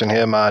there watching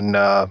him on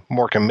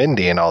Mork and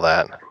Mindy and all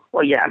that.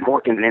 Well, yeah,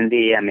 Mork and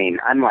Mindy. I mean,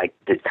 I'm like,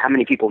 how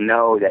many people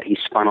know that he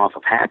spun off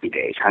of Happy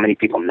Days? How many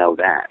people know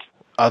that?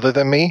 Other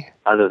than me?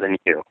 Other than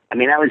you. I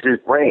mean, that was his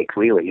break,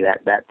 really.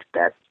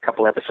 That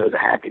couple episodes of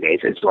Happy Days,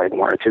 it's like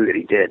one or two that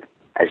he did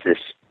as this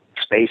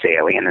space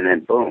alien, and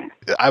then boom.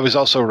 I was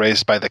also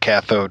raised by the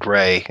cathode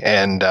ray,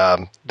 and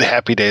the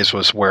Happy Days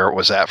was where it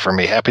was at for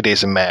me. Happy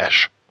Days and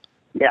MASH.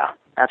 Yeah,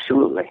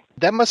 absolutely.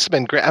 That must have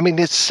been great. I mean,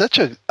 it's such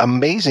an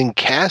amazing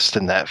cast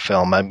in that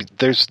film. I mean,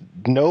 there's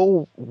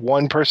no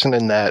one person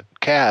in that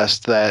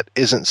cast that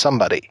isn't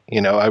somebody.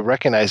 You know, I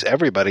recognize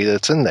everybody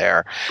that's in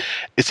there.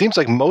 It seems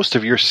like most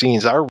of your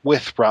scenes are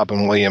with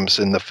Robin Williams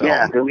in the film.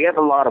 Yeah, we have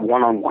a lot of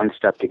one-on-one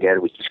stuff together,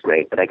 which is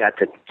great. But I got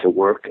to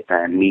work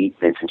and meet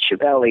Vincent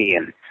Schiavelli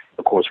and,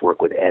 of course, work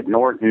with Ed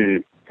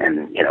Norton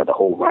and, you know, the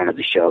whole run of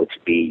the show to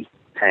be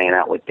hanging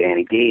out with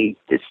Danny D.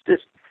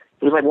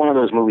 It was like one of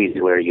those movies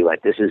where you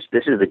like, this is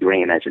the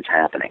dream as it's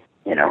happening,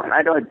 you know. And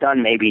I'd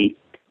done maybe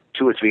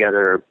 2 or 3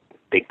 other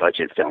big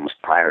budget films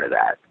prior to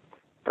that,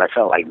 but I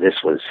felt like this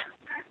was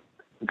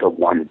the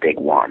one big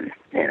one,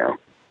 you know.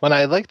 Well,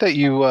 I like that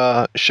you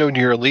showed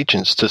your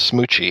allegiance to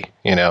Smoochy,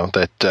 you know,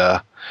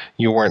 that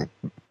you weren't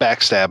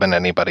backstabbing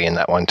anybody in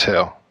that one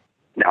too.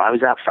 No, I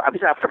was out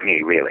for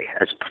me, really,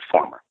 as a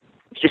performer,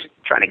 just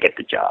trying to get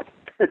the job.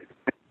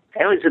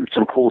 There was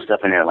some cool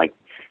stuff in there, like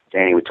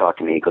Danny would talk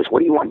to me. He goes, what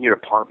do you want in your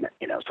apartment?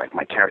 You know, it's like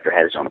my character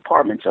had his own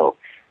apartment. So,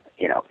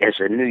 you know, as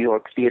a New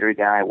York theater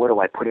guy, what do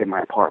I put in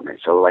my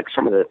apartment? So, like,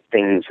 some of the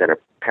things that are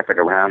peppered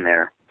around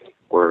there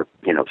were,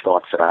 you know,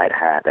 thoughts that I'd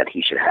had that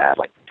he should have,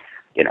 like,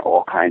 you know,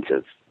 all kinds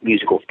of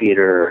musical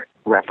theater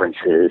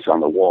references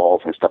on the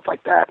walls and stuff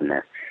like that. And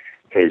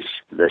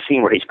the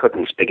scene where he's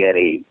cooking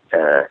spaghetti,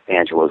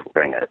 Angela's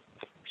wearing a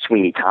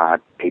Sweeney Todd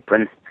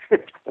apron,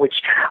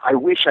 which I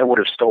wish I would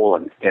have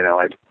stolen. You know,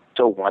 I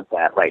still want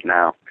that right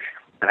now.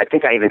 And I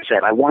think I even said,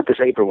 I want this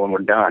apron when we're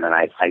done, and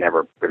I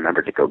never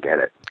remembered to go get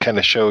it. Kind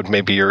of showed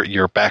maybe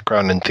your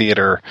background in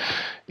theater,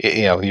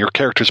 you know, your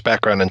character's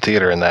background in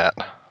theater in that.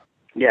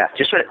 Yeah,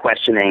 just sort of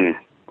questioning,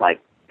 like,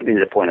 to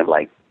the point of,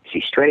 like, is he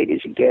straight?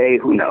 Is he gay?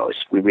 Who knows?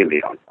 We really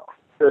don't know.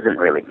 It doesn't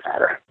really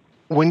matter.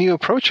 When you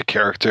approach a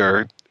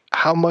character,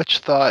 how much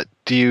thought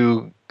do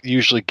you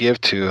usually give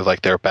to,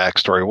 like, their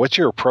backstory? What's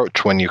your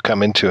approach when you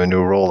come into a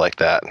new role like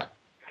that?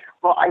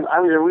 Well, I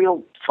was a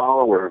real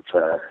follower of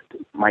the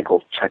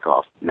Michael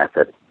Chekhov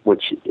method,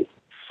 which,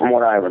 from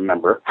what I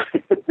remember,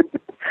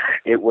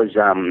 it was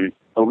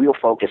a real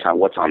focus on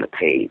what's on the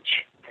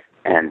page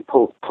and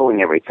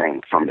pulling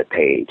everything from the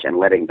page and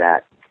letting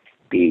that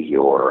be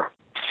your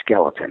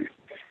skeleton,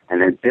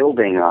 and then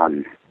building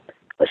on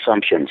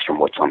assumptions from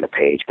what's on the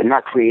page, but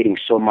not creating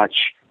so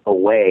much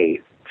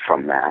away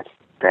from that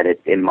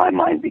it, in my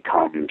mind,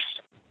 becomes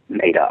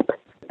made up.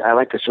 I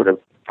like to sort of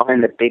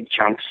find the big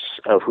chunks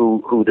of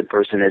who the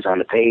person is on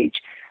the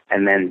page,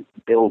 and then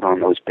build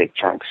on those big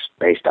chunks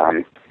based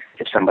on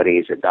if somebody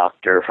is a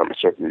doctor from a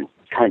certain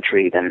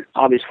country, then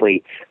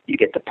obviously you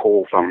get to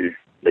pull from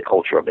the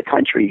culture of the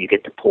country, you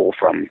get to pull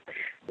from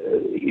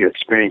your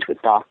experience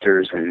with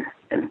doctors and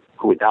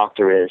who a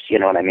doctor is, you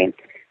know what I mean?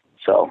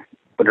 So,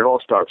 but it all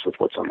starts with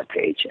what's on the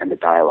page and the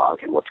dialogue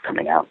and what's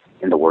coming out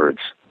in the words,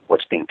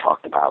 what's being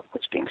talked about,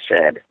 what's being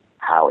said,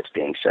 how it's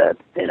being said,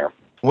 you know.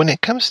 When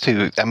it comes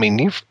to, I mean,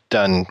 you've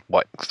done,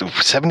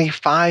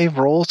 75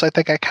 roles, I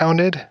think I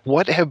counted?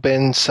 What have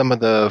been some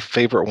of the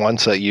favorite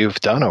ones that you've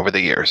done over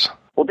the years?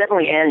 Well,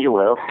 definitely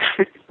Angelo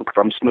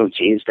from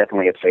Smoochy is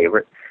definitely a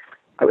favorite.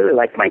 I really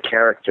liked my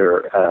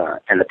character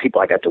and the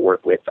people I got to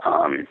work with.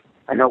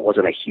 I know it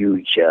wasn't a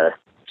huge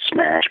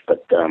smash,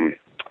 but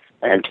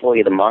Employee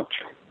of the Month,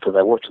 because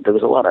there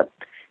was a lot of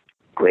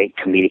great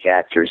comedic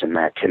actors in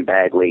that. Tim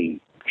Bagley,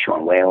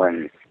 Sean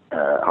Whalen,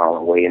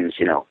 Harlan Williams,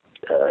 you know,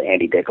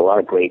 Andy Dick, a lot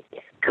of great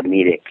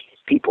comedic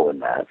people in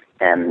that.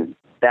 And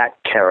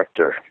that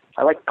character,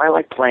 I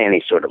like playing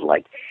these sort of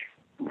like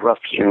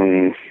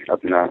rough-hewn,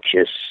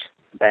 obnoxious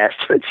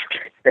bastards,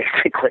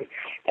 basically.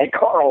 And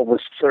Carl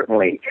was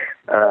certainly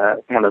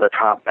one of the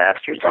top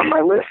bastards on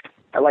my list.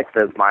 I like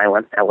the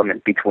violent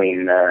element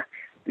between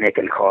Nick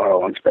and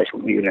Carl on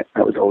Special Unit.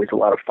 That was always a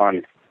lot of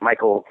fun.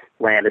 Michael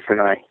Landis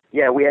and I,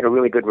 we had a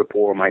really good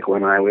rapport, Michael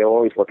and I. We were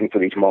always looking for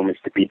these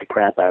moments to beat the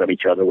crap out of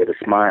each other with a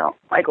smile.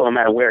 Michael, no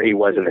matter where he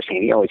was in the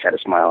scene, he always had a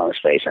smile on his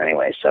face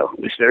anyway, so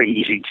it was very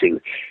easy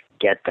to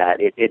get that.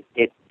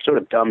 It sort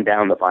of dumbed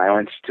down the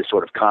violence to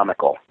sort of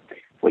comical,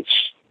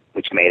 which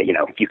made it, you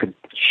know, you could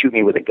shoot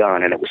me with a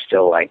gun and it was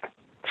still like,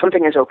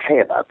 something is okay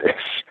about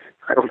this.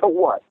 I don't know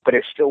what, but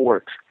it still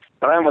works.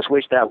 But I almost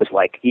wish that was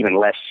like even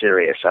less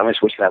serious. I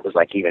almost wish that was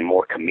like even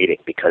more comedic,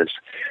 because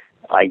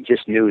I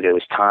just knew there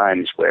was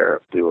times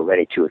where we were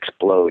ready to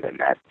explode in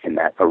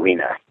that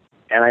arena.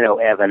 And I know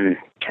Evan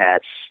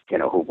Katz, you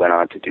know, who went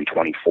on to do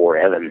 24,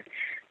 Evan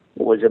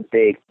was a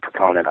big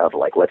proponent of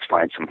like, let's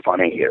find some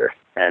funny here.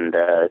 And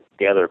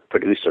the other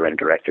producer and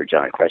director,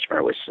 John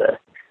Kretschmer, was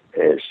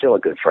is still a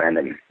good friend,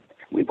 and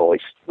we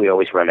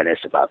always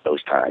reminisce about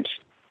those times.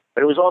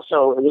 But it was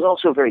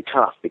also very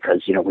tough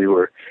because, you know, we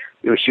were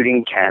shooting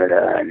in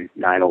Canada and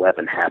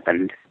 9/11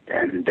 happened,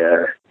 and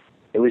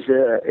it was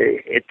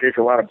there's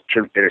a lot of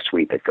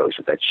bittersweet that goes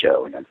with that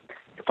show. And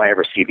if I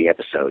ever see the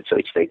episode, so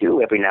they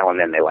do every now and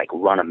then, they like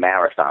run a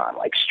marathon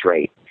like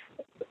straight.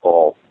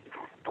 All,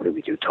 what did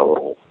we do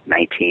total?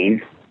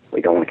 19.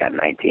 We only got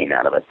 19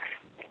 out of it.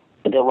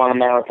 But they'll run a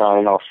marathon,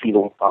 and I'll see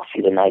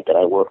the night that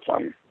I worked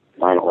on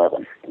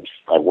 9/11.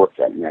 I worked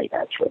that night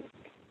actually.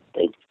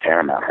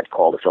 Paramount had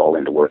called us all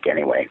into work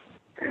anyway,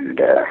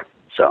 and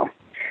so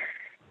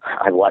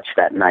I watched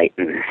that night,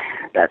 and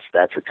that's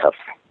a tough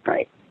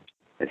night.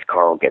 As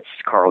Carl gets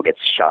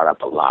shot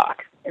up a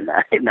lot in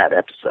that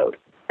episode,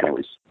 and it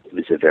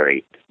was a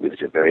very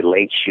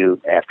late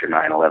shoot after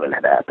 9/11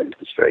 had happened. It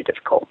was very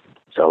difficult.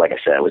 So, like I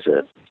said, it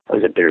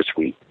was a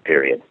bittersweet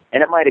period,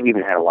 and it might have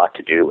even had a lot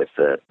to do with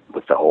the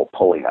whole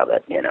pulling of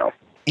it, you know.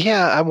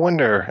 Yeah, I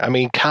wonder. I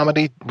mean,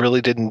 comedy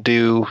really didn't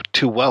do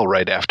too well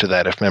right after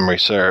that, if memory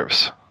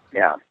serves.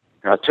 Yeah,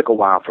 it took a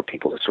while for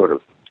people to sort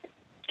of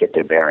get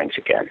their bearings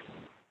again.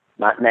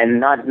 Not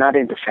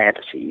into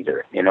fantasy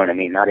either. You know what I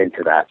mean? Not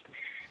into that,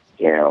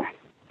 you know,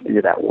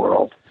 into that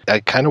world.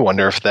 I kind of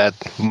wonder if that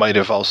might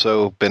have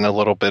also been a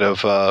little bit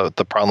of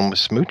the problem with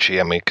Smoochy.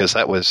 I mean, because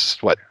that was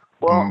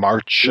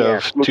March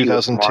of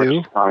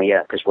 2002. Oh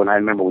yeah, because when I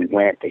remember we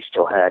went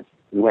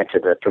to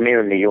the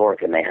premiere in New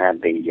York, and they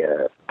had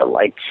the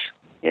lights,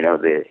 you know,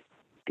 the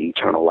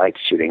eternal lights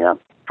shooting up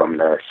from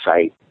the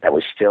site that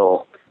was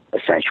still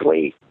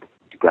essentially,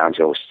 the ground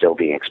zero was still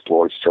being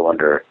explored, still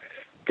under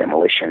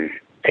demolition,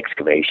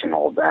 excavation,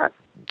 all of that.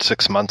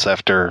 6 months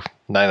after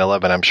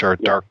 9/11, I'm sure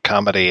dark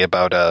comedy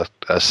about a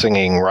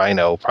singing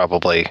rhino,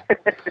 probably.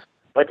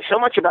 But so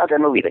much about that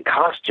movie, the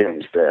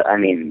costumes, the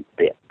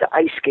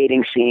ice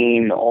skating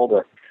scene, all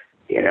the,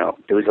 you know,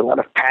 there was a lot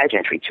of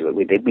pageantry to it.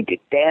 We did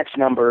dance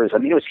numbers. I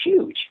mean, it was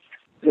huge.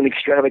 It was an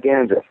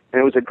extravaganza. And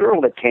there was a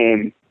girl that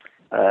came,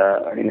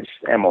 her name is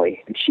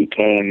Emily, and she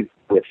came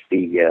with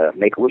the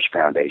Make-A-Wish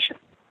Foundation.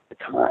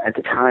 At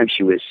the time,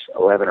 she was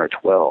 11 or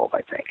 12,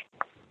 I think.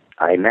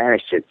 I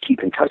managed to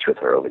keep in touch with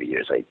her over the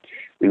years.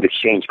 We would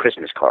exchange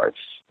Christmas cards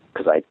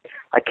because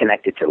I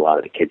connected to a lot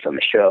of the kids on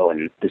the show,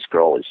 and this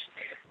girl was,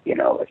 you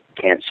know,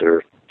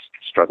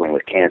 struggling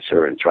with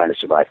cancer and trying to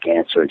survive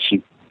cancer, and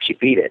she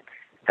beat it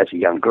as a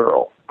young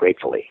girl,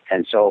 gratefully.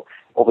 And so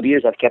over the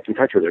years, I've kept in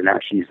touch with her. Now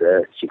she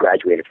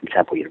graduated from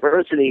Temple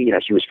University. You know,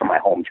 she was from my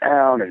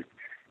hometown,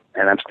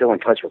 and I'm still in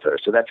touch with her.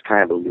 So that's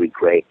kind of a really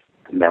great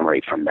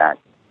memory from that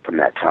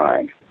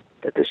time,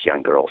 that this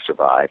young girl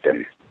survived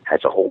and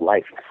has a whole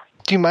life.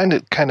 Do you mind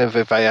it kind of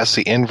if I ask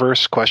the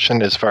inverse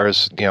question as far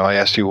as, I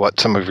asked you what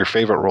some of your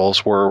favorite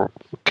roles were.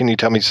 Can you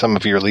tell me some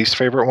of your least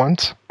favorite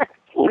ones?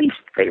 Least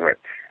favorite?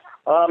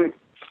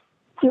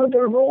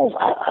 There are roles,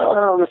 I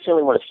don't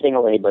necessarily want to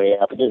single anybody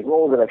out, but there's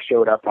roles that I've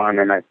showed up on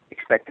and I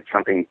expected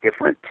something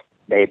different.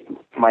 They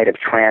might have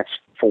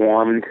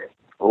transformed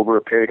over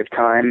a period of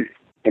time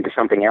into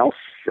something else,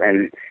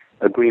 and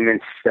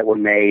agreements that were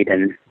made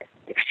and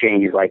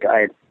exchanges, like I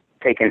had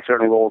taken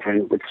certain roles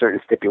with certain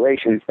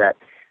stipulations that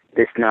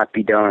this not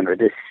be done or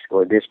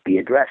this be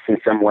addressed in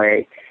some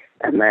way,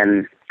 and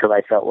then because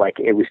I felt like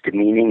it was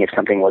demeaning if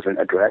something wasn't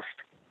addressed.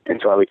 And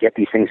so I would get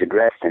these things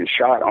addressed and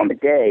shot on the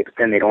day, but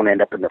then they don't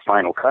end up in the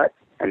final cut.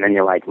 And then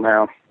you're like,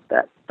 well,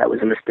 that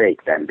was a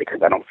mistake then,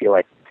 because I don't feel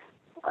like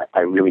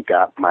I really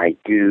got my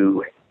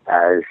due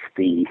as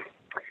the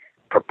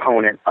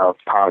proponent of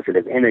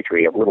positive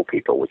imagery of little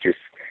people, which is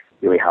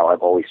really how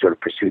I've always sort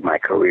of pursued my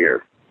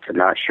career, to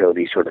not show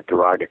these sort of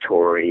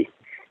derogatory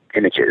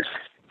images.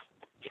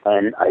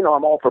 And I know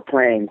I'm all for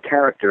playing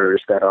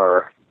characters that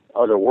are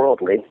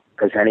otherworldly,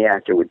 because any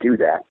actor would do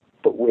that.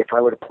 But if I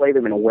were to play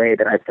them in a way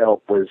that I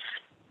felt was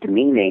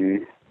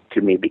demeaning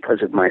to me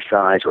because of my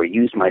size, or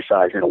used my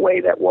size in a way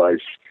that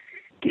was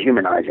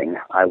dehumanizing,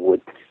 I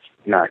would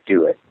not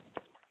do it.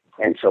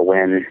 And so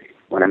when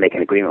I make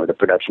an agreement with a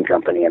production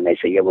company and they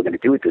say, yeah, we're going to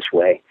do it this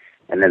way,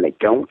 and then they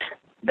don't,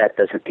 that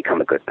doesn't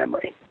become a good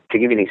memory. To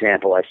give you an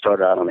example, I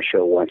started out on a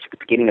show once. At the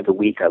beginning of the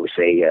week, I was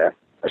a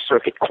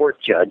circuit court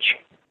judge.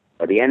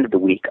 By the end of the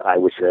week, I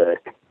was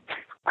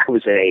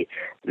a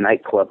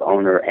nightclub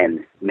owner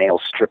and male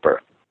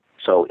stripper.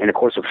 So in the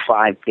course of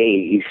 5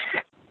 days,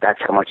 that's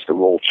how much the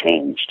role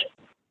changed,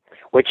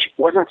 which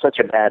wasn't such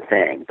a bad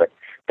thing. But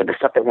the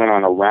stuff that went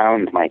on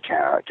around my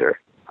character,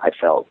 I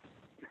felt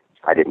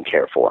I didn't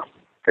care for.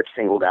 That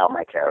singled out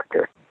my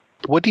character.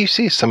 What do you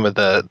see some of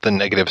the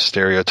negative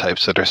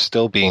stereotypes that are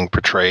still being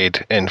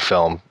portrayed in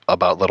film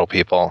about little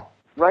people?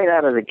 Right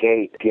out of the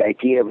gate, the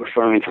idea of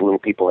referring to little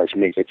people as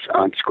midgets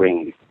on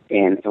screen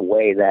in a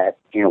way that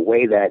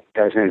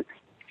doesn't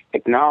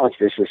acknowledge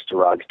this as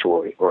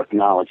derogatory or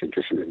acknowledge that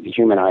this is a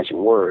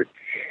dehumanizing word,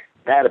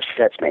 that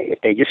upsets me.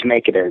 If they just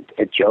make it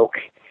a joke,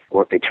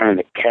 or if they turn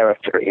the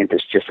character into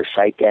just a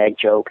sight gag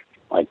joke,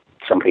 like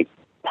somebody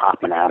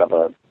popping out of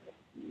a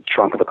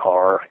trunk of a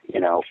car,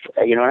 and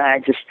I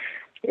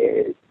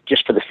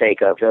just for the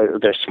sake of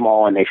they're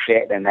small and they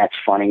fit and that's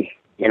funny,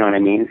 you know what I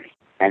mean?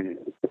 And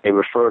they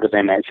refer to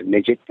them as a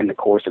midget in the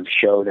course of the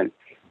show,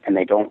 and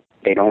they don't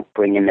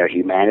bring in their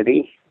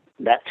humanity.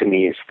 That to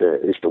me is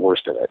the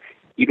worst of it.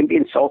 You can be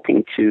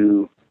insulting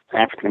to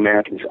African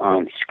Americans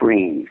on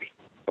screen,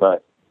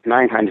 but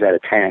 9 times out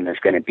of 10 there's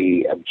going to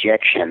be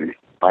objection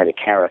by the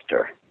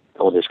character,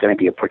 or there's going to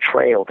be a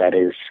portrayal that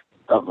is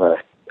of a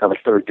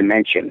third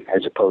dimension,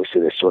 as opposed to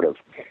this sort of,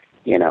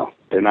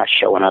 they're not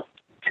showing up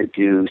to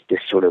do this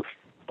sort of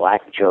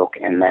black joke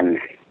and then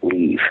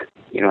leave.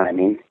 You know what I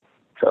mean?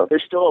 So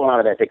there's still a lot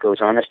of that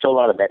goes on. There's still a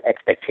lot of that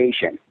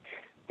expectation.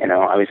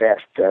 I was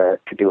asked to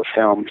do a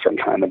film some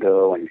time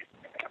ago, and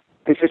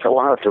there's just a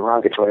lot of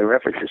derogatory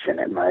references in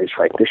it, and I was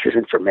like, this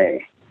isn't for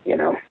me,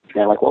 And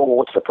they're like, well,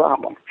 what's the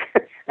problem?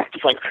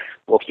 It's like,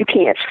 well, if you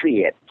can't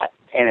see it,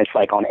 and it's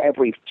like on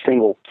every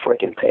single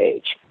frickin'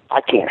 page,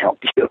 I can't help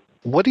you.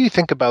 What do you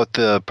think about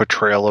the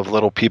portrayal of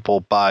little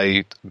people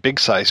by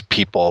big-sized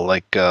people,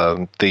 like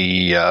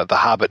the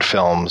Hobbit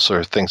films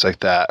or things like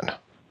that?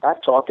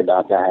 I've talked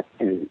about that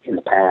in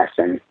the past,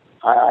 and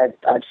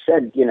I've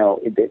said,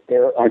 that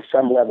there on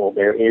some level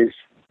there is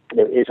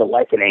a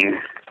likening,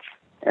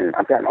 and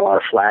I've gotten a lot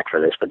of flack for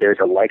this, but there's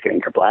a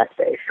likening to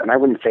blackface, and I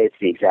wouldn't say it's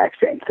the exact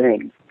same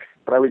thing,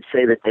 but I would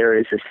say that there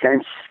is a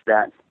sense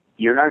that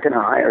you're not going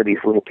to hire these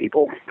little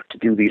people to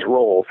do these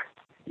roles.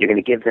 You're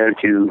going to give them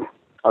to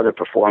other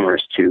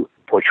performers to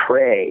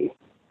portray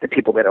the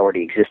people that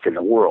already exist in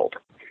the world.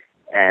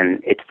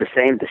 And it's the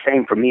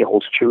same for me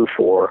holds true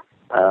for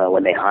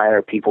when they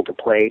hire people to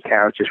play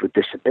characters with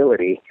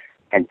disability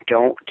and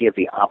don't give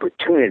the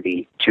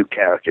opportunity to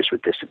characters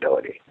with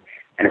disability.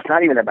 And it's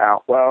not even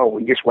about, well,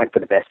 we just went for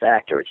the best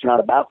actor. It's not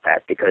about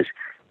that, because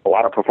a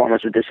lot of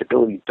performers with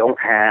disability don't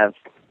have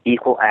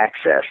equal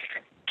access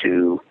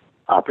to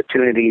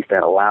opportunities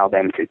that allow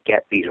them to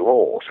get these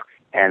roles.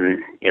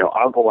 And,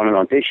 I'll go on an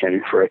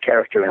audition for a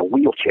character in a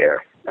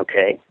wheelchair,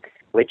 okay,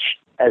 which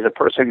as a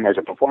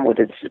performer with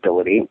a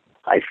disability,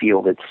 I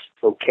feel that's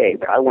okay,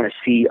 but I want to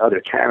see other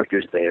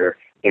characters there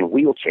in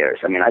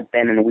wheelchairs. I mean, I've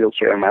been in a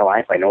wheelchair in my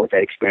life. I know what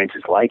that experience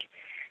is like.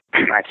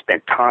 I've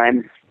spent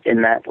time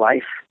in that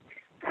life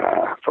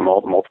from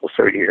all the multiple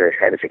surgeries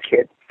I had as a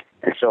kid.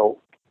 And so,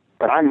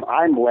 but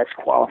I'm less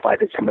qualified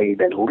than somebody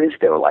that lives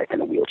their life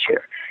in a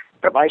wheelchair.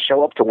 But if I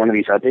show up to one of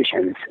these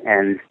auditions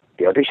and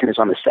the audition is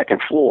on the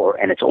second floor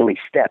and it's only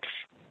steps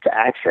to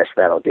access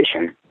that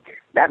audition,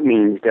 that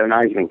means they're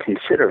not even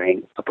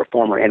considering a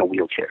performer in a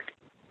wheelchair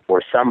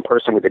or some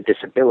person with a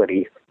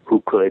disability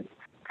who could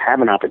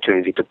have an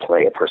opportunity to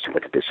play a person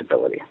with a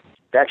disability.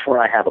 That's where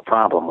I have a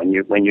problem. When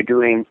you're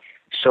doing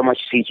so much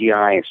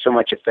CGI and so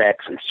much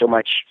effects and so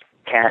much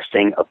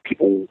casting of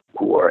people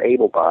who are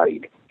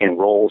able-bodied in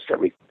roles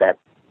that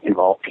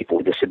involve people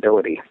with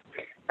disability.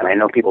 And I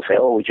know people say,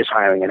 oh, we're just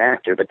hiring an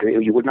actor, but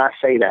you would not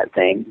say that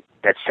same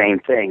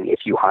thing, if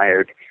you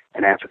hired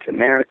an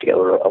African-American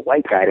or a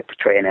white guy to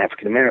portray an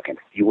African-American.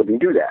 You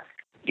wouldn't do that.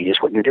 You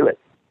just wouldn't do it.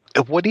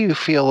 What do you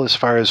feel as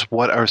far as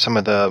what are some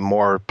of the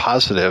more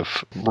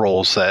positive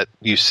roles that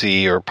you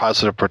see or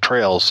positive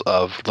portrayals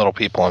of little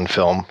people in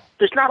film?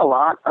 There's not a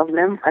lot of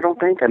them, I don't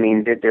think. I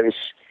mean, there's,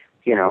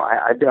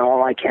 I've done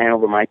all I can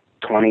over my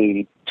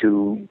 20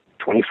 to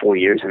 24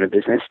 years in the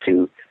business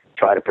to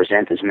try to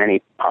present as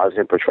many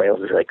positive portrayals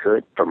as I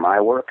could for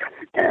my work.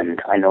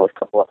 And I know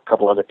a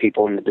couple other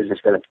people in the business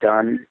that have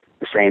done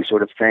the same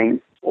sort of thing,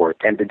 or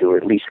attempted to, or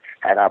at least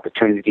had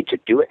opportunity to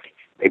do it.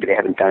 Maybe they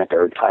haven't done it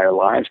their entire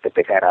lives, but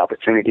they've had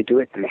opportunity to do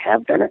it, and they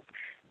have done it.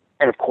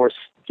 And of course,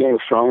 Game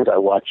of Thrones, I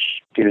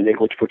watched Peter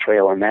Dinklage's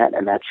portrayal on that,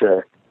 and that's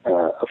a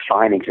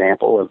fine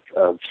example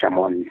of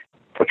someone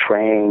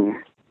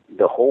portraying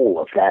the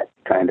whole of that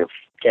kind of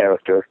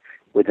character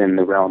within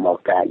the realm of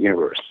that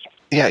universe.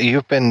 Yeah,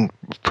 you've been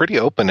pretty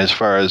open as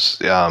far as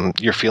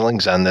your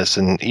feelings on this,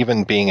 and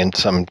even being in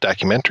some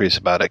documentaries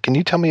about it. Can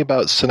you tell me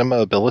about Cinema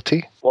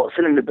Ability? Well,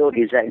 Cinema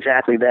Ability is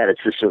exactly that.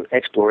 It's this sort of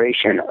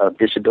exploration of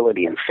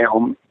disability in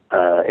film.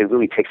 It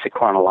really takes a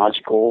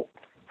chronological,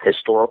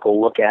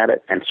 historical look at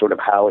it and sort of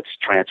how it's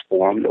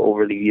transformed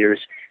over the years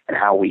and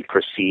how we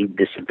perceive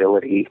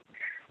disability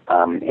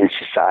in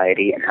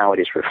society and how it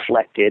is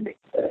reflected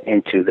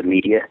into the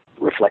media,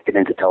 reflected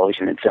into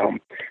television and film.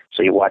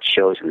 So you watch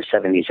shows in the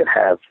 70s that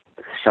have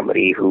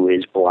somebody who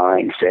is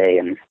blind, say,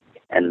 and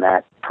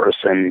that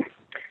person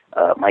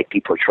might be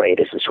portrayed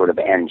as a sort of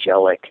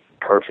angelic,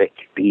 perfect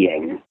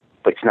being,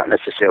 but it's not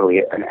necessarily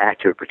an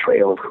accurate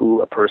portrayal of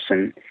who a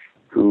person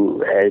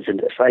who has a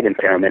sight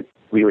impairment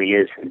really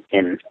is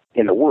in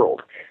the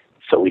world.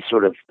 So we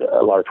sort of,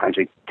 a lot of times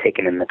we've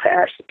taken in the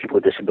past people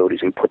with disabilities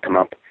and put them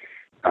up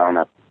on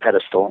a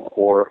pedestal,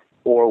 or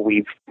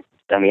we've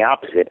done the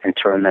opposite and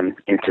turned them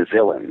into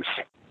villains.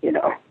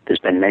 There's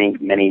been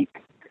many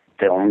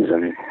films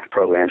and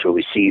programs where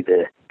we see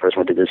the person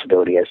with a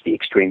disability as the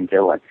extreme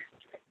villain,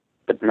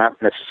 but not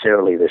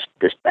necessarily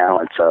this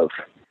balance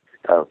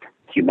of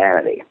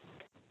humanity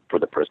for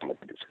the person with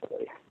the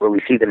disability, where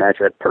we see them as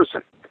a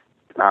person,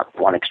 not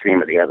one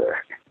extreme or the other.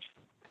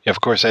 Yeah,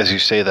 of course, as you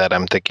say that,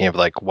 I'm thinking of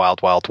like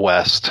Wild Wild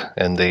West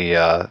and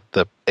the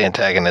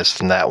antagonist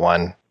in that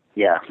one.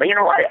 Yeah, but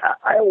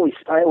I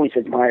always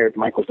admired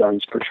Michael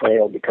Dunn's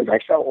portrayal because I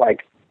felt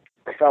like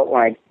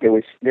there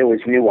was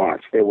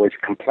nuance, there was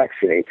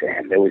complexity to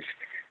him, there was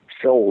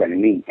soul and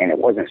meat, and it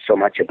wasn't so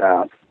much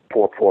about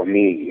poor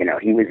me.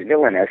 He was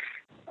villainous,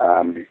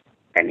 and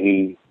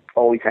he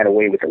always had a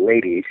way with the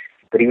ladies,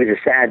 but he was a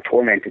sad,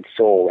 tormented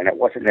soul, and it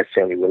wasn't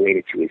necessarily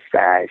related to his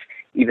size,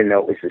 even though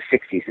it was the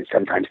 60s, and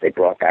sometimes they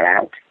brought that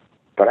out.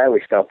 But I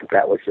always felt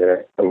that was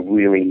a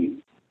really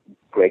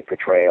great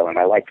portrayal, and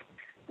I liked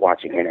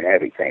watching him in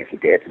everything he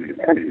did.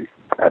 And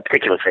a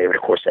particular favorite,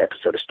 of course, the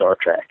episode of Star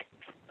Trek,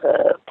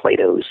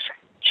 Plato's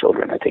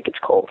Children, I think it's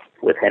called,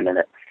 with him in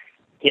it.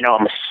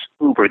 I'm a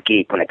uber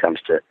geek when it comes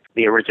to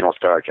the original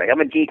Star Trek.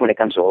 I'm a geek when it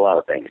comes to a lot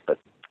of things, but,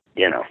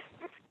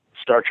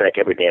 Star Trek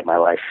every day of my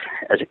life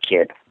as a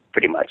kid,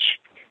 pretty much,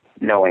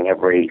 knowing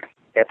every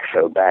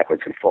episode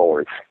backwards and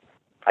forwards.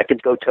 I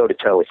could go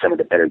toe-to-toe with some of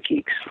the better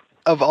geeks.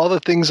 Of all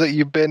the things that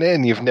you've been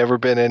in, you've never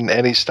been in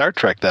any Star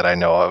Trek that I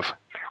know of.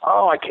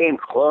 Oh, I came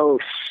close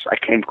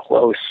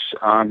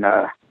on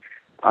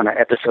an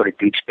episode of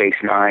Deep Space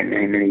Nine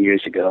many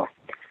years ago.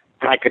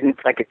 And I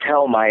could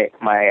tell my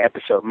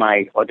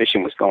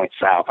audition was going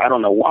south. I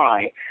don't know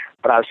why,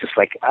 but I was just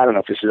like, I don't know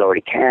if this is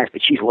already cast,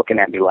 but she's looking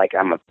at me like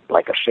I'm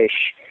like a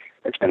fish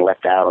that's been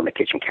left out on the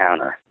kitchen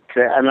counter.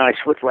 And then I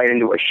slipped right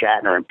into a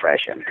Shatner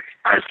impression.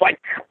 I was like,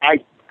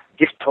 I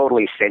just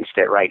totally cinched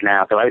it right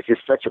now because I was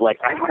just such a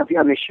I want to be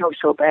on this show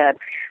so bad.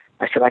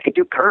 I said, I could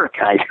do Kirk.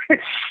 I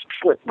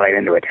slipped right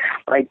into it.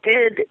 But I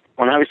did,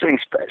 when I was doing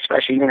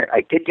Special Unit,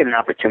 I did get an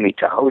opportunity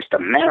to host a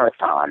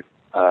marathon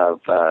of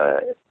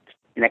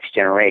Next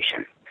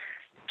Generation.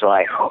 So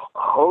I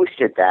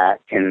hosted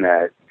that in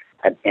the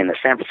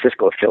San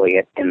Francisco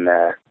affiliate in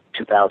the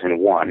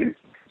 2001,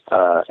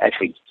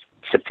 actually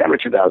September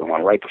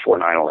 2001, right before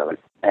 9/11.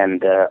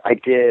 And I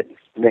did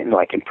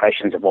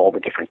impressions of all the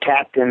different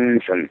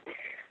captains, and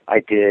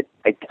it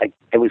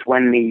was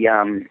when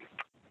the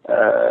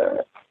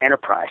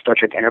Enterprise, Star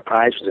Trek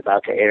Enterprise was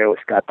about to air with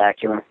Scott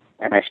Bakula,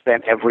 and I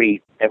spent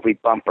every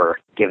bumper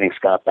giving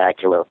Scott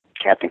Bakula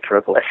Captain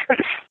Kirk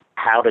lessons,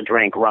 how to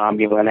drink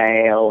Romulan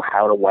ale,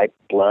 how to wipe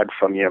blood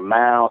from your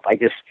mouth. I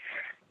just,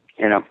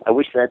 I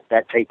wish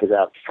that tape was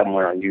out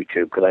somewhere on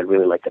YouTube because I'd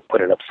really like to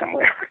put it up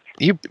somewhere.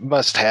 You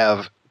must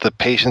have the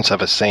patience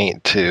of a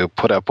saint to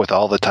put up with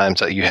all the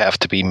times that you have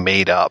to be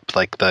made up,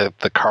 like the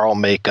Carl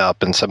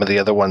makeup and some of the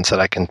other ones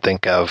that I can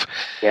think of.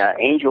 Yeah,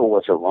 Angel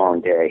was a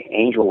long day.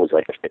 Angel was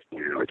like a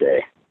 15-hour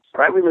day.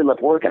 But I really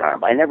loved working on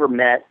him. I never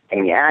met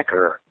Amy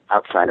Acker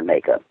outside of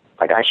makeup.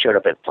 Like, I showed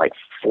up at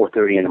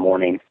 4:30 in the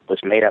morning,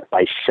 was made up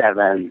by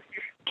 7,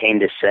 came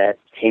to set,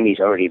 Amy's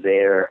already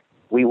there.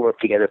 we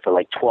worked together for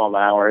like 12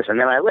 hours, and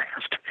then I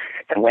left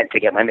and went to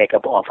get my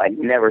makeup off. I'd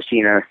never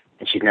seen her,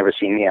 and she'd never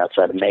seen me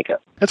outside of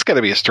makeup. That's got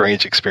to be a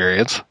strange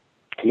experience.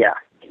 Yeah.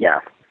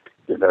 It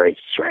was very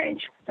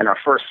strange. And our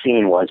first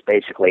scene was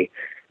basically,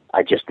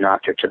 I just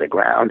knocked her to the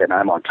ground, and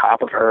I'm on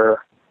top of her.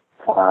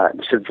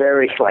 It's a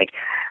very,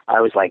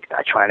 I was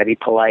trying to be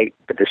polite,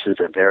 but this is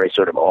a very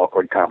sort of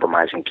awkward,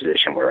 compromising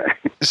position we're in.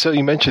 So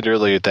you mentioned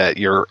earlier that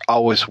you're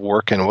always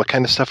working. What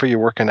kind of stuff are you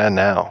working on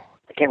now?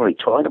 I can't really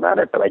talk about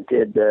it, but I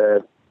did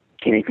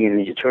Teenage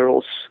Mutant Ninja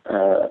Turtles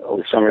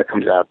over the summer. It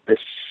comes out this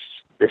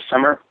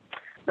summer.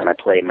 Then I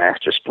play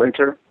Master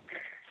Splinter.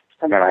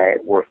 And then I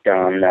worked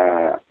on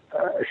a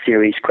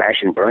series,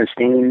 Crash and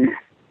Bernstein,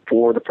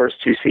 for the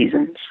first 2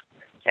 seasons.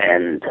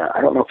 And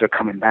I don't know if they're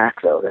coming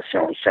back, though. That's the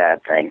only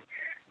sad thing.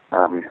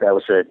 That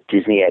was a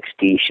Disney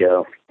XD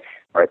show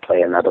where I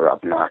play another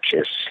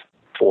obnoxious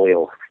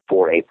foil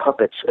for a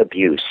puppet's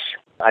abuse.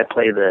 I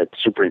play the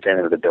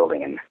superintendent of the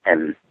building,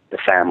 and the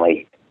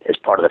family, as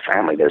part of the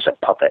family, there's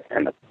a puppet,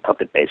 and the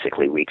puppet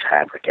basically wreaks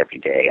havoc every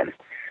day, and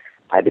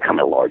I become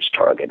a large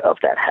target of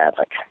that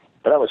havoc.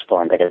 But that was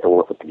fun. I got to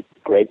work with the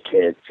great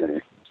kids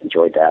and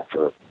enjoyed that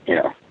for,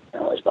 it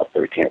was about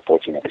 13 or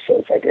 14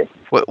 episodes I did.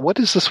 What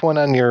is this one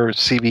on your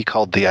CV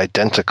called The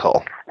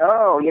Identical?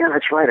 Oh, yeah,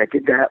 that's right. I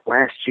did that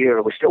last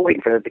year. We're still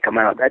waiting for it to come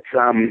out. That's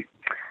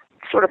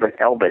sort of an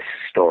Elvis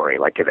story,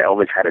 like if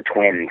Elvis had a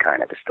twin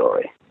kind of a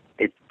story.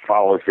 It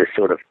follows this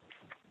sort of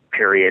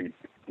period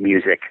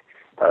music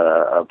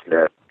of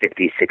the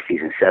 50s,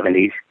 60s, and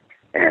 70s.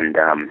 And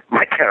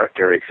my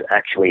character is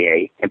actually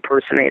a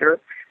impersonator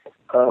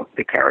of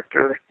the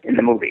character in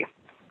the movie.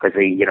 Because,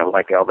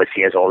 like Elvis,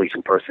 he has all these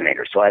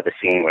impersonators. So I have a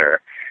scene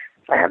where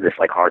I have this,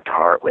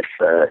 heart-to-heart with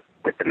the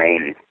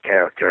main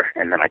character,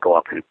 and then I go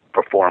up and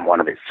perform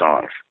one of his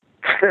songs.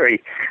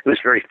 It was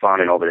very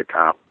fun and over the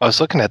top. I was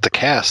looking at the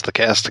cast. The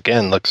cast,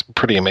 again, looks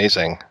pretty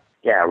amazing.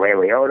 Yeah, Ray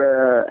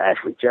Liotta,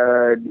 Ashley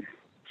Judd,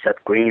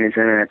 Seth Green is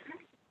in it.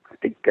 I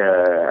think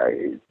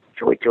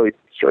Joey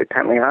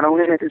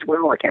Pantoliano in it as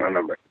well. I can't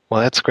remember.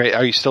 Well, that's great.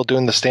 Are you still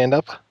doing the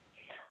stand-up?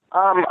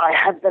 I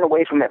have been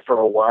away from it for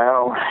a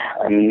while.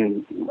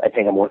 I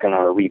think I'm working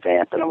on a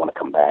revamp, and I want to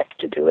come back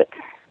to do it.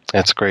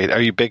 That's great.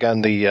 Are you big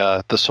on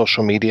the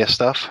social media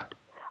stuff?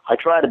 I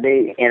try to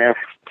be,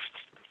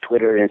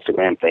 Twitter,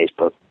 Instagram,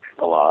 Facebook,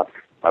 a lot.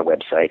 My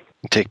website.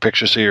 You take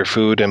pictures of your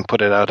food and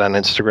put it out on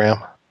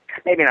Instagram?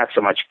 Maybe not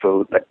so much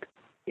food, but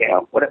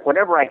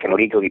whatever I can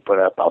legally put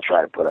up, I'll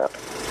try to put up.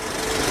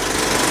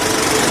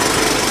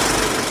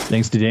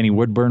 Thanks to Danny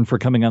Woodburn for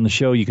coming on the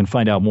show. You can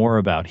find out more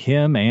about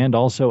him and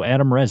also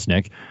Adam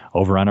Resnick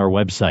over on our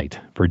website,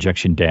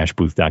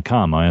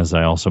 projection-booth.com. As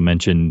I also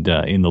mentioned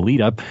in the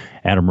lead-up,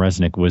 Adam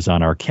Resnick was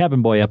on our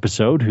Cabin Boy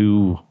episode,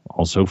 who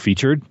also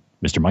featured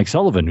Mr. Mike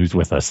Sullivan, who's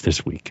with us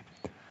this week.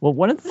 Well,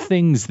 one of the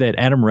things that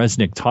Adam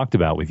Resnick talked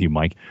about with you,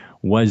 Mike,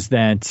 was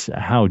that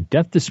how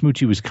Death to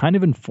Smoochy was kind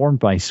of informed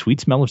by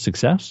Sweet Smell of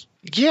Success.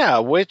 Yeah,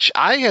 which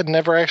I had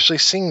never actually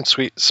seen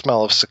Sweet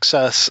Smell of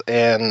Success,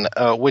 and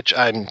which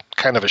I'm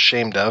kind of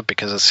ashamed of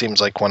because it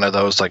seems like one of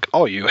those,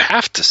 oh, you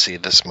have to see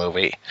this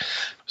movie.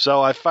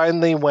 So I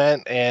finally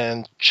went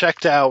and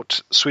checked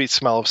out Sweet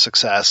Smell of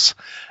Success,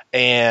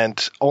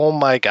 and oh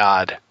my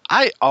God,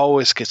 I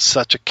always get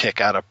such a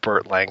kick out of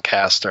Burt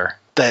Lancaster.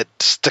 That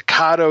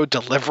staccato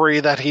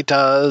delivery that he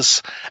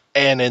does,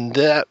 and in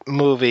that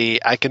movie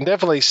I can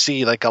definitely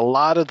see a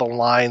lot of the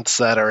lines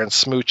that are in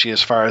Smoochy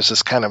as far as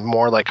this kind of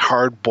more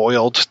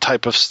hard-boiled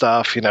type of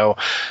stuff,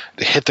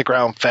 hit the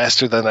ground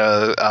faster than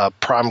a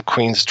prom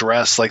queen's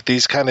dress,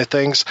 these kind of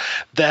things.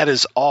 That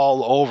is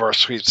all over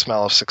Sweet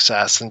Smell of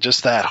Success, and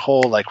just that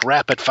whole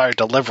rapid-fire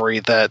delivery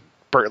that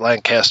Burt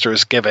Lancaster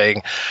is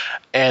giving.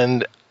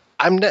 And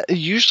I'm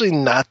usually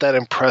not that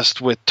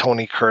impressed with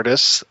Tony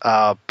Curtis,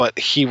 but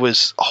he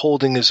was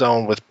holding his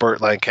own with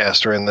Burt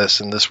Lancaster in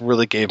this, and this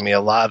really gave me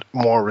a lot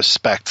more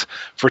respect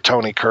for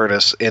Tony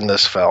Curtis in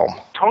this film.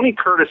 Tony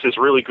Curtis is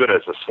really good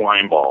as a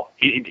slime ball.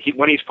 He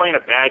when he's playing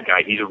a bad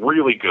guy, he's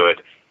really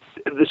good.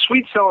 The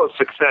Sweet Smell of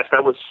Success,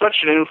 that was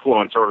such an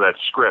influence over that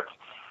script.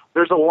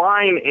 There's a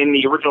line in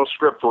the original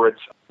script where it's,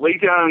 lay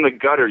down in the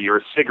gutter, you're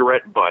a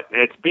cigarette butt. And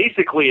it's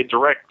basically a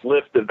direct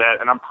lift of that.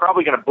 And I'm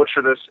probably going to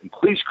butcher this, and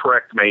please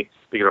correct me,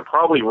 because I'm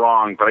probably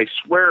wrong, but I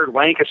swear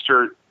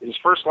Lancaster, his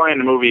first line in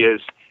the movie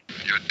is,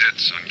 "You're dead,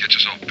 son. Get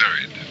yourself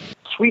buried."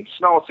 Sweet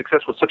Smell of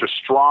Success was such a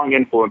strong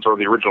influence over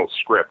the original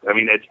script. I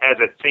mean, it has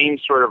that same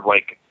sort of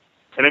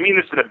and I mean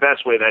this in the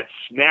best way, that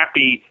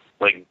snappy,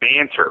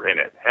 banter in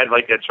it. Had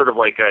that sort of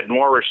a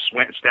noirish,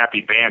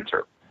 snappy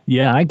banter.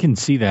 Yeah, I can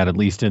see that, at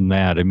least in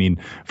that. I mean,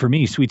 for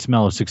me, Sweet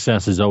Smell of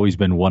Success has always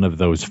been one of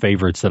those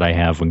favorites that I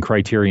have. When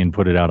Criterion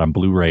put it out on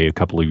Blu-ray a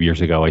couple of years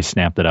ago, I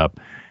snapped it up.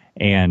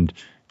 And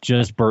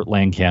just Burt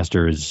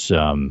Lancaster is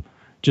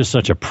just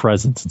such a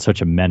presence and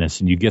such a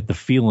menace. And you get the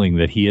feeling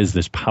that he is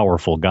this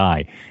powerful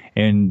guy.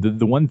 And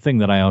the one thing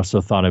that I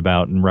also thought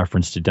about in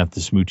reference to Death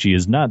to Smoochy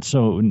is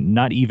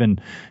not even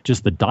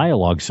just the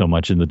dialogue so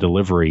much in the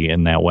delivery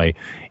in that way,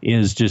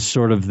 is just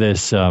sort of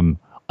this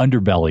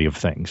underbelly of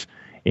things.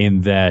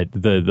 in that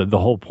the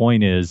whole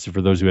point is,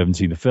 for those who haven't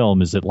seen the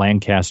film, is that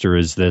Lancaster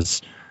is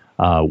this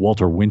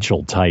Walter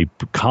Winchell type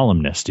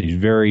columnist. He's a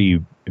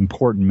very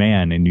important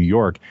man in New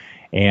York.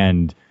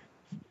 And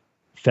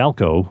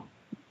Falco,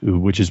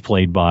 which is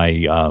played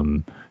by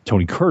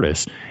Tony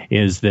Curtis,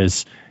 is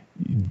this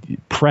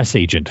press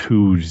agent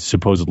who's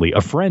supposedly a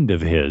friend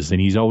of his,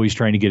 and he's always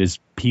trying to get his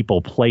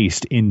people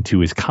placed into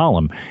his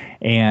column.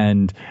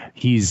 And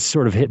he's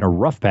sort of hitting a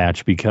rough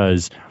patch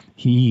because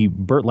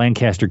Burt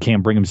Lancaster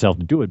can't bring himself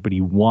to do it, but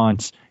he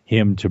wants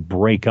him to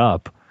break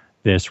up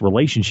this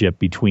relationship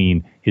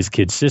between his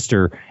kid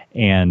sister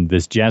and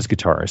this jazz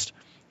guitarist.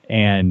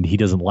 And he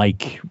doesn't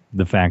like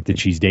the fact that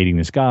she's dating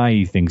this guy.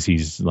 He thinks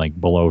he's like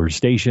below her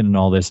station and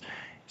all this.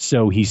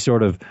 So he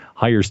sort of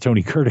hires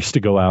Tony Curtis to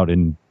go out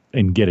and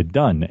get it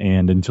done.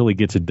 And until he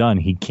gets it done,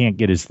 he can't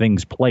get his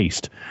things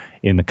placed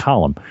in the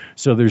column.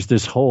 So there's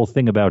this whole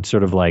thing about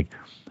sort of like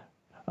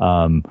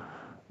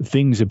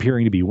things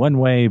appearing to be one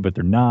way, but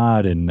they're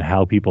not, and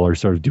how people are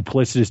sort of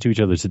duplicitous to each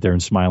other, sit there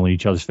and smile in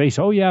each other's face.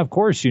 Oh, yeah, of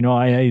course. You know,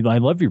 I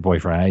love your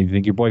boyfriend. I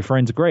think your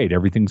boyfriend's great.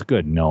 Everything's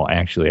good. No,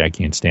 actually, I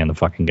can't stand the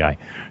fucking guy.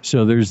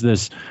 So there's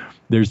this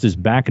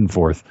back and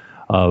forth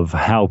of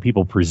how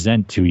people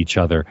present to each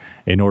other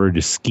in order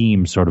to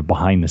scheme sort of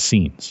behind the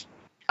scenes.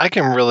 I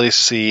can really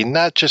see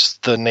not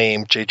just the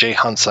name J.J.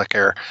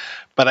 Hunsaker,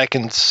 but I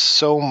can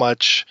so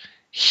much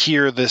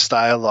hear this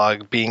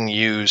dialogue being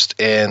used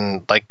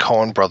in like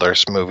Coen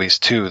Brothers movies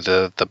too,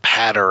 the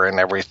patter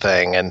and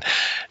everything, and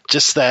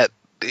just that,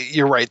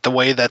 you're right, the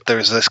way that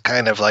there's this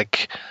kind of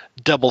like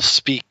double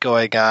speak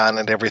going on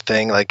and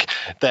everything, like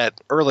that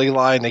early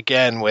line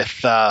again with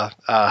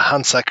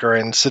Hunsaker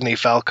and Sidney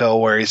Falco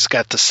where he's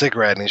got the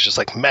cigarette and he's just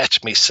like,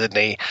 match me,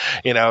 Sidney,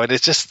 you know, and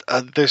it's just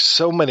there's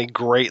so many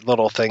great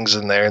little things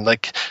in there, and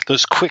like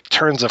those quick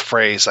turns of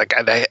phrase, like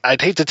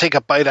I'd hate to take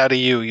a bite out of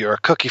you, you're a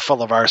cookie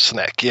full of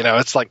arsenic, you know,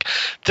 it's like,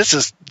 this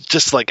is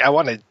just like,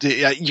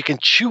 you can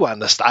chew on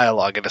this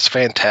dialogue and it's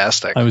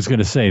fantastic. I was going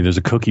to say there's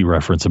a cookie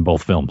reference in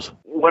both films.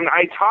 When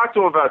I talked to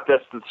him about this,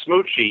 the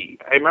Smoochy,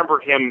 I remember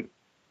him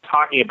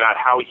talking about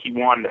how he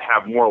wanted to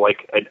have more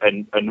like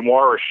a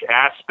noirish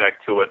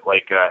aspect to it,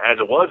 like as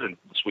it was in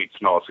Sweet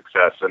Smell of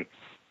Success. And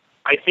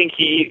I think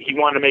he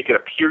wanted to make it a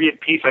period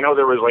piece. I know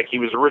there was like, he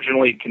was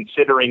originally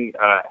considering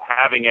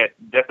having it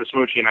Death of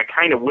Smoochy, and I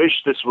kind of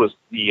wish this was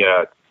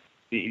the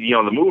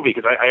movie,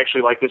 because I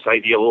actually like this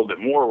idea a little bit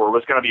more, where it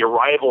was going to be a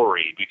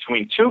rivalry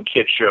between two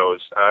kid shows,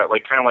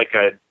 like kind of like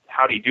a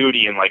Howdy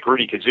Doody and like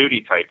Rudy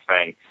Kazooie type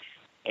thing.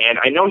 And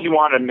I know he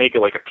wanted to make it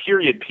like a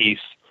period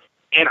piece,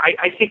 and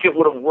I think it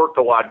would have worked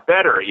a lot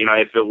better, you know,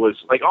 if it was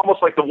like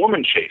almost like The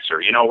Woman Chaser,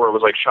 you know, where it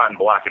was like shot in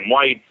black and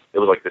white. It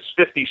was like this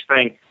 50s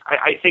thing.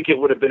 I think it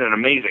would have been an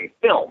amazing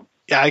film.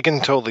 Yeah, I can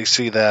totally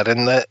see that.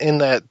 And in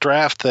that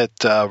draft that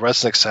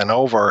Resnick sent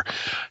over,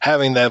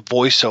 having that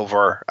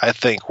voiceover, I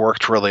think,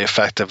 worked really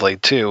effectively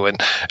too.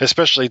 And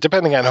especially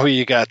depending on who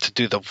you got to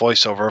do the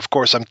voiceover. Of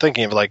course, I'm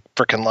thinking of like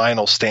frickin'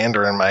 Lionel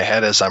Stander in my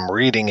head as I'm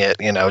reading it,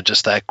 you know,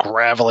 just that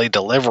gravelly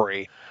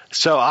delivery.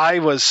 So I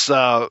was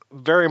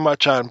very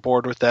much on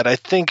board with that. I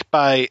think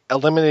by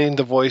eliminating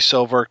the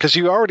voiceover, because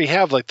you already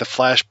have like the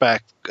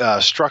flashback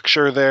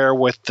structure there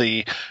with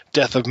the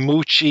death of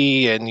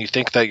Moochie, and you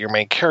think that your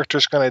main character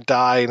is going to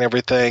die and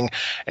everything,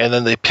 and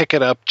then they pick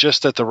it up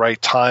just at the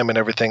right time and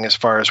everything as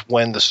far as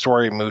when the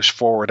story moves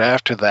forward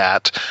after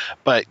that.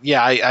 But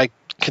yeah, I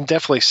can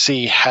definitely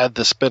see, had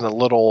this been a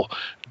little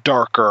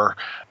darker,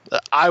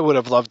 I would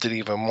have loved it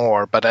even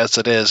more, but as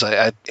it is,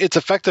 it's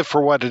effective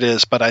for what it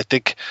is, but I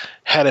think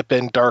had it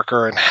been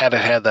darker and had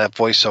it had that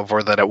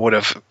voiceover, that it would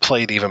have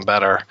played even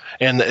better.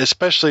 And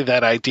especially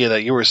that idea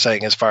that you were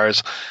saying as far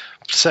as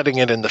setting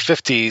it in the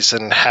 50s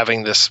and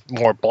having this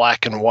more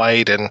black and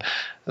white, and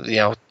you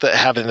know,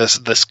 having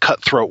this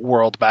cutthroat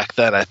world back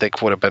then, I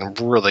think would have been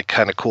really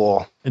kind of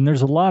cool. And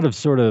there's a lot of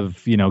sort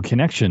of, you know,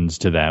 connections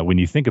to that when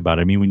you think about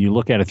it. I mean, when you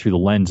look at it through the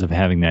lens of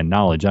having that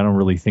knowledge, I don't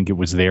really think it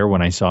was there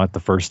when I saw it the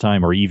first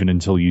time, or even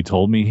until you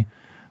told me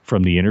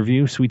from the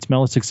interview, Sweet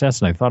Smell of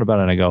Success. And I thought about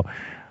it and I go,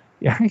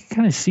 yeah, I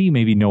kind of see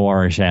maybe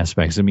noirish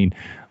aspects. I mean,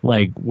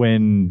 like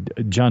when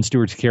Jon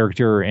Stewart's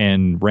character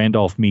and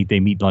Randolph meet, they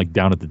meet like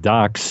down at the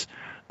docks.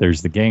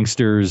 There's the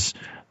gangsters.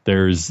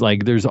 There's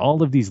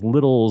all of these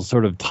little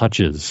sort of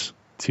touches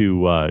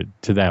to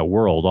that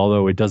world,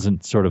 although it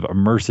doesn't sort of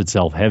immerse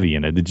itself heavy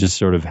in it. It just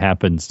sort of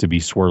happens to be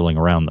swirling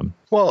around them.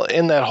 Well,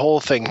 in that whole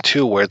thing,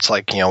 too, where it's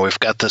like, you know, we've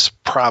got this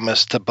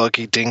promise to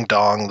Boogie Ding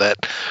Dong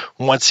that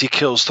once he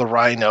kills the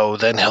rhino,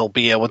 then he'll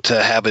be able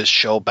to have his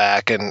show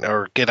back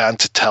or get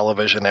onto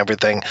television and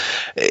everything.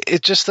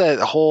 It's just that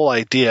whole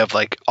idea of,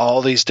 like,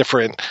 all these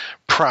different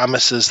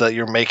promises that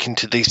you're making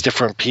to these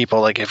different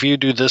people. Like, if you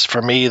do this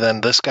for me, then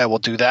this guy will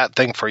do that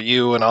thing for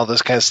you and all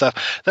this kind of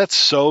stuff. That's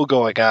so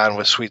going on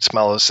with Sweet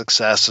Smell of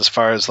Success, as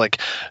far as, like,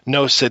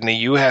 no, Sidney,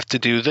 you have to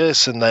do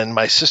this, and then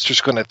my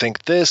sister's going to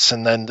think this,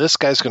 and then this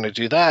guy's going to do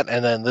do that,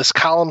 and then this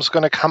column's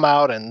going to come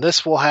out, and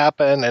this will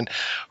happen, and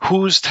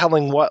who's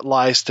telling what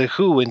lies to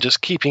who, and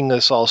just keeping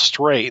this all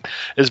straight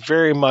is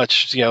very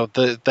much,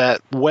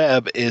 that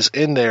web is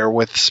in there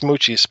with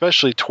Smoochy,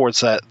 especially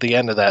towards the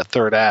end of that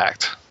third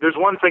act. There's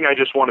one thing I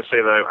just want to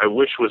say that I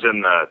wish was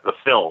in the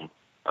film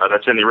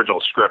that's in the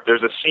original script.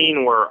 There's a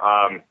scene where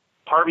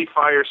Harvey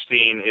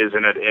Fierstein is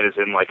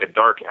in like a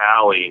dark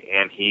alley,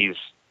 and he's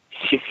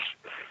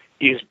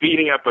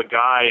beating up a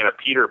guy in a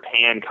Peter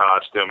Pan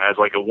costume as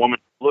like a woman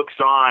looks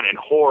on in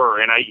horror,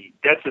 and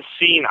that's a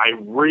scene I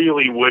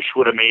really wish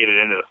would have made it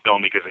into the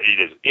film, because it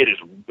is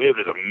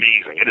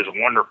amazing. It is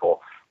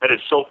wonderful. That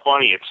is so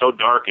funny. It's so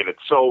dark, and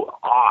it's so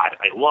odd.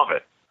 I love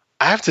it.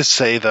 I have to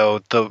say, though,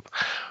 the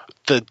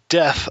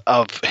death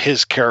of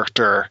his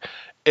character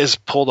is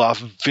pulled off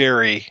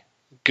very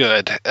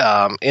good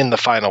in the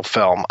final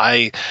film.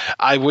 I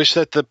wish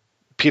that the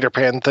Peter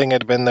Pan thing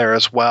had been there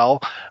as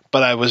well,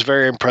 but I was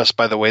very impressed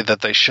by the way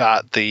that they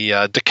shot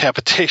the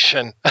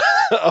decapitation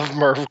of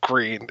Merv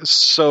Green.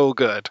 So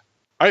good.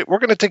 All right, we're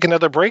going to take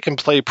another break and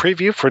play a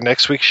preview for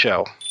next week's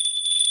show.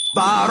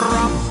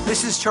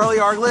 This is Charlie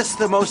Arglist,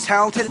 the most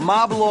talented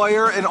mob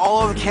lawyer in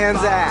all of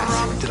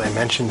Kansas. Did I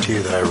mention to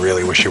you that I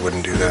really wish you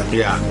wouldn't do that?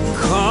 Yeah.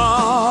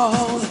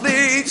 'Cause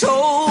they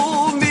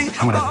told me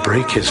I'm going to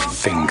break his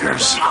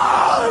fingers.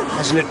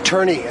 As an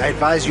attorney, I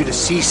advise you to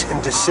cease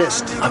and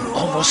desist. I'm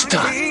almost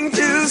done.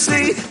 to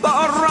see.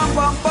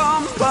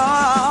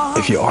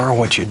 If you are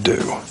what you do,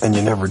 and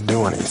you never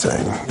do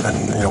anything,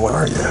 then, what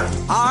are you?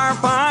 Our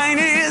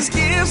finest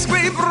gifts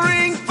we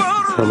bring for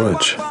How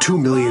much?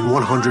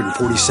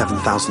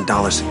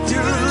 $2,147,000.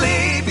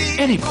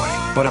 Anybody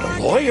but a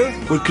lawyer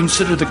would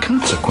consider the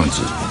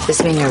consequences. Does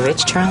this mean you're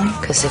rich, Charlie?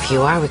 Because if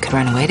you are, we could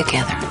run away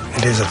together.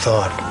 It is a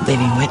thought.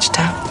 Leaving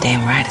Wichita?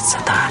 Damn right it's a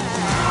thought.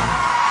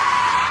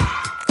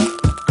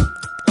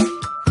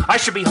 I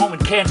should be home in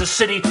Kansas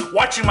City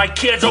watching my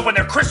kids open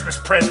their Christmas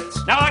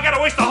presents. Now I gotta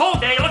waste the whole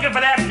day looking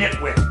for that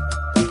nitwit.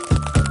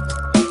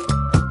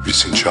 You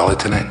seen Charlie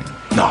tonight?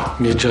 No,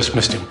 you just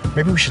missed him.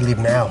 Maybe we should leave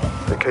now.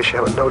 In case you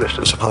haven't noticed,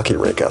 there's a hockey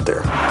rink out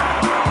there.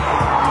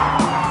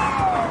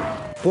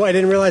 Boy, I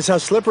didn't realize how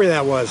slippery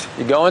that was.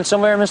 You going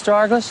somewhere, Mr.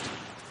 Arglist?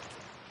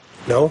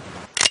 No.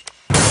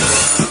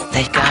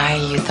 That guy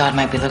you thought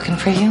might be looking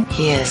for you?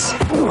 He is.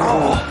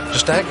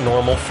 Just act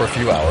normal for a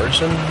few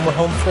hours and we're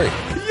home free.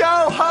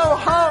 Yo, ho,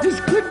 ho! It's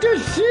good to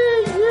see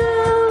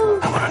you!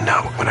 I want to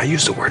know, when I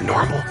use the word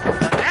normal,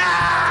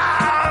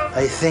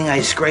 I think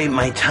I scraped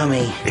my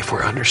tummy. if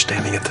we're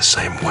understanding it the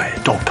same way,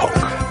 don't poke.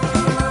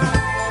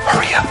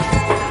 Hurry up.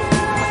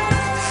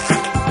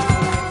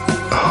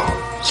 Oh.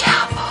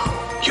 Yeah.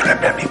 You don't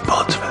have any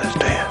bullets for this,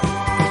 do you?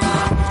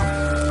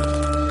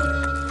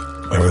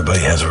 Everybody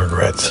has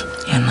regrets.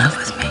 You're in love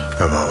with me.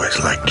 I've always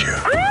liked you.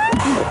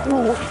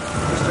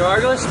 Mr.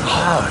 Arglist?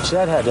 Ouch,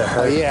 that had to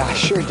hurt. Oh, yeah, I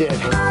sure did.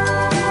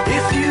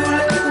 If you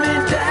let me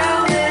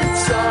down,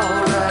 it's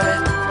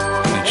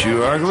alright. Did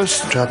you,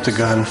 Arglist? Drop the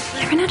gun. You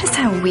ever notice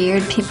how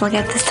weird people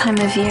get this time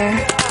of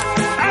year?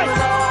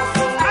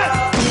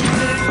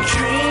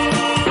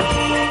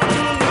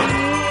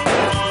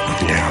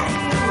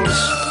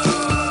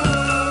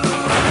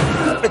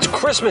 It's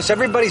Christmas.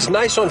 Everybody's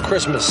nice on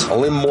Christmas.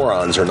 Only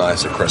morons are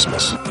nice at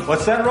Christmas.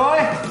 What's that, Roy?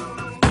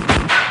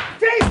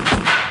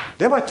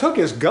 Damn, I took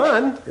his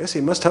gun. Guess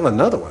he must have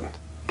another one.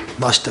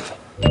 Must have.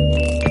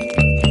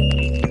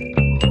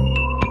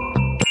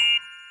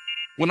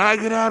 When I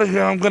get out of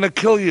here, I'm going to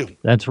kill you.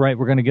 That's right.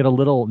 We're going to get a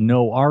little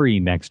no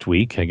Ari next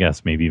week. I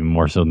guess maybe even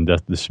more so than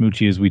Death to the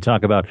Smoochy as we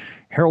talk about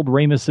Harold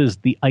Ramis's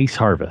The Ice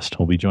Harvest.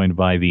 We'll be joined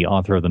by the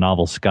author of the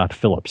novel, Scott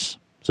Phillips.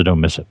 So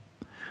don't miss it.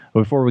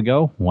 But before we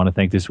go, I want to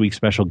thank this week's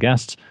special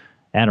guests,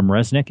 Adam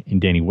Resnick and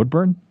Danny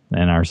Woodburn,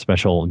 and our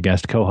special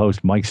guest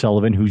co-host, Mike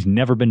Sullivan, who's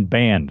never been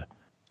banned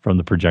from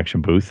the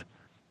projection booth.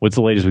 What's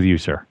the latest with you,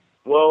 sir?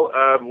 Well,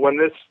 when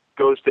this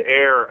goes to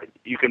air,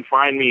 you can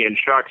find me in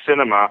Shock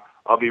Cinema.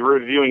 I'll be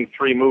reviewing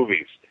 3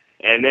 movies.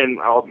 And then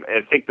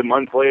I think the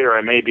month later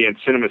I may be in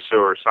Cinema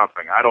Sewer or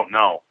something. I don't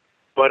know.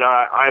 But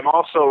I'm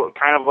also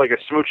kind of like a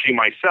Smoochy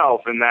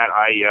myself in that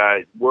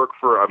I work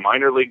for a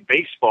minor league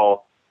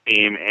baseball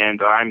team,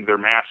 and I'm their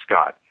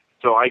mascot.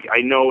 So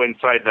I know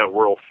inside that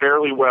world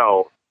fairly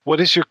well. What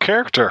is your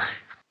character?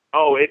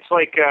 Oh, it's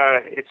like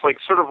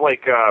sort of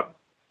like a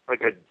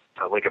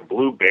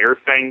blue bear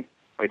thing,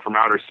 like from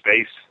outer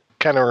space.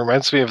 Kind of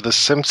reminds me of The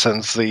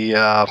Simpsons.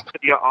 Yeah,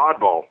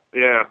 oddball.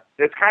 Yeah,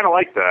 it's kind of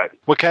like that.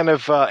 What kind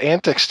of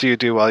antics do you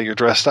do while you're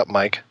dressed up,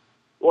 Mike?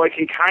 Well, I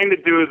can kind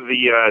of do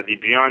the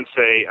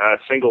Beyonce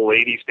single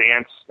ladies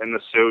dance in the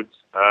suit.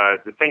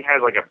 The thing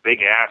has like a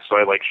big ass, so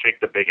I like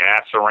shake the big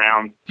ass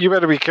around. You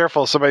better be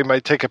careful. Somebody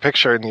might take a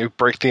picture and you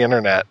break the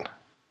internet.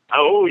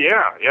 Oh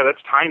yeah,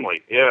 that's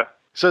timely. Yeah.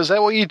 So is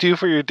that what you do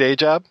for your day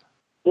job?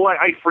 Well,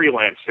 I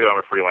freelance too. I'm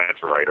a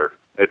freelance writer.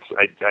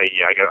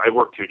 I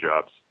work 2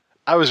 jobs.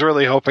 I was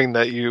really hoping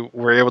that you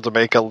were able to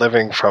make a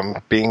living from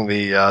being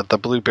the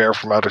blue bear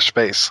from outer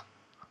space.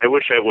 I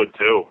wish I would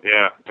too.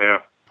 Yeah.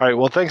 All right,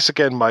 well, thanks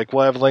again, Mike.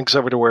 We'll have links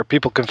over to where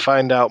people can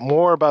find out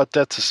more about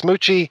Death to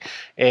Smoochy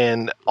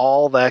and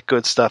all that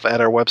good stuff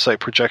at our website,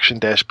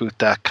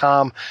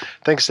 projection-booth.com.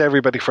 Thanks to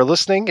everybody for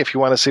listening. If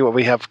you want to see what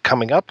we have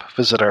coming up,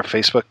 visit our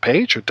Facebook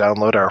page or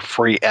download our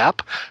free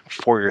app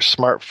for your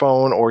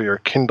smartphone or your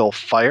Kindle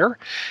Fire.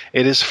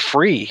 It is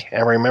free.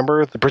 And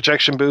remember, the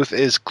Projection Booth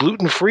is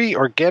gluten-free,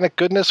 organic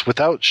goodness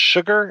without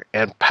sugar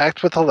and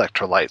packed with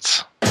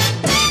electrolytes.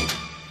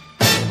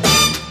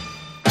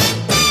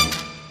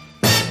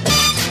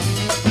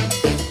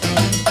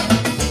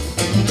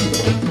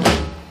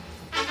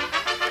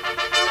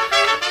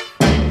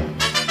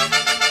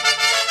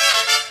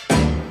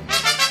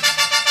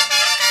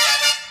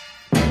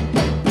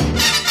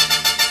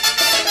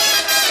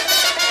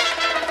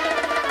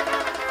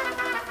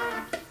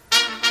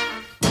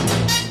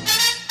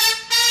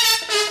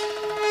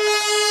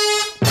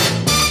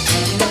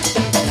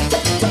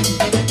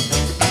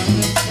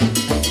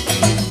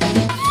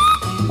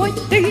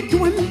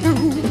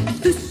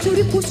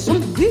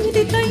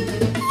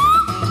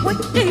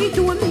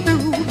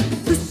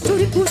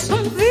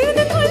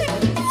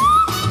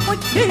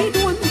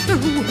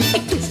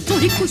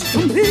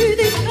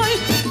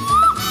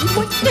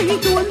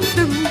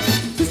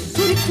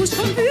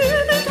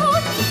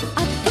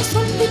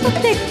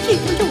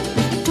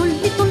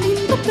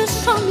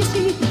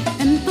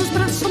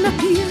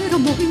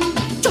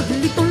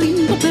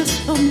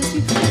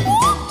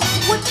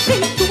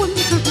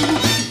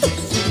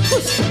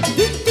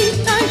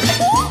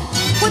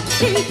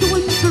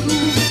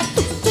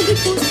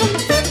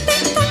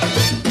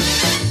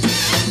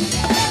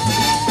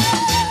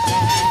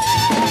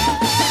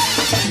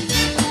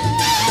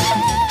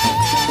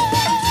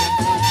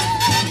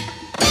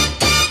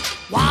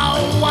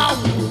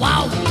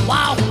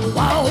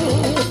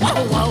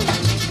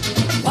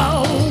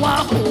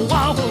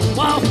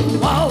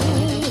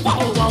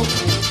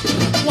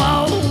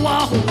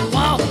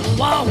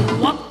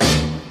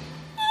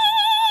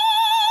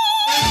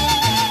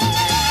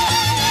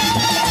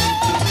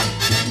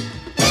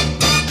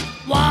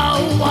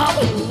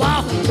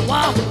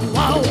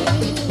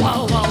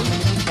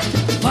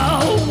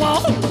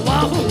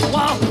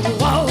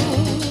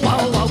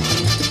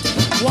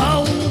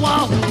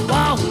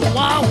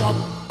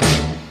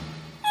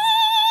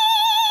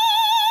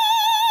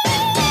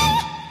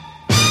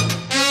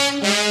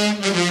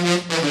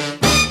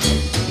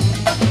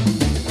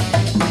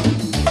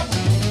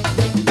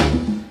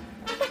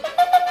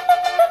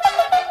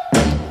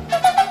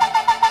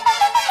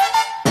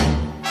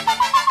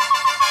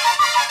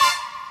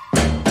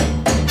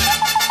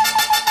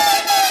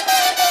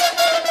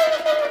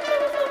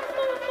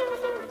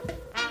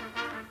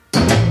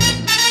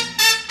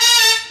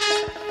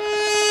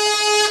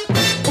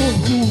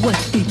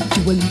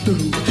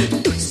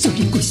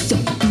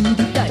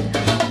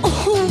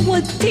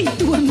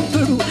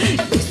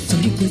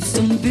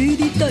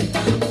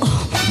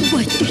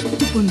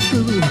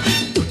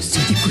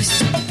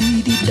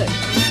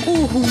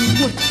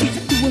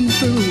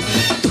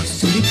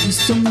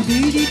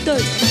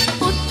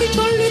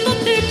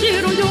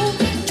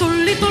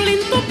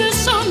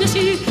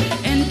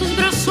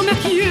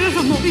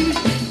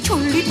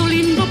 Cholito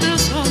lindo,